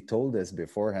they told us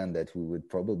beforehand that we would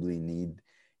probably need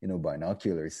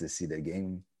binoculars to see the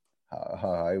game, how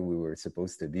high we were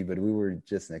supposed to be, but we were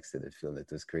just next to the field.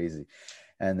 It was crazy.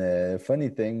 And funny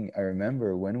thing, I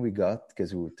remember when we got,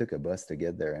 because we took a bus to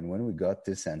get there, and when we got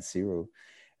to San Siro,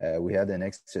 we had an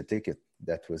extra ticket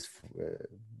that was,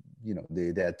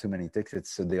 they had too many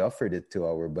tickets. So they offered it to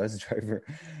our bus driver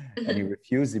and he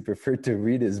refused. He preferred to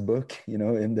read his book,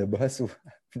 in the bus.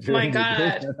 My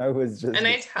God. And I was just, and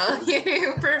I tell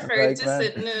you preferred to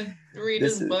sit and read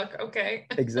his book. Okay.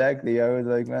 Exactly. I was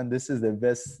like, man, this is the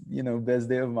best, best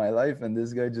day of my life. And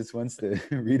this guy just wants to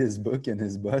read his book in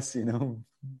his bus,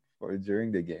 for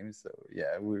during the game. So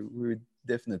yeah, we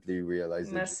definitely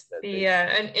realized must be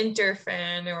an Inter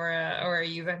fan or a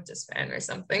Juventus fan or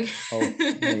something. Oh,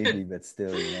 maybe, but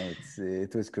still,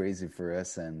 it was crazy for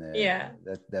us, and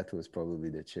that was probably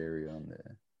the cherry on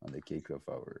the cake of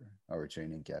our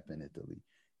training camp in Italy.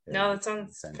 No, that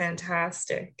sounds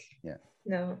fantastic. Yeah.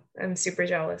 No, I'm super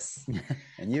jealous.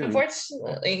 And you?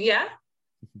 Unfortunately, yeah.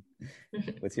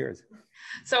 What's yours?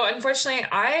 So unfortunately,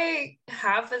 I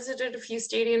have visited a few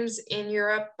stadiums in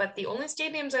Europe, but the only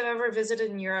stadiums I've ever visited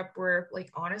in Europe were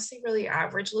honestly really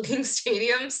average looking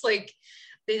stadiums.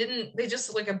 They just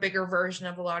look like a bigger version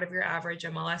of a lot of your average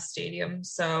MLS stadium.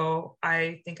 So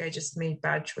I think I just made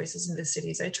bad choices in the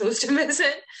cities I chose to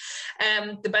visit.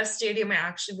 The best stadium I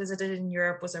actually visited in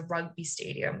Europe was a rugby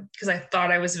stadium, because I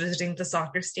thought I was visiting the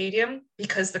soccer stadium,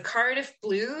 because the Cardiff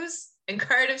Blues and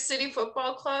Cardiff City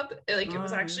Football Club, it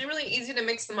was actually really easy to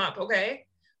mix them up, okay?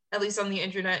 At least on the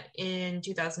internet in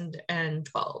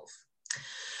 2012.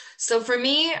 So for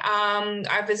me,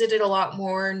 I visited a lot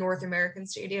more North American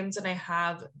stadiums than I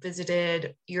have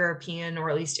visited European, or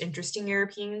at least interesting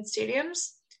European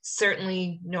stadiums.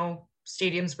 Certainly no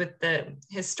stadiums with the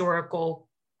historical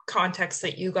context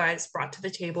that you guys brought to the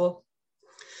table.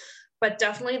 But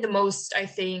definitely the most, I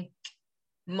think,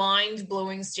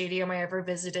 mind-blowing stadium I ever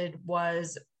visited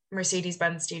was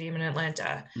Mercedes-Benz Stadium in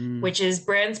Atlanta, which is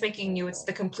brand spanking new. It's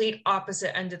the complete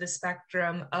opposite end of the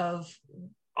spectrum of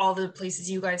all the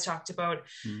places you guys talked about.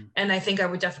 And I think I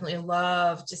would definitely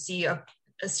love to see a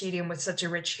stadium with such a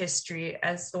rich history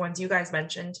as the ones you guys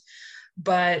mentioned.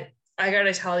 But I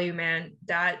gotta tell you, man,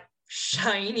 that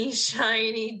shiny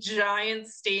giant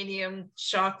stadium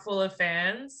chock full of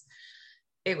fans,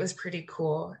 it was pretty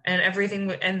cool. And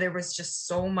everything, and there was just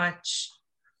so much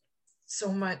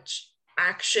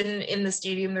action in the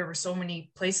stadium. There were so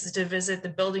many places to visit. The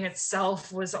building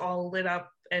itself was all lit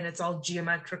up and it's all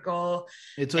geometrical.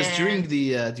 It was during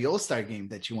the All-Star game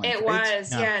that you went. It right?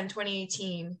 was, yeah, in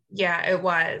 2018. Yeah, it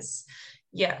was.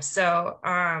 Yeah, so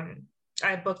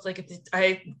I booked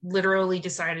I literally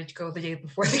decided to go the day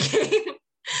before the game.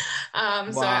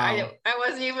 So I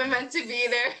wasn't even meant to be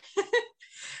there.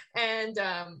 And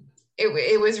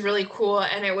it was really cool.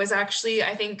 And it was actually,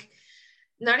 I think,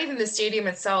 not even the stadium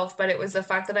itself, but it was the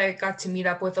fact that I got to meet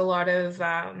up with a lot of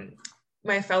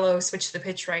my fellow Switch the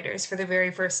Pitch writers for the very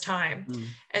first time.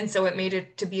 And so it made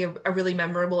it to be a really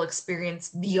memorable experience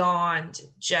beyond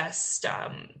just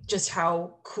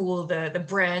how cool the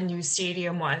brand new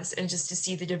stadium was, and just to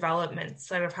see the developments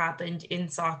that have happened in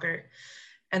soccer.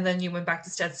 And then you went back to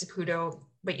Stade Saputo,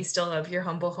 but you still have your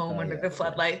humble home under the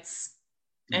floodlights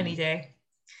any day.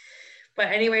 But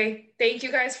anyway, thank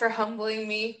you guys for humbling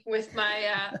me with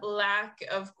my lack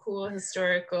of cool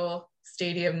historical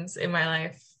stadiums in my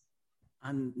life.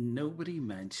 And nobody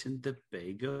mentioned the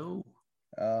Big O.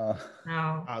 No.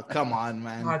 Oh, come on,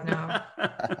 man. God, no.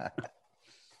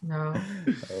 No.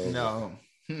 No.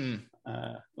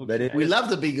 But we love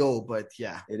the Big O, but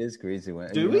yeah. It is crazy.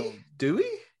 Do we?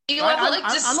 You love it, like, I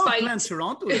love despite playing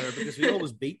Toronto there because we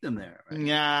always beat them there. Right?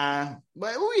 Yeah,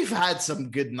 well, we've had some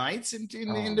good nights in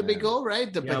the Big O,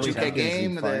 right? The Pachuca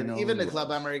game, even the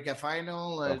Club America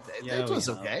final. It was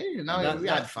okay. You know, we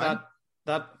had fun.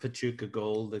 That Pachuca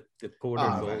goal, the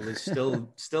Porter goal, is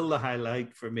still the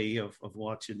highlight for me of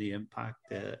watching the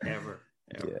Impact ever.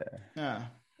 Yeah.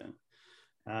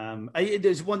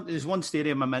 There's one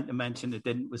stadium I meant to mention that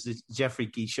didn't, was the Jeffrey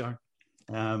Guichard,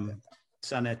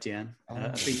 Saint Etienne.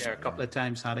 I've been there a couple of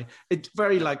times, Harry. It's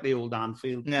very like the old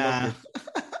Anfield. Yeah.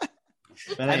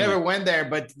 Anyway. I never went there,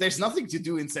 but there's nothing to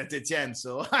do in Saint Etienne,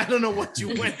 so I don't know what you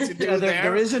went to do there.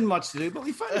 There isn't much to do, but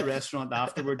we found a restaurant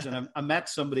afterwards, and I met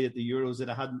somebody at the Euros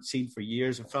that I hadn't seen for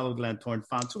years, a fellow Glentoran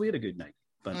fan, so we had a good night.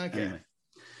 But anyway.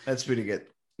 That's pretty good.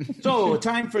 So,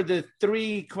 time for the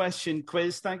 3-question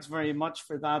quiz. Thanks very much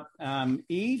for that,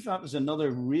 Eve. That was another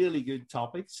really good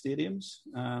topic. Stadiums,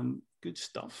 good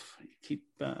stuff.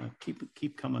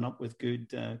 Keep coming up with good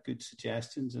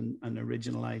suggestions and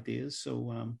original ideas.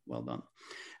 So, well done.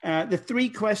 The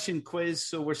 3-question quiz.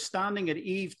 So we're standing at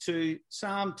Eve 2,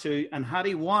 Sam 2, and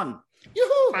Harry 1.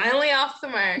 Yoo-hoo! Finally off the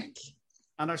mark.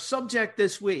 And our subject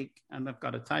this week, and I've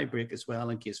got a tie break as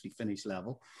well in case we finish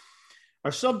level.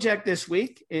 Our subject this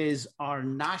week is our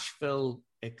Nashville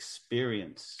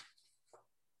experience.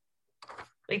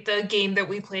 Like the game that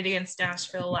we played against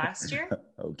Nashville last year?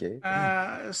 Okay.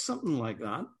 Something like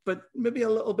that, but maybe a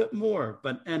little bit more.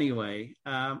 But anyway,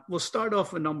 we'll start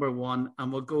off with number 1,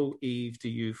 and we'll go, Eve, to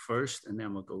you first, and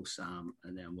then we'll go Sam,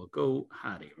 and then we'll go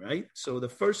Harry, right? So the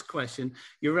first question,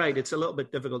 you're right, it's a little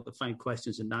bit difficult to find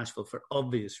questions in Nashville for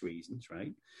obvious reasons,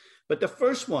 right? But the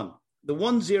first one, the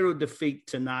 1-0 defeat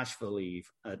to Nashville, Eve,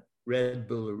 at Red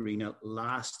Bull Arena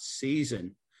last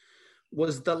season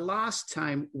was the last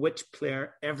time which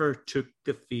player ever took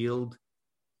the field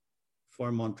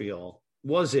for Montreal.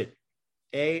 Was it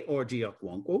A, Orji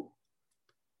Okwonkwo,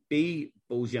 B,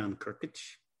 Bojan Krkic,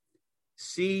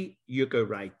 C, Jukka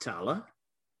Raitala,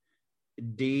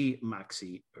 D,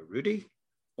 Maxi Urruti,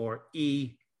 or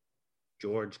E,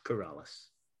 Jorge Corrales?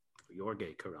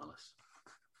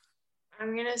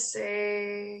 I'm going to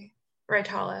say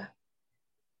Raitala.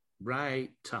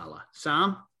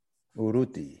 Sam?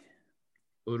 Urruti.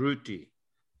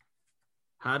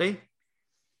 Harry?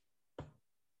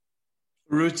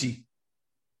 Urruti.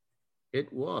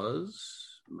 It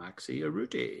was Maxi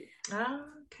Urruti.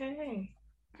 Okay.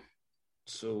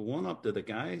 So 1 up to the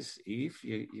guys. Eve,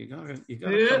 you gotta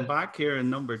come back here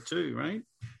in number 2, right?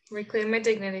 Reclaim my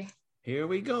dignity. Here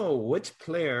we go. Which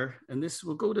player, and this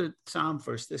will go to Sam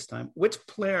first this time, which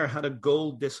player had a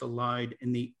goal disallowed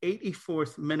in the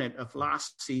 84th minute of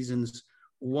last season's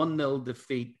 1-0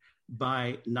 defeat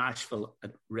by Nashville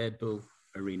at Red Bull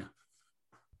Arena?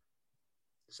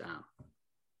 Sam.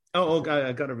 Oh,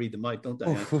 I got to read them out, don't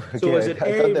I? Okay, so is it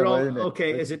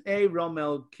A,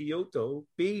 Romel Kyoto,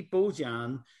 B,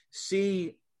 Bojan,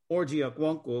 C, Orji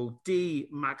Okwonkwo, D,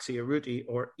 Maxi Urruti,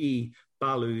 or E,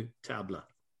 Balu Tabla?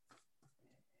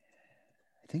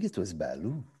 I think it was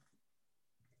Balu.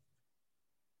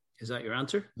 Is that your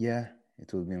answer? Yeah,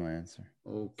 it will be my answer.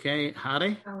 Okay,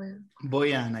 Harry?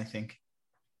 Bojan, I think.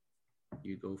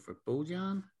 You go for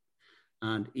Bojan.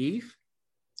 And Eve?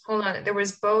 Hold on. There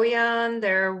was Bojan.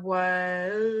 There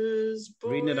was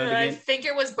Bojan. Reading it out again. I think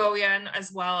it was Bojan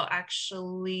as well,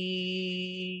 actually.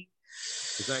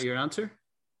 Is that your answer?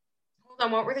 Hold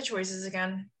on. What were the choices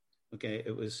again? Okay,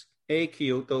 it was A,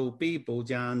 Kyoto, B,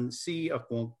 Bojan, C,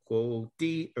 Okwonkwo,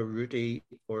 D, Urruti,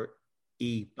 or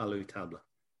E, Balu Tabla.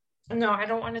 No, I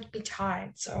don't want it to be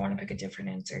tied, so I want to pick a different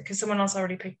answer because someone else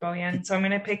already picked Bojan. So I'm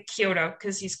going to pick Kyoto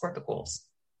because he scored the goals.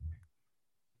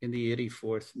 In the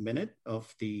 84th minute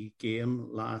of the game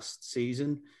last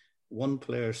season, 1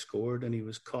 player scored and he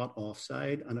was caught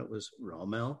offside, and it was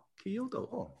Romel Kyoto.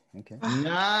 Oh, okay.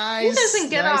 Nice. He doesn't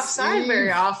get offside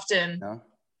very often. No.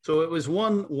 So it was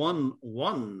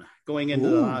 1-1-1 going into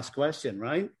the last question,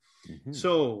 right? Mm-hmm.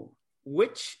 So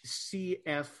which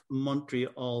CF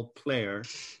Montreal player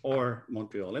or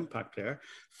Montreal Impact player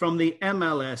from the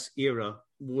MLS era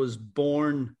was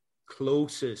born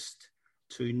closest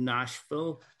to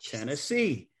Nashville,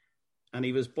 Tennessee? And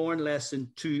he was born less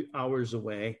than 2 hours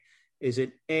away. Is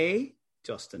it A,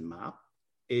 Justin Mapp?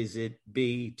 Is it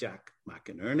B, Jack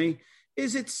McInerney?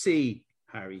 Is it C,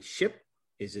 Harry Shipp?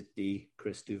 Is it D,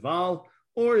 Chris Duval?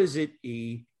 Or is it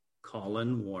E,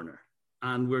 Colin Warner?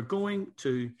 And we're going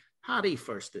to Harry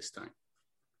first this time.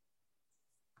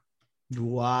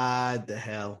 What the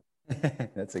hell?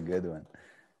 That's a good one.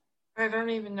 I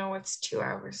don't even know what's 2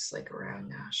 hours like around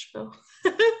Nashville.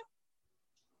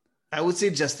 I would say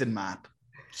Justin Mapp.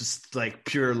 Just like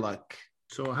pure luck.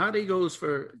 So Hattie goes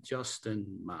for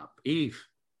Justin Mapp. Eve.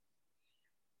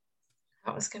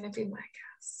 That was going to be my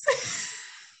guess.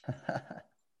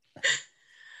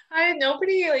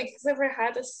 Nobody has ever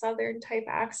had a Southern type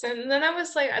accent. And then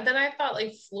I thought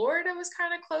like Florida was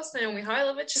kind of close. And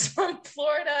Mihailovic is from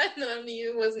Florida, and then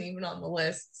he wasn't even on the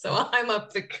list. So I'm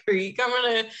up the creek. I'm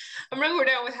gonna go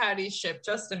down with Hattie's ship,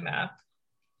 Justin Mapp.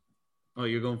 Oh,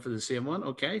 you're going for the same one?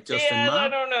 Okay, Justin Mapp. I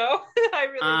don't know. I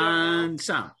really don't know. And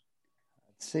Sam. I'd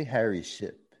say Harry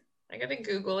Ship. I gotta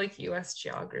Google U.S.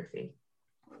 geography.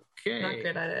 Okay. Not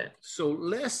good at it. So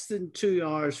less than 2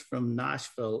 hours from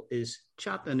Nashville is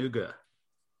Chattanooga.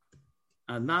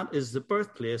 And that is the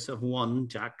birthplace of one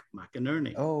Jack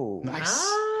McInerney. Oh, nice.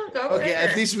 Okay,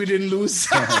 at least we didn't lose.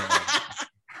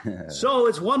 So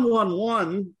it's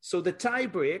 1-1-1. So the tie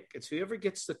break, it's whoever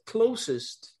gets the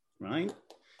closest, right?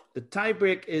 The tie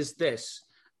break is this.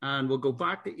 And we'll go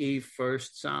back to Eve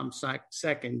first, Sam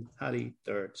second, Hattie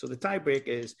third. So the tie break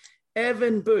is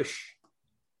Evan Bush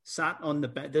sat on the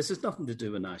bench. This has nothing to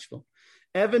do with Nashville.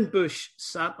 Evan Bush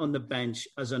sat on the bench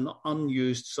as an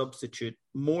unused substitute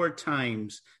more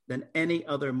times than any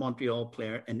other Montreal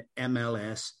player in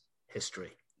MLS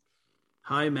history.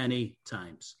 How many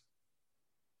times?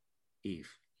 Eve.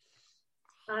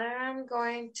 I'm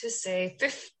going to say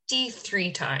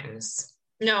 53 times.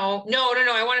 No.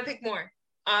 I want to pick more.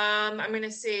 I'm going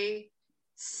to say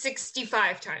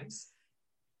 65 times.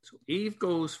 So Eve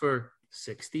goes for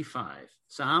 65.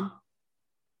 Sam?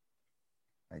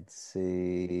 I'd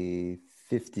say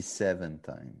 57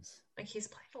 times. He's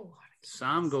played a lot.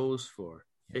 Sam goes for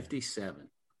 57.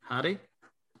 Hattie?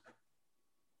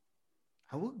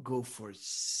 I would go for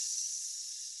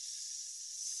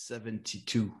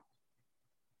 72.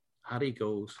 Hattie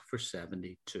goes for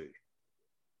 72.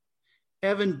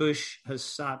 Evan Bush has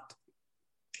sat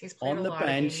on the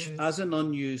bench as an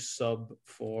unused sub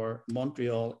for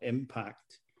Montreal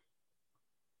Impact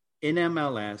in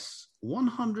MLS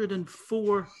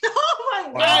 104.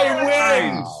 Oh my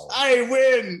God! I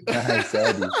win! Nice,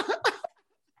 Eddie.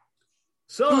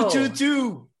 So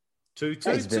 2-2.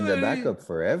 2-2. He's been the backup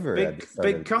forever.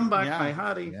 Big comeback by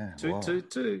Hattie. Yeah,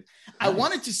 2-2. I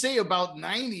wanted to say about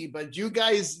 90, but you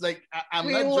guys, I'm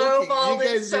we not joking. lowballed You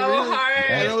guys it so hard.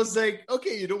 And I was like,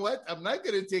 okay, you know what? I'm not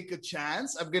going to take a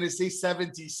chance. I'm going to say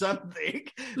 70 something.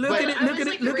 Look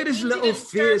at his little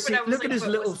face. Look at his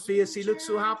little face. He looks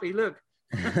so happy. Look.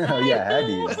 Oh yeah,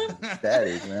 Hattie.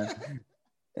 Static, man.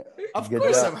 Of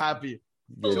course, I'm happy.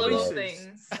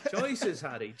 Choices,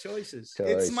 Hattie. Choices.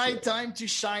 It's my time to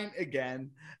shine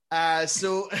again.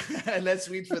 So let's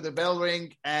wait for the bell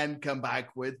ring and come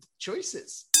back with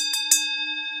choices.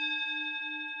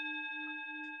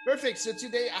 Perfect. So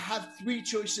today I have 3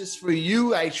 choices for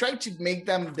you. I tried to make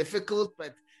them difficult,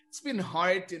 but it's been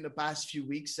hard in the past few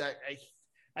weeks.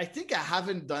 I think I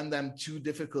haven't done them too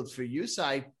difficult for you. So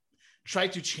I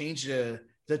tried to change the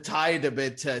tide a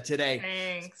bit today.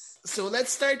 Thanks. So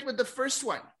let's start with the first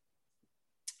one.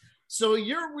 So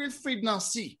you're Wilfried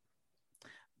Nancy,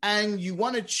 and you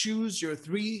want to choose your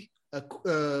 3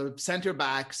 center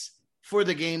backs for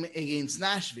the game against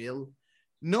Nashville,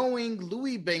 knowing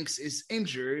Louis Binks is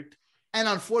injured, and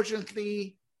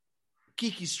unfortunately,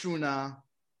 Kiki Struna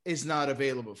is not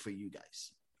available for you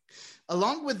guys.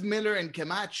 Along with Miller and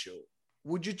Camacho,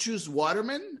 would you choose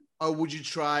Waterman, or would you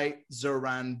try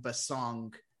Zoran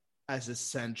Basong as a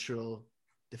central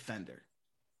defender?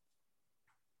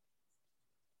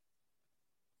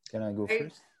 Can I go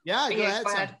first? Yeah, go ahead,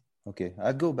 Sam. Okay,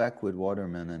 I'd go back with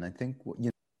Waterman, and I think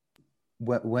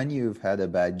when you've had a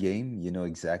bad game, you know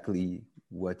exactly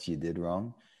what you did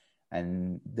wrong,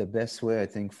 and the best way I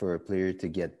think for a player to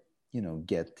get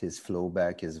his flow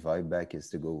back, his vibe back, is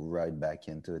to go right back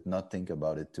into it, not think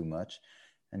about it too much.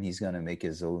 And he's going to make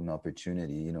his own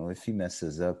opportunity. If he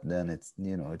messes up, then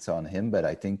it's on him. But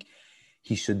I think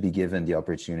he should be given the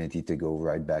opportunity to go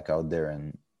right back out there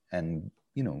and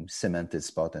cement his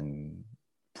spot and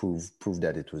prove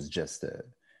that it was just a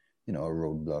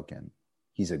roadblock, and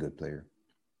he's a good player.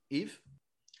 Eve?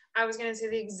 I was going to say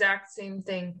the exact same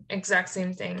thing.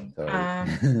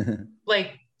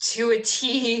 Like to a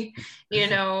T,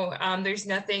 there's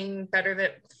nothing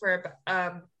better for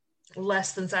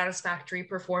less than satisfactory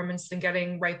performance than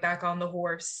getting right back on the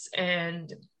horse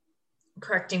and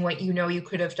correcting what you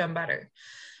could have done better.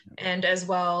 And as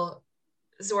well,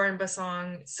 Zoran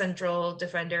Basong, central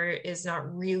defender, is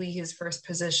not really his first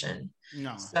position.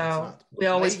 No, so we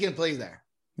always he can play there.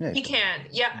 Yeah, he can.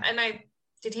 Yeah, and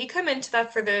did he come into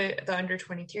that for the under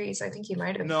 23s? I think he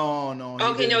might have. No.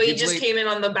 Okay, he just came in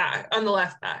on the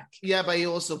left back. Yeah, but he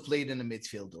also played in the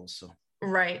midfield also.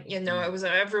 Right. It was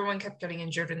everyone kept getting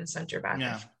injured in the center back.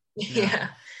 Yeah.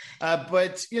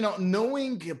 But,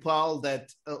 knowing, Paul,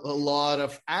 that a lot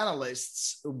of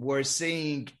analysts were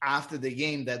saying after the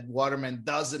game that Waterman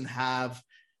doesn't have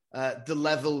the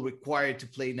level required to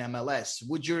play in MLS,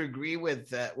 would you agree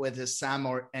with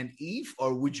Sam and Eve,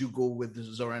 or would you go with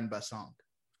Zoran Basong?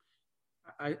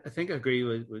 I think I agree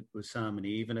with Sam and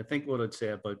Eve. And I think what I'd say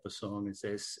about Basong is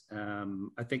this.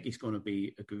 I think he's going to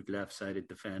be a good left-sided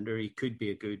defender. He could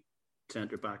be a good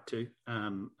centre-back too.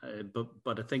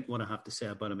 But I think what I have to say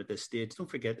about him at this stage, don't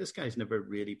forget, this guy's never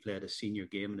really played a senior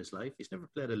game in his life. He's never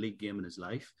played a league game in his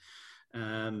life.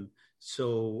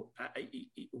 So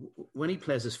when he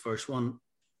plays his first one,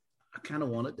 I kind of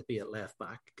want it to be at left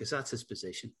back because that's his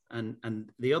position.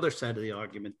 And the other side of the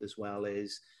argument as well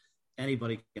is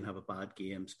anybody can have a bad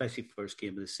game, especially first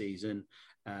game of the season.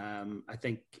 I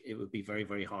think it would be very,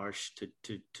 very harsh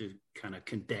to kind of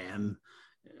condemn.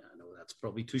 I know that's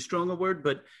probably too strong a word,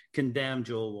 but condemn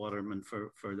Joel Waterman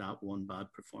for that one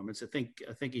bad performance. I think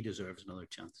he deserves another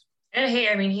chance. And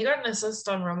hey, he got an assist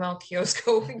on Romel Kyoto's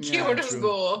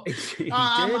goal.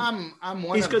 I'm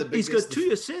one of the biggest. He's got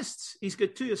 2 assists. He's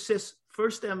got 2 assists.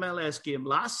 First MLS game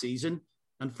last season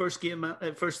and first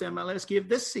MLS game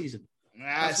this season.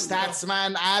 Stats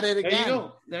man at it again.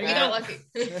 There you go. Lucky.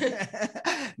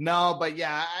 No, but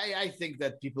yeah, I think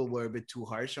that people were a bit too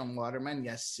harsh on Waterman.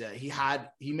 Yes,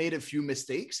 he made a few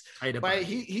mistakes, but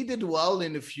he did well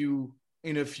in a few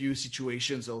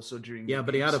situations also during. Yeah,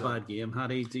 but he had a bad game.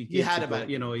 He had a bad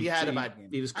game.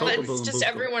 He was culpable. It's just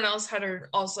everyone else had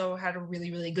a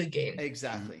really, really good game.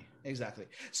 Exactly.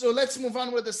 So let's move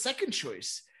on with the second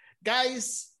choice,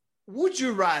 guys. Would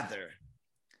you rather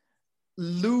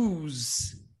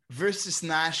lose versus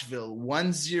Nashville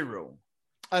 1-0?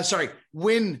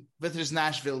 Win versus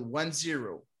Nashville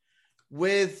 1-0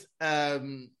 with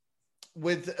an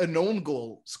own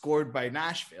goal scored by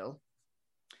Nashville,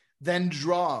 then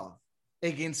draw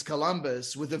against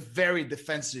Columbus with a very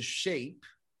defensive shape?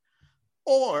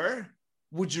 Or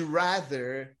would you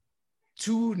rather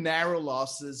 2 narrow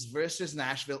losses versus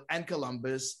Nashville and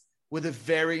Columbus with a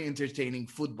very entertaining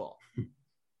football?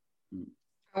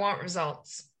 I want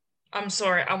results. I'm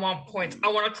sorry. I want points. I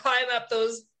want to climb up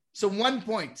those. So 1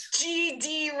 point.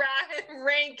 GD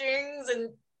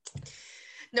rankings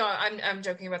no, I'm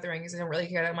joking about the rankings. I don't really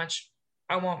care that much.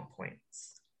 I want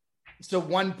points. So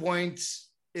 1 point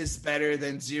is better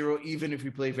than 0, even if we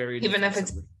play very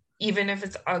defensively. Even if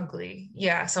it's ugly.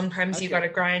 Yeah, sometimes you got to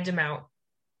grind them out.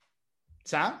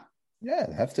 Sam? Yeah,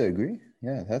 I have to agree.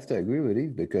 with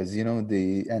you because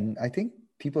and I think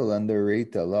people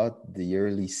underrate a lot the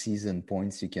early season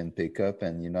points you can pick up,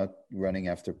 and you're not running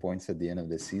after points at the end of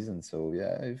the season. So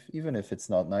yeah, even if it's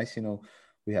not nice,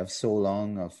 we have so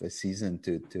long of a season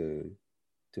to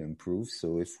improve.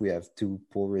 So if we have 2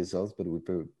 poor results, but we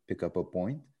pick up a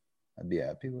point, I'd be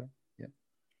happy with. Yeah,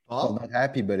 well, not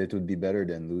happy, but it would be better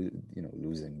than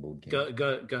losing both games.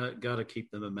 Got to keep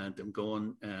the momentum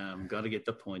going. Got to get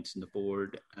the points on the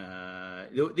board.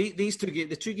 These 2 games,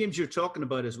 the 2 games you're talking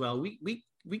about as well,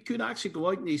 we could actually go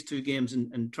out in these 2 games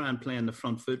and try and play on the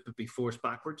front foot, but be forced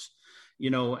backwards,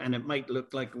 and it might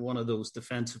look like one of those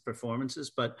defensive performances,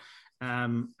 but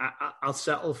I'll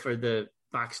settle for the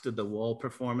backs to the wall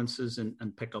performances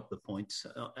and pick up the points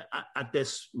at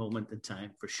this moment in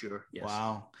time for sure. Yes.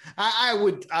 Wow. I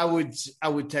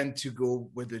would tend to go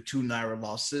with the 2 narrow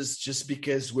losses just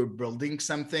because we're building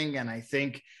something, and I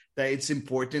think that it's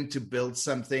important to build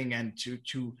something and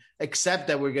to accept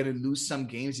that we're going to lose some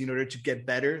games in order to get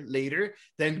better later,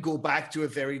 then go back to a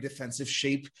very defensive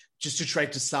shape just to try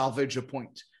to salvage a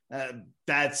point.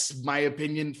 That's my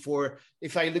opinion.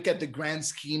 If I look at the grand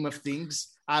scheme of things,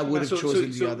 I would have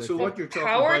chosen the other. So what you're talking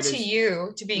power about to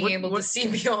you to being able to see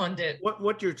beyond it.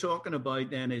 What you're talking about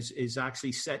then is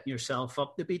actually setting yourself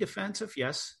up to be defensive.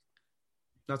 Yes,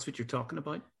 that's what you're talking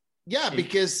about. Yeah,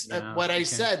 because what I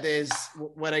said is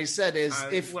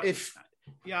if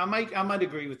yeah, I might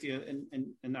agree with you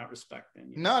in that respect.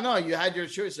 Then no, you had your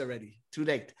choice already. Too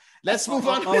late. Let's move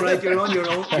on. All right, you're on your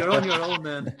own. You're on your own,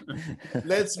 man.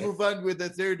 Let's move on with the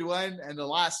third one and the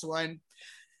last one,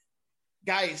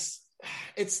 guys.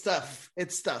 It's tough.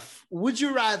 Would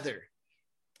you rather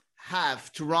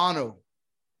have Toronto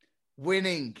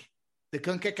winning the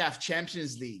CONCACAF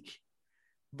Champions League,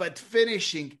 but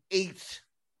finishing 8th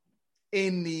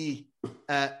in the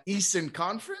Eastern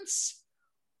Conference,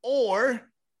 or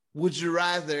would you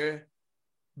rather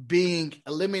being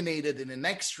eliminated in the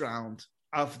next round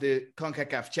of the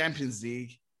CONCACAF Champions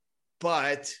League,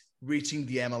 but reaching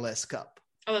the MLS Cup?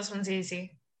 Oh, this one's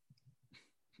easy.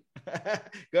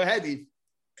 Go ahead, Eve.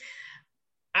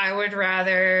 I would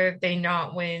rather they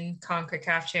not win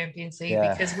CONCACAF Champions League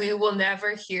because we will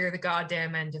never hear the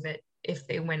goddamn end of it if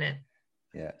they win it.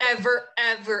 Yeah. Ever,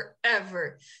 ever,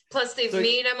 ever. Plus, they've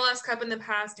made MLS Cup in the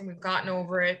past and we've gotten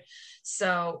over it.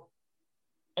 So,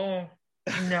 no.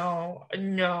 No.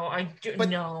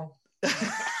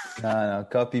 No,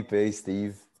 copy paste,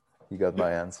 Steve. You got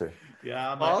my answer.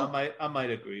 Yeah, I might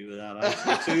agree with that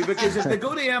actually too, because if they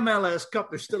go to the MLS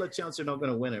Cup, there's still a chance they're not going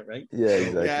to win it, right? Yeah,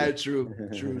 exactly. Yeah,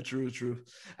 true.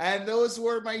 And those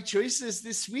were my choices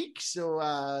this week. So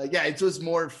it was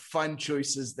more fun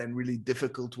choices than really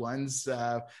difficult ones.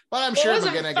 But I'm sure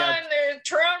we're gonna get.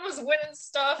 Toronto was winning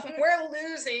stuff and we're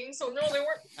losing, so no, they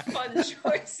weren't fun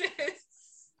choices.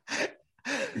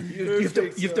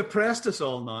 You've depressed us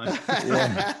all now.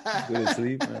 Yeah, go to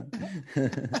sleep, man.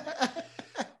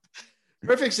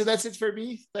 Perfect. So that's it for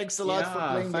me. Thanks a lot for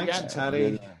playing. Thanks,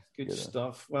 Taddy. Good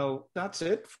stuff. Well, that's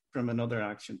it from another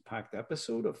action-packed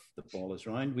episode of The Ball is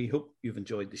Round. We hope you've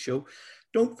enjoyed the show.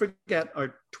 Don't forget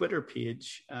our Twitter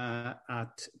page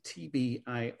at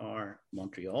TBIR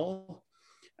Montreal.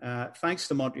 Thanks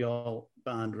to Montreal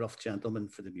band Rough Gentlemen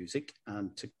for the music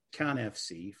and to Can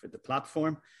FC for the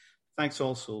platform. Thanks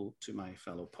also to my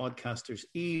fellow podcasters,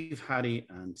 Eve, Hattie,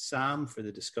 and Sam for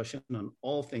the discussion on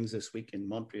all things this week in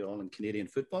Montreal and Canadian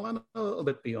football, and a little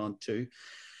bit beyond too.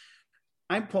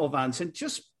 I'm Paul Vanson.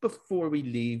 Just before we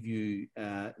leave you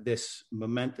this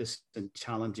momentous and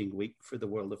challenging week for the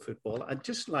world of football, I'd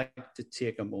just like to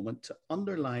take a moment to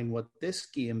underline what this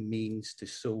game means to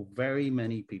so very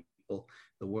many people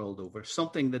the world over,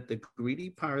 something that the greedy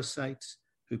parasites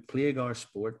who plague our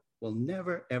sport will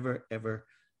never, ever, ever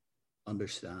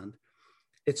understand.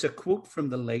 It's a quote from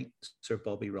the late Sir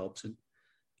Bobby Robson.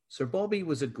 Sir Bobby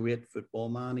was a great football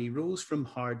man. He rose from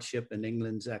hardship in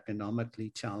England's economically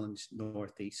challenged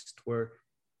northeast, where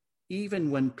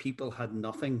even when people had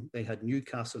nothing, they had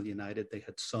Newcastle United, they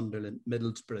had Sunderland,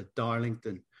 Middlesbrough,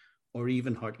 Darlington, or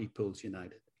even Hartlepool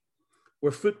United,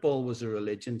 where football was a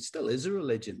religion, still is a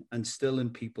religion, and still in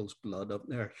people's blood up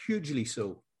there, hugely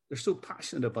so. They're so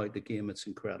passionate about the game, it's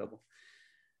incredible.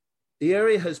 The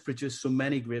area has produced so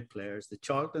many great players, the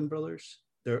Charlton brothers,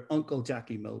 their uncle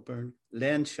Jackie Milburn,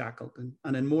 Len Shackleton,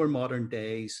 and in more modern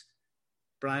days,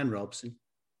 Brian Robson,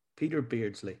 Peter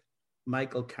Beardsley,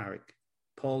 Michael Carrick,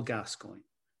 Paul Gascoigne,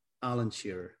 Alan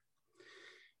Shearer.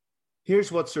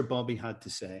 Here's what Sir Bobby had to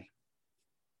say.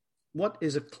 What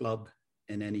is a club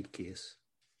in any case?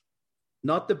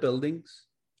 Not the buildings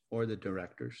or the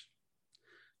directors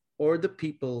or the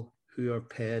people who are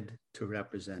paid to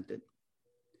represent it.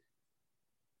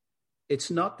 It's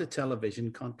not the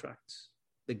television contracts,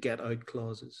 the get-out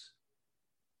clauses,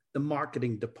 the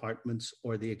marketing departments,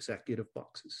 or the executive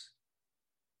boxes.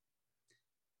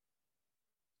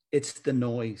 It's the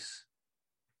noise,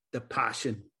 the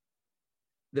passion,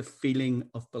 the feeling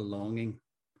of belonging,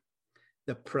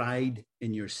 the pride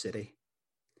in your city.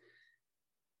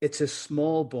 It's a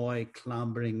small boy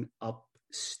clambering up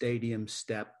stadium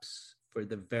steps for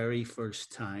the very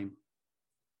first time,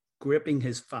 gripping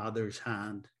his father's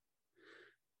hand,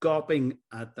 gawping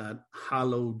at that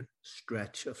hallowed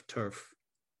stretch of turf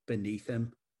beneath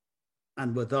him,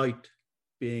 and without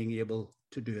being able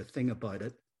to do a thing about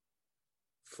it,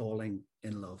 falling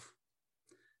in love.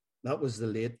 That was the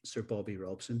late Sir Bobby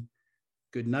Robson.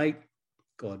 Good night.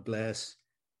 God bless.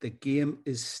 The game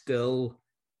is still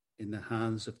in the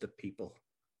hands of the people.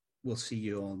 We'll see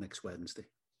you all next Wednesday.